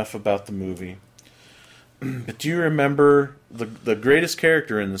remember enough about the movie. But do you remember the greatest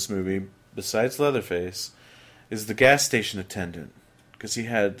character in this movie, besides Leatherface, is the gas station attendant? Because he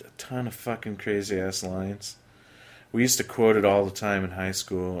had a ton of fucking crazy ass lines. We used to quote it all the time in high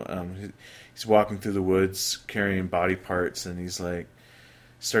school. He's walking through the woods carrying body parts, and he's like,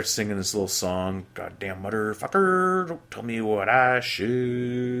 starts singing this little song. Goddamn motherfucker, don't tell me what I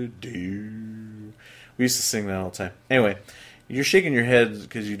should do. We used to sing that all the time. Anyway, you're shaking your head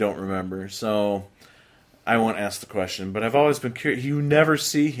because you don't remember, so I won't ask the question. But I've always been curious. You never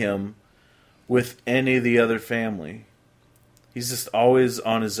see him with any of the other family. He's just always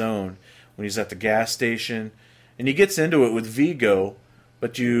on his own when he's at the gas station. And he gets into it with Vigo,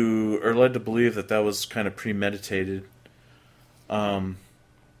 but you are led to believe that that was kind of premeditated. And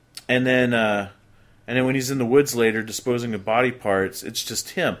then when he's in the woods later disposing of body parts, it's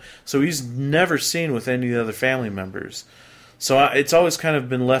just him. So he's never seen with any of the other family members. So it's always kind of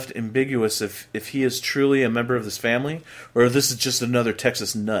been left ambiguous if he is truly a member of this family or if this is just another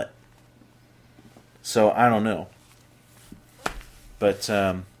Texas nut. So I don't know. But,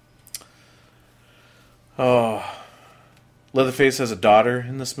 Leatherface has a daughter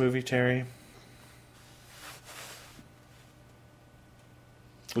in this movie, Terry.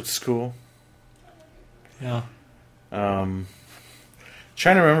 Which is cool. Yeah. Trying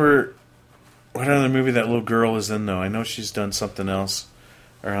to remember what other movie that little girl is in, though. I know she's done something else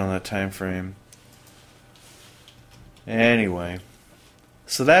around that time frame. Anyway.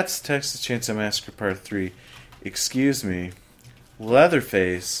 So that's Texas Chainsaw Massacre Part 3. Excuse me.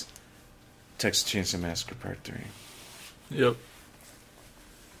 Leatherface, Texas Chainsaw Massacre Part 3. Yep.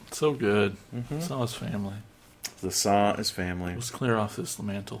 So good. Mm-hmm. Saw his family. The Saw is family. Let's clear off this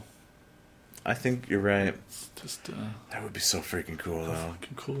mantle. I think you're right. It's just, That would be so freaking cool, how though.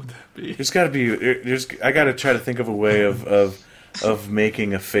 fucking cool would that be? There's got to be. I got to try to think of a way of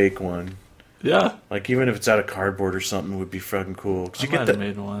making a fake one. Yeah. Like even if it's out of cardboard or something, would be fucking cool. 'Cause I you might get have the.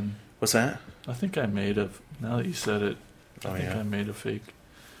 made one. What's that? I think I made a. Now that you said it, I Oh, think yeah? I made a fake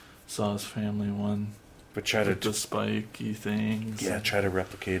Saw's family one. But try With to. the spiky things. Yeah, try to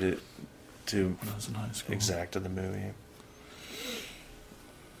replicate it to When I was in high school. exact of the movie.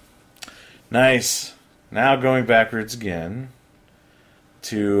 Nice. Now going backwards again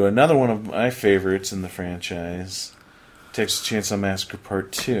to another one of my favorites in the franchise, Texas Chainsaw Massacre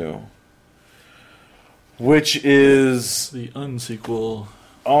Part 2, which is The unsequel.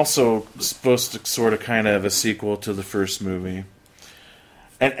 also supposed to sort of kind of have a sequel to the first movie.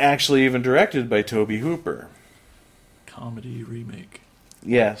 And actually even directed by Tobe Hooper. Comedy remake.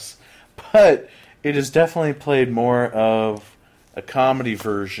 Yes. But it has definitely played more of a comedy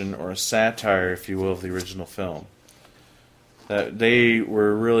version or a satire, if you will, of the original film. That they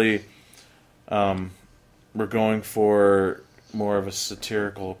were really were going for more of a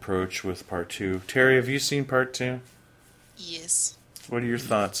satirical approach with Part 2. Terry, have you seen Part 2? Yes. What are your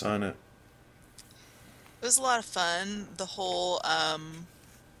thoughts on it? It was a lot of fun. The whole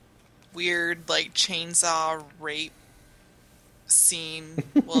weird like chainsaw rape scene.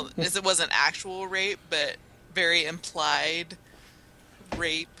 Well, it wasn't actual rape, but very implied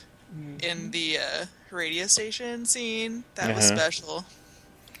rape in the radio station scene. That was Uh-huh. special.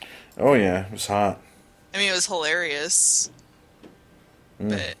 Oh yeah, it was hot. I mean, it was hilarious,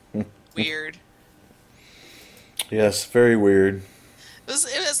 but weird. Yes, very weird. It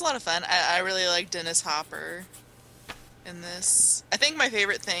was a lot of fun. I really like Dennis Hopper in this. I think my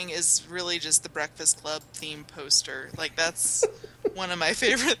favorite thing is really just the Breakfast Club theme poster. Like that's one of my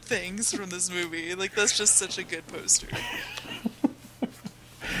favorite things from this movie. Like that's just such a good poster.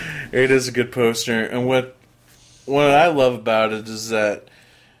 It is a good poster, and what I love about it is that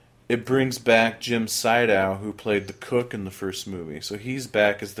it brings back Jim Sydow, who played the cook in the first movie. So he's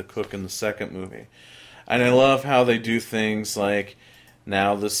back as the cook in the second movie. And I love how they do things like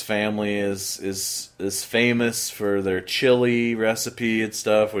now this family is famous for their chili recipe and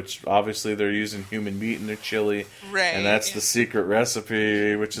stuff, which obviously they're using human meat in their chili. Right. And that's the secret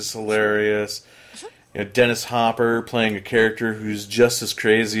recipe, which is hilarious. You know, Dennis Hopper playing a character who's just as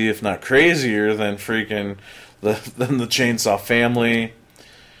crazy, if not crazier, than freaking than the Chainsaw Family.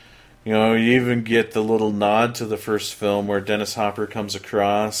 You know, you even get the little nod to the first film where Dennis Hopper comes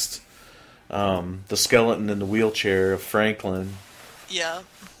across the skeleton in the wheelchair of Franklin Yeah.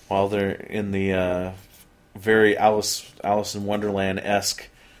 while they're in the very Alice in Wonderland-esque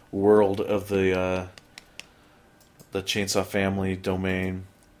world of the Chainsaw Family domain.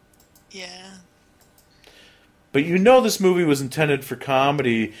 Yeah. But you know this movie was intended for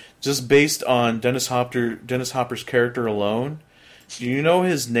comedy just based on Dennis Hopper's character alone. Do you know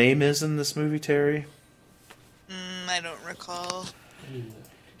his name is in this movie, Terry? I don't recall.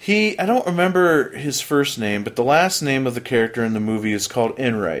 I don't remember his first name, but the last name of the character in the movie is called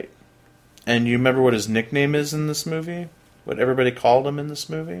Enright. And you remember what his nickname is in this movie? What everybody called him in this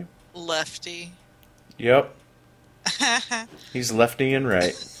movie? Lefty. Yep. He's Lefty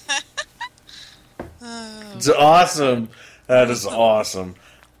Enright. It's awesome. That is awesome.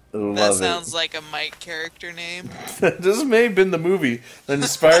 I That love sounds like a Mike character name. it. This may have been the movie that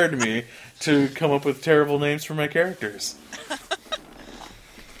inspired me to come up with terrible names for my characters.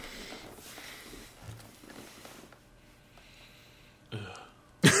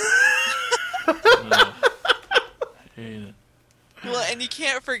 Hate it. Well, and you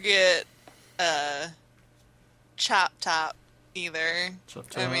can't forget Chop Top either. Chop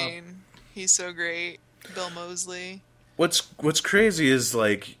I Top. mean, he's so great. Bill Moseley. What's crazy is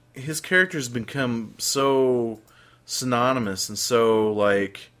like his character's become so synonymous and so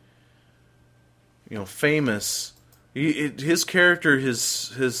like famous. His character,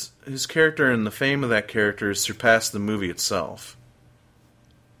 his character, and the fame of that character has surpassed the movie itself.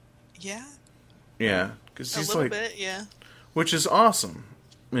 Yeah, Yeah, because a he's little like, bit. Yeah. which is awesome,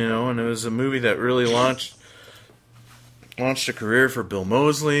 and it was a movie that really launched a career for Bill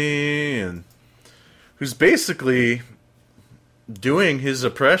Moseley, and who's basically doing his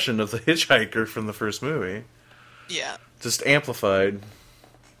impression of the hitchhiker from the first movie, Yeah. just amplified.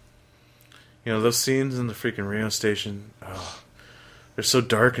 Those scenes in the freaking Rio station, they're so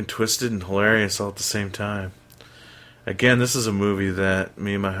dark and twisted and hilarious all at the same time. Again, this is a movie that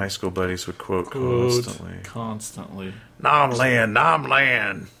me and my high school buddies would quote constantly. Nom land, nom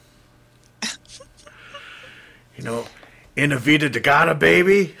land. In a Vida de Gata,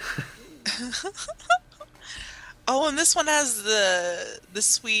 baby. Oh, and this one has the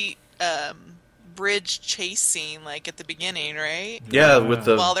sweet bridge chase scene, like at the beginning, right? Yeah, with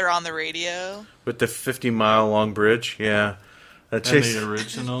While they're on the radio. the 50-mile long bridge. Yeah, that And chase the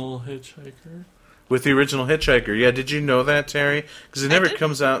original Hitchhiker. with the original hitchhiker. Yeah, did you know that, Terry? Because it never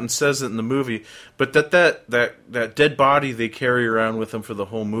comes out and says it in the movie. But that dead body they carry around with them for the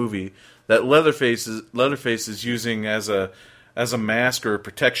whole movie, that Leatherface is using as a mask or a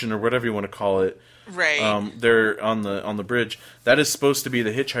protection or whatever you want to call it. Right. They're on the bridge. That is supposed to be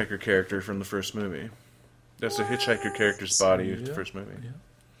the hitchhiker character from the first movie. That's the hitchhiker character's body of the first movie. Yeah.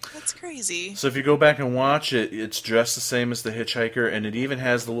 That's crazy. So if you go back and watch it, it's dressed the same as the hitchhiker, and it even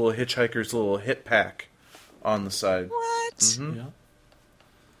has the little hitchhiker's little hit pack on the side. What? Mhm. Yeah.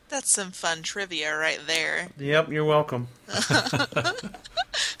 That's some fun trivia right there. Yep, you're welcome.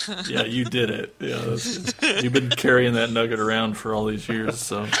 Yeah, you did it. Yeah, you've been carrying that nugget around for all these years,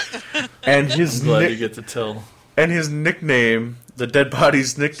 so And his I'm glad you get to tell. and his nickname, the dead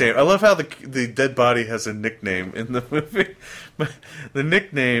body's nickname. I love how the dead body has a nickname in the movie. But the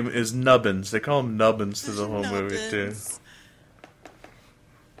nickname is Nubbins. They call him Nubbins to the whole movie too. Nubbins.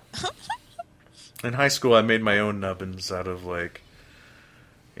 In high school, I made my own Nubbins out of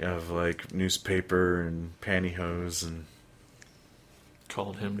newspaper and pantyhose and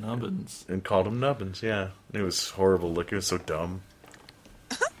Called him Nubbins. called him Nubbins. Yeah, it was horrible. Look, it was so dumb.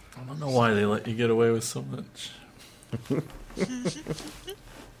 I don't know why they let you get away with so much.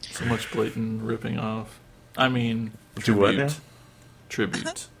 So much blatant ripping off. I mean, Do what now?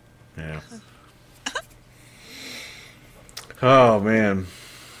 Tribute. Yeah. Oh man.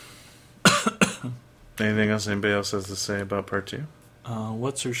 Anything else anybody else has to say about part 2?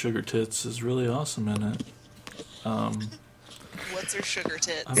 What's Her Sugar Tits is really awesome in it. What's her sugar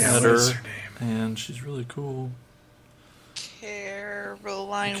tits? I Yeah, met what is her, her name? and she's really cool.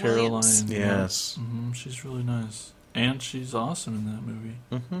 Caroline Caroline. Williams. Yes. Hmm, she's really nice. And she's awesome in that movie.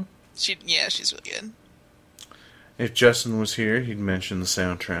 Mm-hmm. She's really good. If Justin was here, he'd mention the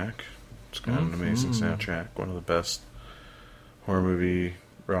soundtrack. It's got an amazing soundtrack. One of the best horror movie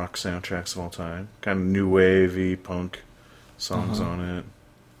rock soundtracks of all time. Kind of new wavy punk songs on it.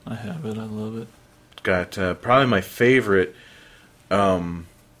 I have it. I love it. Got probably my favorite Oingo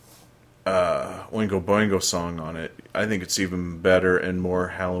Boingo song on it. I think it's even better and more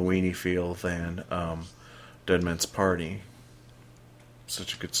Halloween-y feel than Dead Man's Party.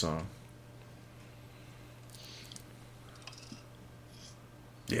 Such a good song.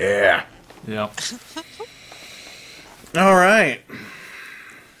 Yeah. Yeah. All right.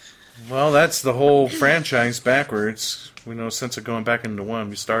 Well, that's the whole franchise backwards. We know since it going back into one,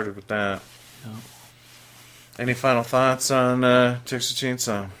 we started with that. Yeah. Any final thoughts on Texas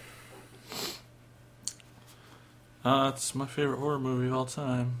Chainsaw? It's my favorite horror movie of all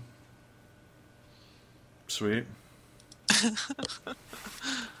time. Sweet.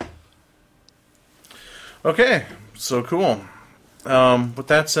 Okay, so cool. With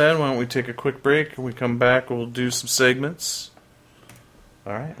that said, why don't we take a quick break? When we come back, we'll do some segments.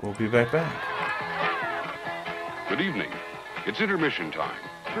 All right, we'll be back. Good evening. It's intermission time.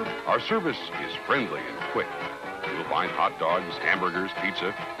 Our service is friendly and quick. You'll find hot dogs, hamburgers,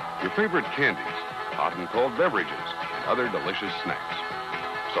 pizza, your favorite candies, hot and cold beverages, and other delicious snacks.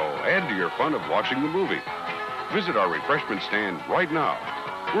 So add to your fun of watching the movie. Visit our refreshment stand right now.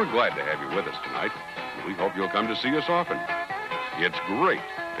 We're glad to have you with us tonight. We hope you'll come to see us often. It's great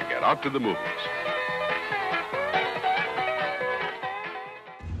to get out to the movies.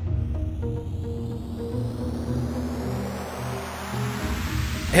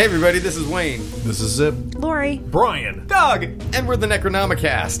 Hey everybody, this is Wayne. This is Zip. Lori. Brian. Doug! And we're the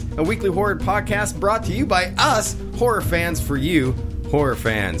Necronomicast, a weekly horror podcast brought to you by us, horror fans for you, horror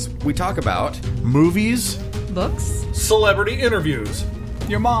fans. We talk about Movies. Books. Celebrity interviews.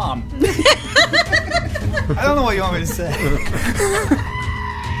 Your mom. I don't know what you want me to say.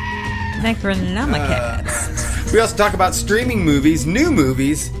 Necronomicast. We also talk about streaming movies, new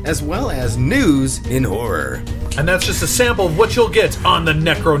movies, as well as news in horror. And that's just a sample of what you'll get on the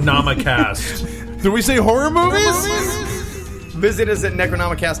Necronomicast. Did we say horror movies? Visit us at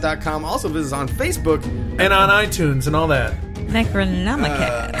Necronomicast.com. Also visit us on Facebook. And on iTunes and all that.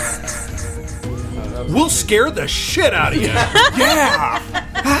 Necronomicast. We'll scare the shit out of you. Yeah.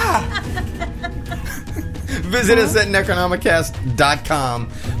 Visit us at Necronomicast.com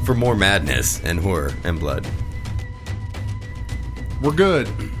for more madness and horror and blood. We're good.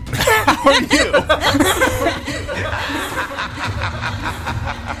 How are you?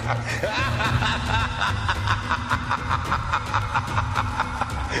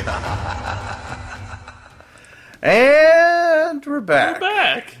 And we're back. We're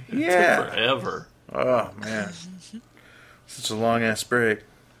back. Yeah. It took forever. Oh, man. Such a long-ass break.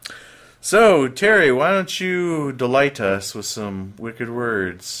 So, Terry, why don't you delight us with some wicked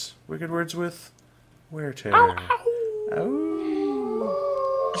words? Wicked words with where, Terry? Ow, ow.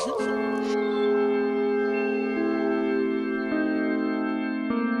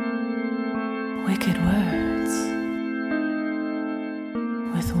 Wicked words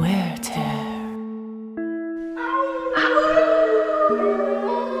with wear tear.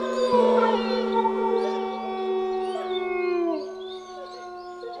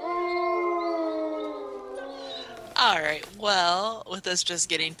 All right. Well, with us just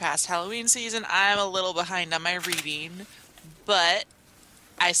getting past Halloween season, I'm a little behind on my reading, but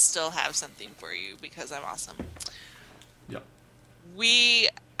I still have something for you because I'm awesome. Yep.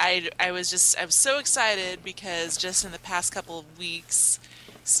 I was so excited because just in the past couple of weeks,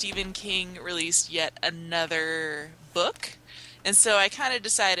 Stephen King released yet another book. And so I kind of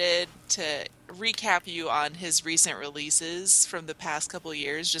decided to recap you on his recent releases from the past couple of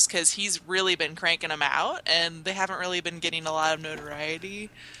years, just because he's really been cranking them out, and they haven't really been getting a lot of notoriety.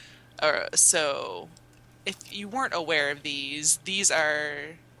 So if you weren't aware of these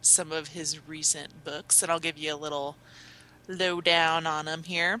are some of his recent books, and I'll give you a little lowdown on them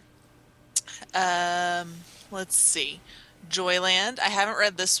here. Let's see. Joyland. I haven't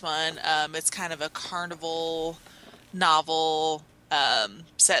read this one. It's kind of a carnival novel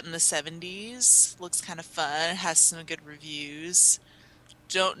set in the 70s. Looks kind of fun. Has some good reviews.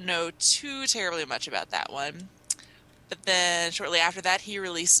 Don't know too terribly much about that one. But then shortly after that, he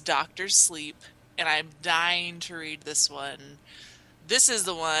released Dr. Sleep, and I'm dying to read this one. This is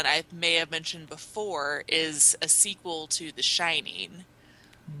the one I may have mentioned before is a sequel to The Shining,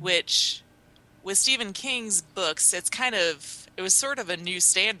 which with Stephen King's books, it was sort of a new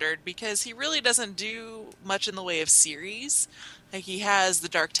standard because he really doesn't do much in the way of series. Like, he has the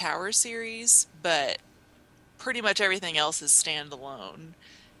Dark Tower series, but pretty much everything else is standalone.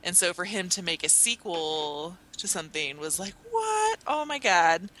 And so for him to make a sequel to something was like, what? Oh my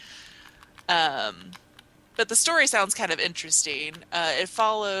god. But the story sounds kind of interesting. It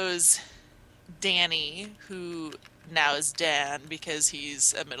follows Danny, who now is Dan because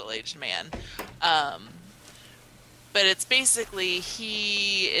he's a middle-aged man. But it's basically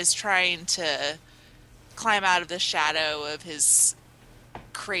he is trying to climb out of the shadow of his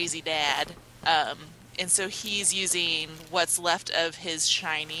crazy dad. And so he's using what's left of his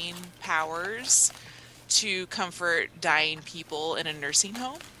shining powers to comfort dying people in a nursing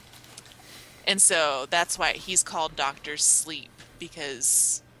home. And so that's why he's called Dr. Sleep,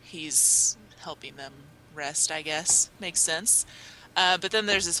 because he's helping them rest, I guess. Makes sense. But then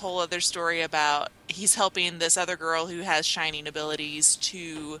there's this whole other story about he's helping this other girl who has shining abilities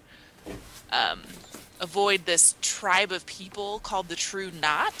to avoid this tribe of people called the True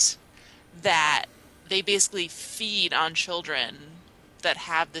Knot, that they basically feed on children that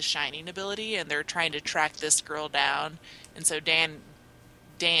have the shining ability, and they're trying to track this girl down And so Dan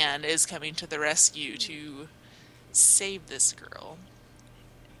is coming to the rescue to save this girl.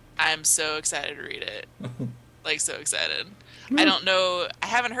 I'm so excited to read it. Like, so excited. I don't know. I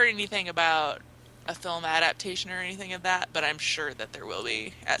haven't heard anything about a film adaptation or anything of that, but I'm sure that there will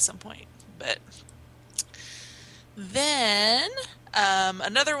be at some point. But then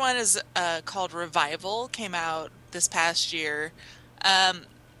another one is called Revival, came out this past year.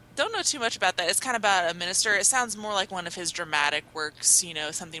 Don't know too much about that. It's kind of about a minister. It sounds more like one of his dramatic works, you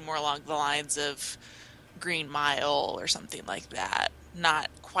know, something more along the lines of Green Mile or something like that. Not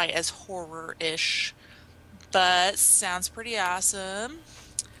quite as horror-ish, but sounds pretty awesome.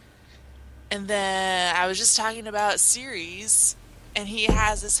 And then I was just talking about series, and he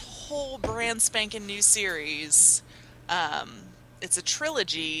has this whole brand spanking new series. It's a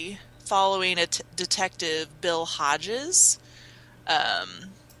trilogy following a detective, Bill Hodges,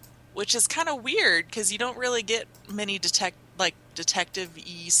 which is kind of weird because you don't really get many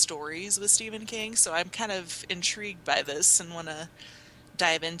detective-y stories with Stephen King, so I'm kind of intrigued by this and want to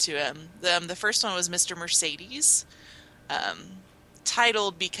dive into him. The first one was Mr. Mercedes,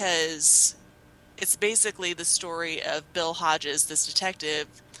 titled because it's basically the story of Bill Hodges, this detective,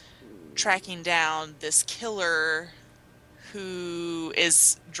 tracking down this killer who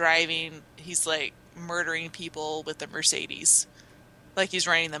is driving, he's like murdering people with a Mercedes. Like he's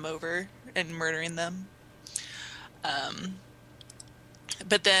running them over and murdering them.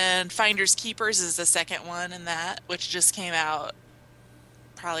 But then Finders Keepers is the second one in that, which just came out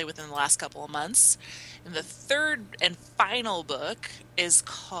probably within the last couple of months. And the third and final book is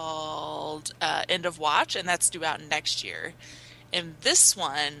called End of Watch, and that's due out next year. And this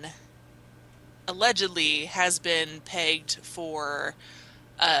one allegedly has been pegged for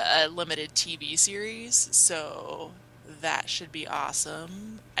a limited TV series, so that should be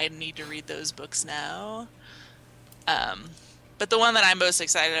awesome. I need to read those books now. But the one that I'm most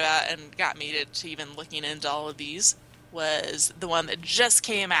excited about and got me to even looking into all of these was the one that just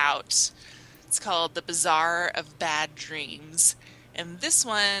came out. It's called The Bazaar of Bad Dreams. And this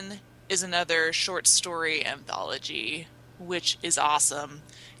one is another short story anthology, which is awesome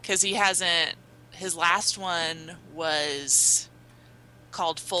because his last one was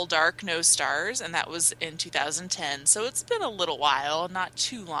called Full Dark, No Stars, and that was in 2010. So it's been a little while, not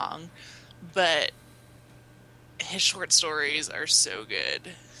too long, but his short stories are so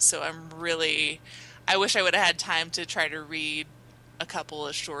good. So I wish I would have had time to try to read a couple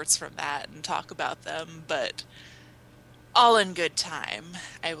of shorts from that and talk about them, but all in good time.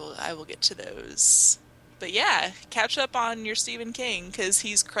 I will get to those. But yeah, catch up on your Stephen King because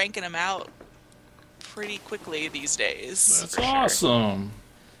he's cranking them out pretty quickly these days. That's awesome.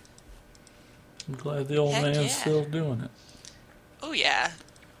 I'm glad the old man's still doing it. Oh yeah.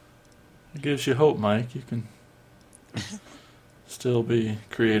 It gives you hope, Mike. You can still be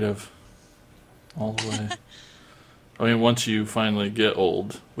creative all the way. I mean, once you finally get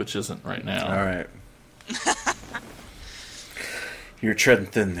old, which isn't right now. All right. You're treading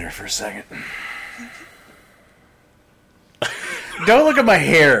thin there for a second. Don't look at my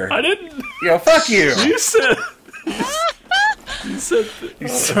hair. I didn't. Yo, fuck you. You said. You said. You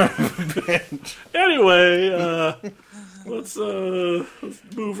son of a bitch. Anyway, let's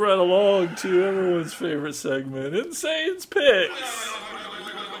move right along to everyone's favorite segment, Insane's Picks.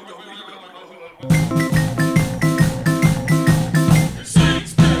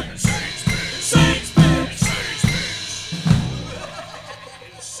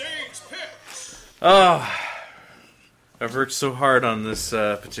 Oh, I've worked so hard on this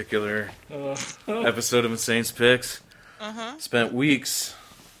particular episode of Insane's Picks. Spent weeks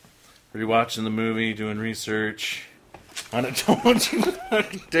rewatching the movie, doing research on it. Don't you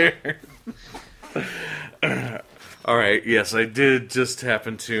fucking dare. Alright, yes, I did just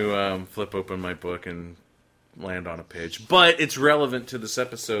happen to flip open my book and land on a page. But it's relevant to this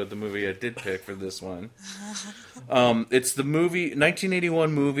episode, the movie I did pick for this one. It's the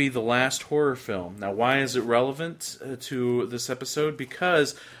 1981 movie, The Last Horror Film. Now, why is it relevant to this episode?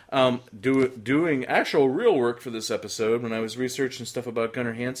 Because doing actual real work for this episode, when I was researching stuff about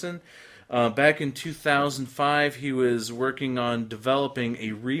Gunnar Hansen, back in 2005, he was working on developing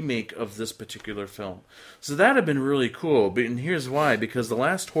a remake of this particular film. So that had been really cool. And here's why. Because The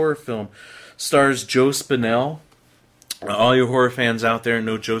Last Horror Film stars Joe Spinell. All you horror fans out there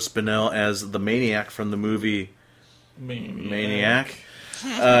know Joe Spinell as the maniac from the movie Maniac.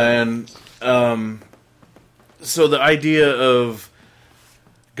 And so the idea of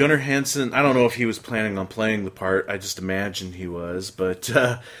Gunnar Hansen, I don't know if he was planning on playing the part. I just imagined he was. But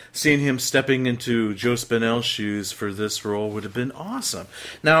seeing him stepping into Joe Spinell's shoes for this role would have been awesome.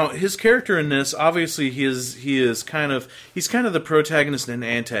 Now, his character in this, obviously, he's kind of the protagonist and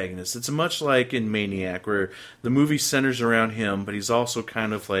antagonist. It's much like in Maniac, where the movie centers around him, but he's also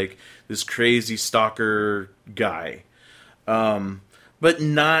kind of like this crazy stalker guy. But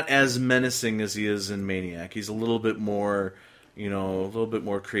not as menacing as he is in Maniac. He's a little bit more... a little bit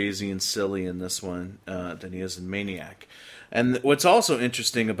more crazy and silly in this one than he is in Maniac. And what's also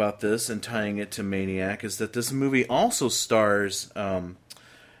interesting about this, and tying it to Maniac, is that this movie also stars Caroline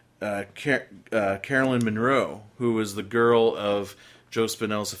Munro, who was the girl of Joe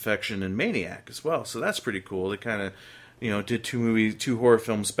Spinell's affection in Maniac as well. So that's pretty cool. They kind of, did two horror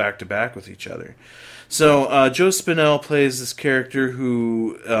films back to back with each other. So Joe Spinell plays this character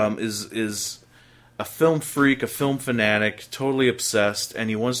who is a film freak, a film fanatic, totally obsessed, and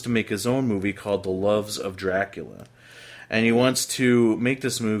he wants to make his own movie called The Loves of Dracula. And he wants to make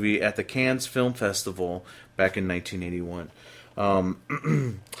this movie at the Cannes Film Festival back in 1981.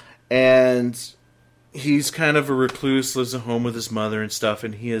 And he's kind of a recluse, lives at home with his mother and stuff,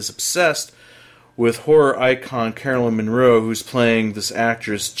 and he is obsessed with horror icon Caroline Munro, who's playing this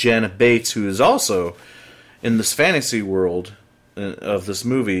actress, Janet Bates, who is also in this fantasy world of this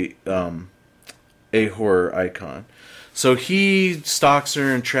movie, a horror icon. So he stalks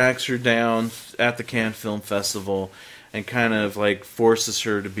her and tracks her down at the Cannes Film Festival and kind of like forces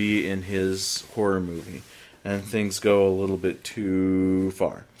her to be in his horror movie. And things go a little bit too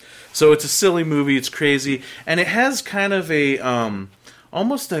far. So it's a silly movie, it's crazy, and it has kind of a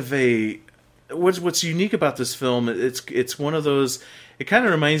almost of a what's unique about this film, it's one of those, it kind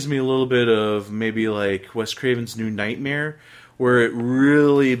of reminds me a little bit of maybe like Wes Craven's New Nightmare, where it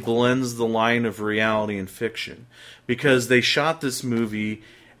really blends the line of reality and fiction. Because they shot this movie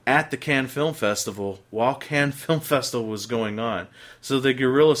at the Cannes Film Festival while Cannes Film Festival was going on. So they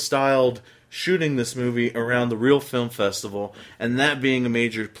guerrilla-styled shooting this movie around the real film festival, and that being a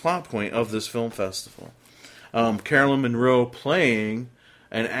major plot point of this film festival. Caroline Munro playing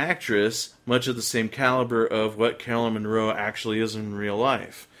an actress much of the same caliber of what Caroline Munro actually is in real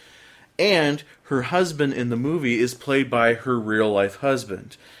life. And her husband in the movie is played by her real-life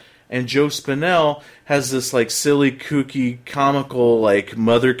husband. And Joe Spinell has this, like, silly, kooky, comical, like,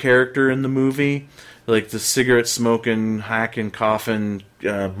 mother character in the movie. Like, the cigarette-smoking, hacking, coughing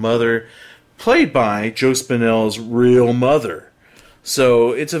mother, played by Joe Spinell's real mother.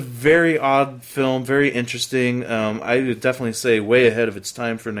 So, it's a very odd film, very interesting. I would definitely say way ahead of its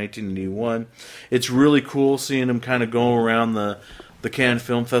time for 1981. It's really cool seeing him kind of go around the Cannes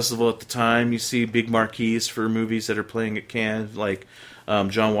Film Festival at the time. You see big marquees for movies that are playing at Cannes, like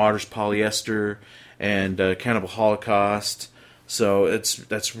John Waters' Polyester and Cannibal Holocaust. So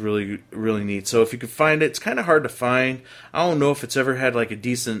that's really, really neat. So if you could find it, it's kind of hard to find. I don't know if it's ever had like a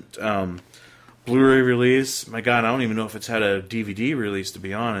decent Blu-ray release. My God, I don't even know if it's had a DVD release, to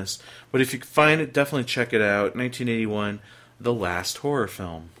be honest. But if you can find it, definitely check it out. 1981, The Last Horror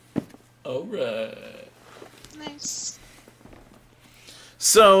Film. All right. Nice.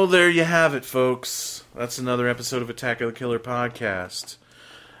 So there you have it, folks. That's another episode of Attack of the Killer podcast.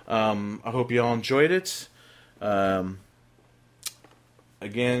 I hope you all enjoyed it.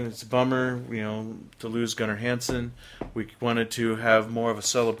 Again, it's a bummer, to lose Gunnar Hansen. We wanted to have more of a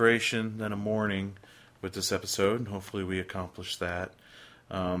celebration than a mourning with this episode, and hopefully we accomplished that.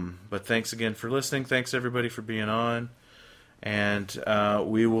 But thanks again for listening. Thanks everybody for being on. And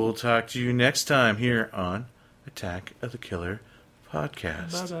we will talk to you next time here on Attack of the Killer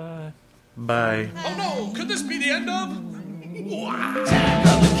podcast. Bye-bye. Bye. Oh no, could this be the end of? Attack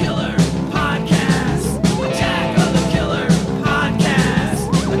of the Killer Podcast.